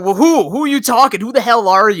inside?" I go, "Well, who are you talking? Who the hell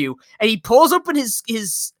are you?" And he pulls open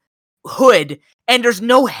his hood, and there's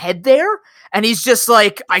no head there. And he's just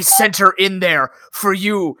like, "I sent her in there for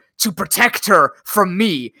you to protect her from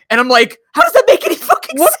me." And I'm like, how does that make any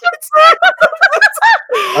fucking sense?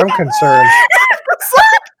 I'm concerned. It's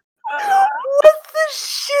like, what the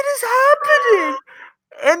shit is happening?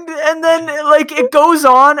 And then like it goes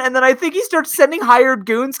on, and then I think he starts sending hired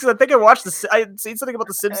goons, because I think I had seen something about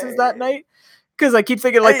The Simpsons that night, because I keep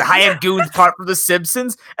thinking like the hired goons part from The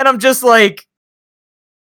Simpsons, and I'm just like,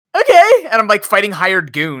 okay, and I'm like fighting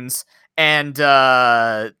hired goons, and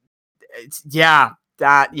yeah,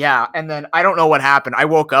 and then I don't know what happened. I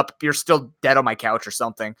woke up, you're still dead on my couch or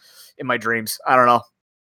something in my dreams. I don't know.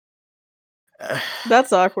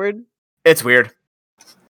 That's awkward. It's weird.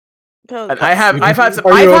 I've had some.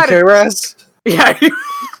 Are you okay, Raz? Yeah,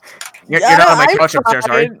 you're not on my couch upstairs,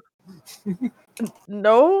 right?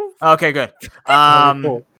 No. Okay, good.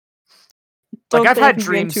 Cool. Like I've had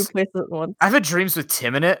dreams. Two places at once. I've had dreams with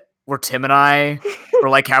Tim in it, where Tim and I were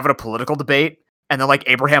like having a political debate, and then like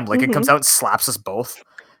Abraham Lincoln comes out and slaps us both.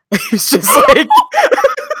 It's just like,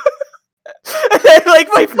 and then like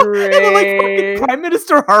fucking Prime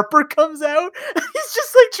Minister Harper comes out. And he's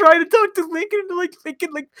just like trying to talk to Lincoln, and like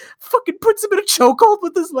Lincoln like fucking puts him in a chokehold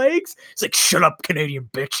with his legs. He's like, "Shut up, Canadian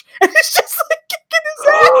bitch!" And it's just like kicking his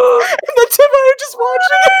ass. And then Tim and I are just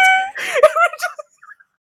watching it.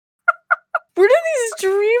 Where do these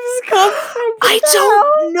dreams come from? I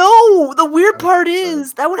don't know. The weird part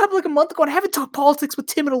is that would happen like a month ago, and I haven't talked politics with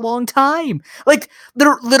Tim in a long time. Like,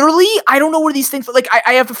 they're literally, I don't know where these things. Like,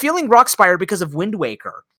 I have a feeling Rockspire because of Wind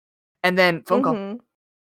Waker, and then phone call.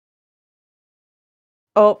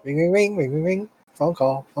 Oh, Ring, ring, ring, ring, ring, ring. Phone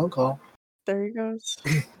call. There he goes.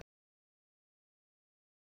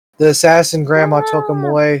 The assassin grandma took him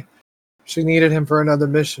away. She needed him for another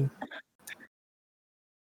mission.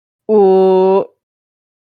 Ooh.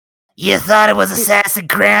 You thought it was Assassin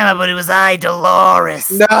Grandma, but it was I, Dolores.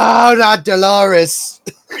 No, not Dolores.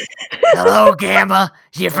 Hello, Grandma.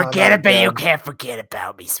 You Oh, forget not about you again. can't forget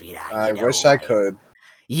about me, sweetheart. I You know wish who I am. could.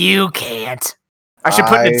 You can't. I should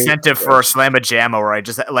put an incentive for a Slamma Jamma where I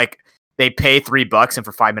just like they pay $3 and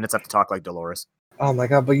for 5 minutes I have to talk like Dolores. Oh my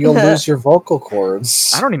god, but you'll lose your vocal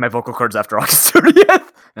cords. I don't need my vocal cords after August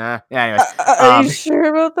 30th. Yeah, anyways. Are you sure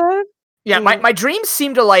about that? Yeah, my dreams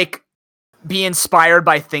seem to like be inspired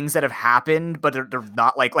by things that have happened, but they're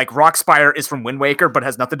not like Rockspire is from Wind Waker, but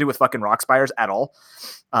has nothing to do with fucking Rockspires at all.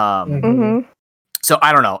 So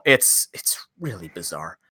I don't know. It's really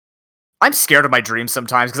bizarre. I'm scared of my dreams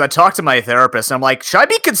sometimes because I talk to my therapist and I'm like, should I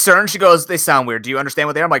be concerned? She goes, they sound weird. Do you understand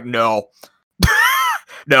what they are? I'm like, no.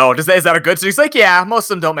 no, is that a good? So he's like, yeah, most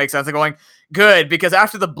of them don't make sense. I'm going, good, because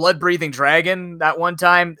after the blood-breathing dragon that one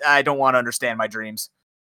time, I don't want to understand my dreams.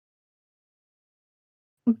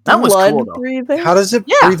 That was cool, though. Breathing? How does it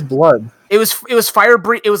breathe blood? It was it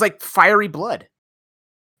was like fiery blood.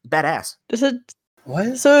 Badass. Is it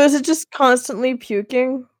What? So is it just constantly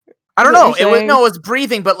puking? I don't know. It was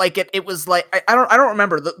breathing, but like it was like I don't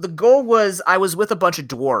remember. The goal was I was with a bunch of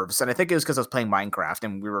dwarves, and I think it was because I was playing Minecraft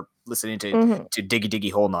and we were listening to Diggy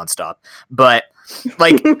Diggy Hole nonstop. But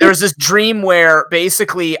like there was this dream where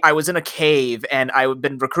basically I was in a cave and I had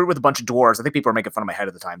been recruited with a bunch of dwarves. I think people were making fun of my head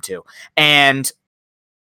at the time too. And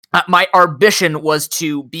our mission was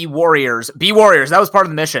to be warriors. Be warriors. That was part of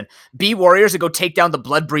the mission. Be warriors to go take down the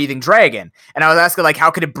blood-breathing dragon. And I was asking, like,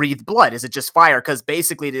 how could it breathe blood? Is it just fire? Because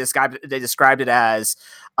basically they described it as,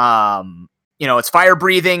 it's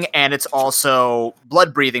fire-breathing and it's also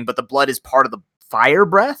blood-breathing, but the blood is part of the fire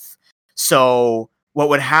breath. So what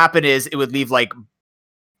would happen is it would leave, like,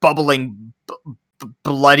 bubbling,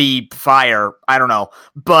 bloody fire. I don't know.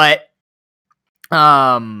 But,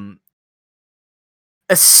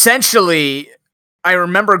 essentially, I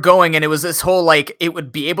remember going and it was this whole, like, it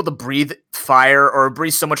would be able to breathe fire or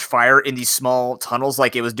breathe so much fire in these small tunnels.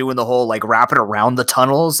 Like it was doing the whole, like, wrapping around the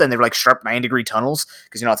tunnels and they were like sharp 9-degree tunnels.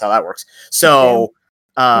 Cause that's how that works. So,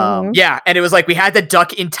 yeah. And it was like, we had to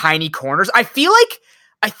duck in tiny corners. I think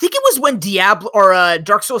it was when Diablo or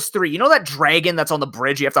Dark Souls 3, that dragon that's on the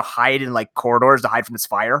bridge, you have to hide in like corridors to hide from its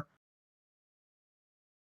fire.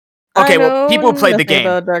 Okay, well, people who played the game.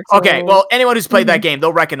 Okay, well, anyone who's played that game,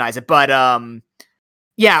 they'll recognize it. But,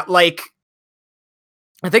 yeah, like,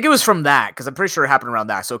 I think it was from that, because I'm pretty sure it happened around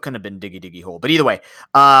that, so it couldn't have been Diggy Diggy Hole. But either way,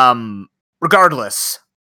 regardless,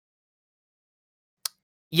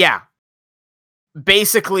 yeah,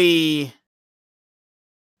 basically,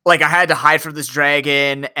 like, I had to hide from this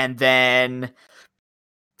dragon, and then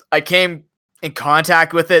I came in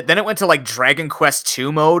contact with it. Then it went to like Dragon Quest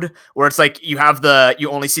 2 mode, where it's like you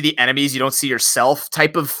only see the enemies, you don't see yourself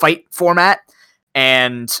type of fight format.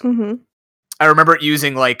 And I remember it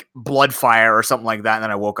using like blood fire or something like that, and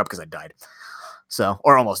then I woke up because I died.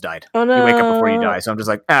 Or almost died. Oh no. You wake up before you die. So I'm just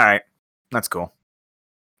like, all right, that's cool.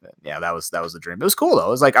 But yeah, that was the dream. It was cool though.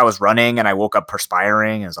 It was like I was running and I woke up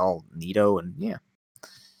perspiring. It was all neato and yeah.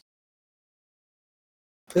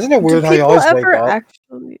 Isn't it weird how you always wake up?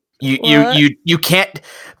 Actually... You can't.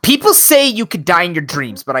 People say you could die in your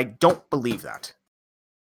dreams, but I don't believe that.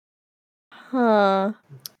 Huh.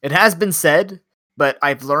 It has been said, but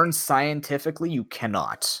I've learned scientifically you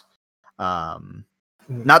cannot. Not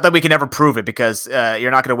that we can ever prove it, because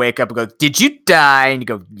you're not going to wake up and go, "Did you die?" And you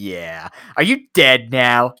go, "Yeah." Are you dead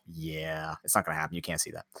now? Yeah. It's not going to happen. You can't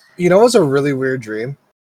see that. You know what's a really weird dream?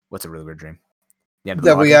 What's a really weird dream?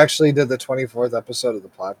 That we actually did the 24th episode of the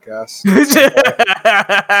podcast.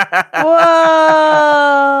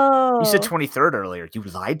 Whoa! You said 23rd earlier. You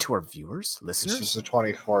lied to our viewers, listeners? This is the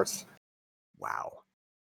 24th. Wow.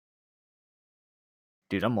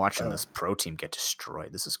 Dude, I'm watching this pro team get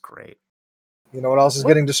destroyed. This is great. You know what else is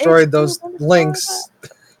getting destroyed? Those links.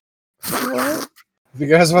 If you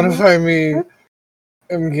guys want to find me,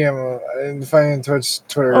 Gamma, and find me on Twitch,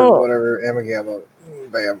 Twitter, whatever, Gamma,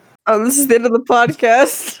 bam. Oh, this is the end of the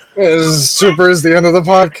podcast. Super is the end of the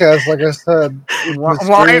podcast, like I said. Why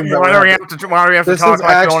do we have to talk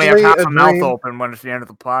like we only have half a mouth open when it's the end of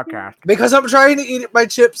the podcast? Because I'm trying to eat my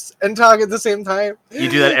chips and talk at the same time. You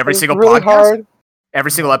do that every single really podcast? Hard.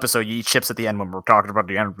 Every single episode, you eat chips at the end when we're talking about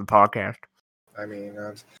the end of the podcast. I mean,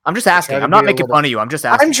 I'm just asking. I'm not making fun of you. I'm just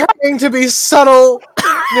asking. I'm trying to be subtle,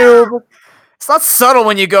 noob. It's not subtle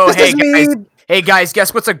when you go, hey guys,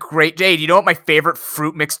 guess what's a great day? Do you know what my favorite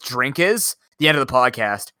fruit mixed drink is? The end of the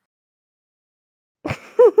podcast.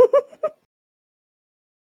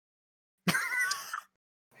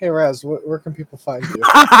 Hey Raz, where can people find you?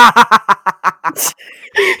 Just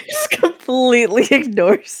completely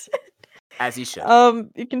ignores it. As he should.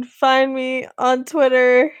 You can find me on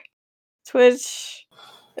Twitter, Twitch.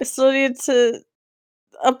 I still need to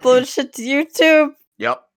upload shit to YouTube.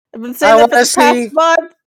 Yep. I've been saying that for the past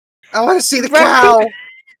month. I want to see the cow.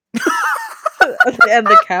 And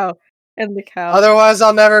the cow. And the cow. Otherwise,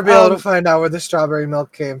 I'll never be able to find out where the strawberry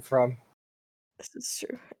milk came from. This is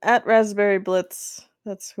true. At Raspberry Blitz.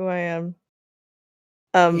 That's who I am.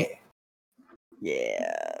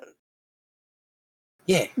 Yeah.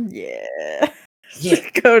 Yeah.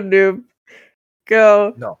 Go, noob.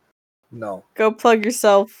 Go. No. Go plug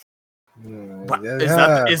yourself.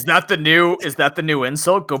 Is that the new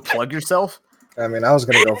insult? Go plug yourself? I mean, I was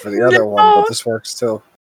gonna go for the other one, but this works too.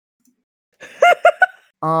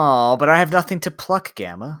 Oh, but I have nothing to pluck,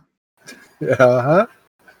 Gamma. Uh-huh.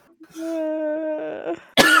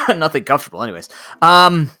 Nothing comfortable, anyways.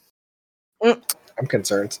 I'm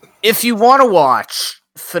concerned. If you want to watch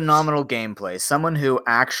phenomenal gameplay, someone who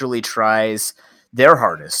actually tries their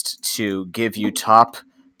hardest to give you top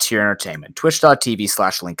tier entertainment,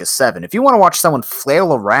 twitch.tv/Linkus7. If you want to watch someone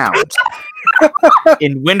flail around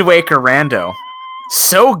in Wind Waker Rando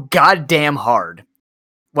so goddamn hard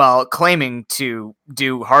while claiming to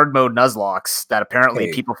do hard mode Nuzlocks that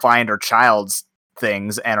apparently people find are child's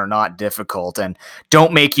things and are not difficult and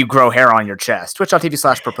don't make you grow hair on your chest,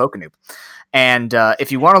 twitch.tv/ProPokeNoob. And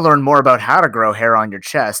if you want to learn more about how to grow hair on your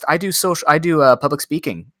chest, I do public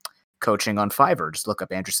speaking coaching on Fiverr. Just look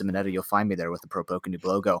up Andrew Simonetta. You'll find me there with the Pro Pokenoob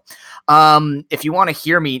logo. If you want to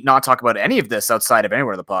hear me not talk about any of this outside of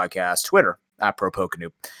anywhere in the podcast, Twitter at Pro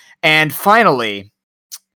Pokenoob. And finally,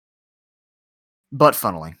 butt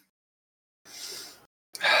funneling.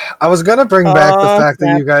 I was gonna bring back the fact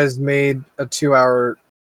that you guys made a 2-hour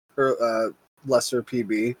lesser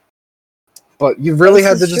PB, but you really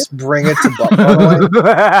had to just bring it to butt funneling.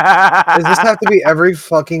 Does this have to be every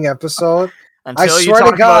fucking episode? I swear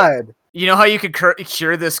to God. You know how you could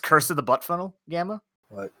cure this curse of the butt funnel, Gamma?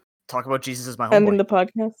 What? Talk about Jesus as my homeboy. Ending the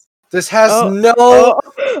podcast. This has no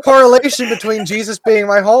correlation between Jesus being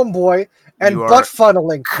my homeboy and butt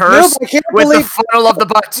funneling. Cursed with the funnel of the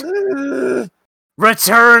butt.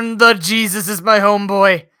 Return the Jesus is my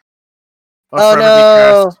homeboy. Oh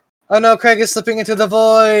no! Oh no! Craig is slipping into the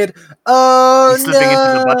void. Oh He's slipping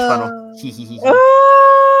into the butt funnel.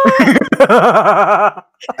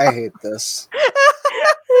 I hate this.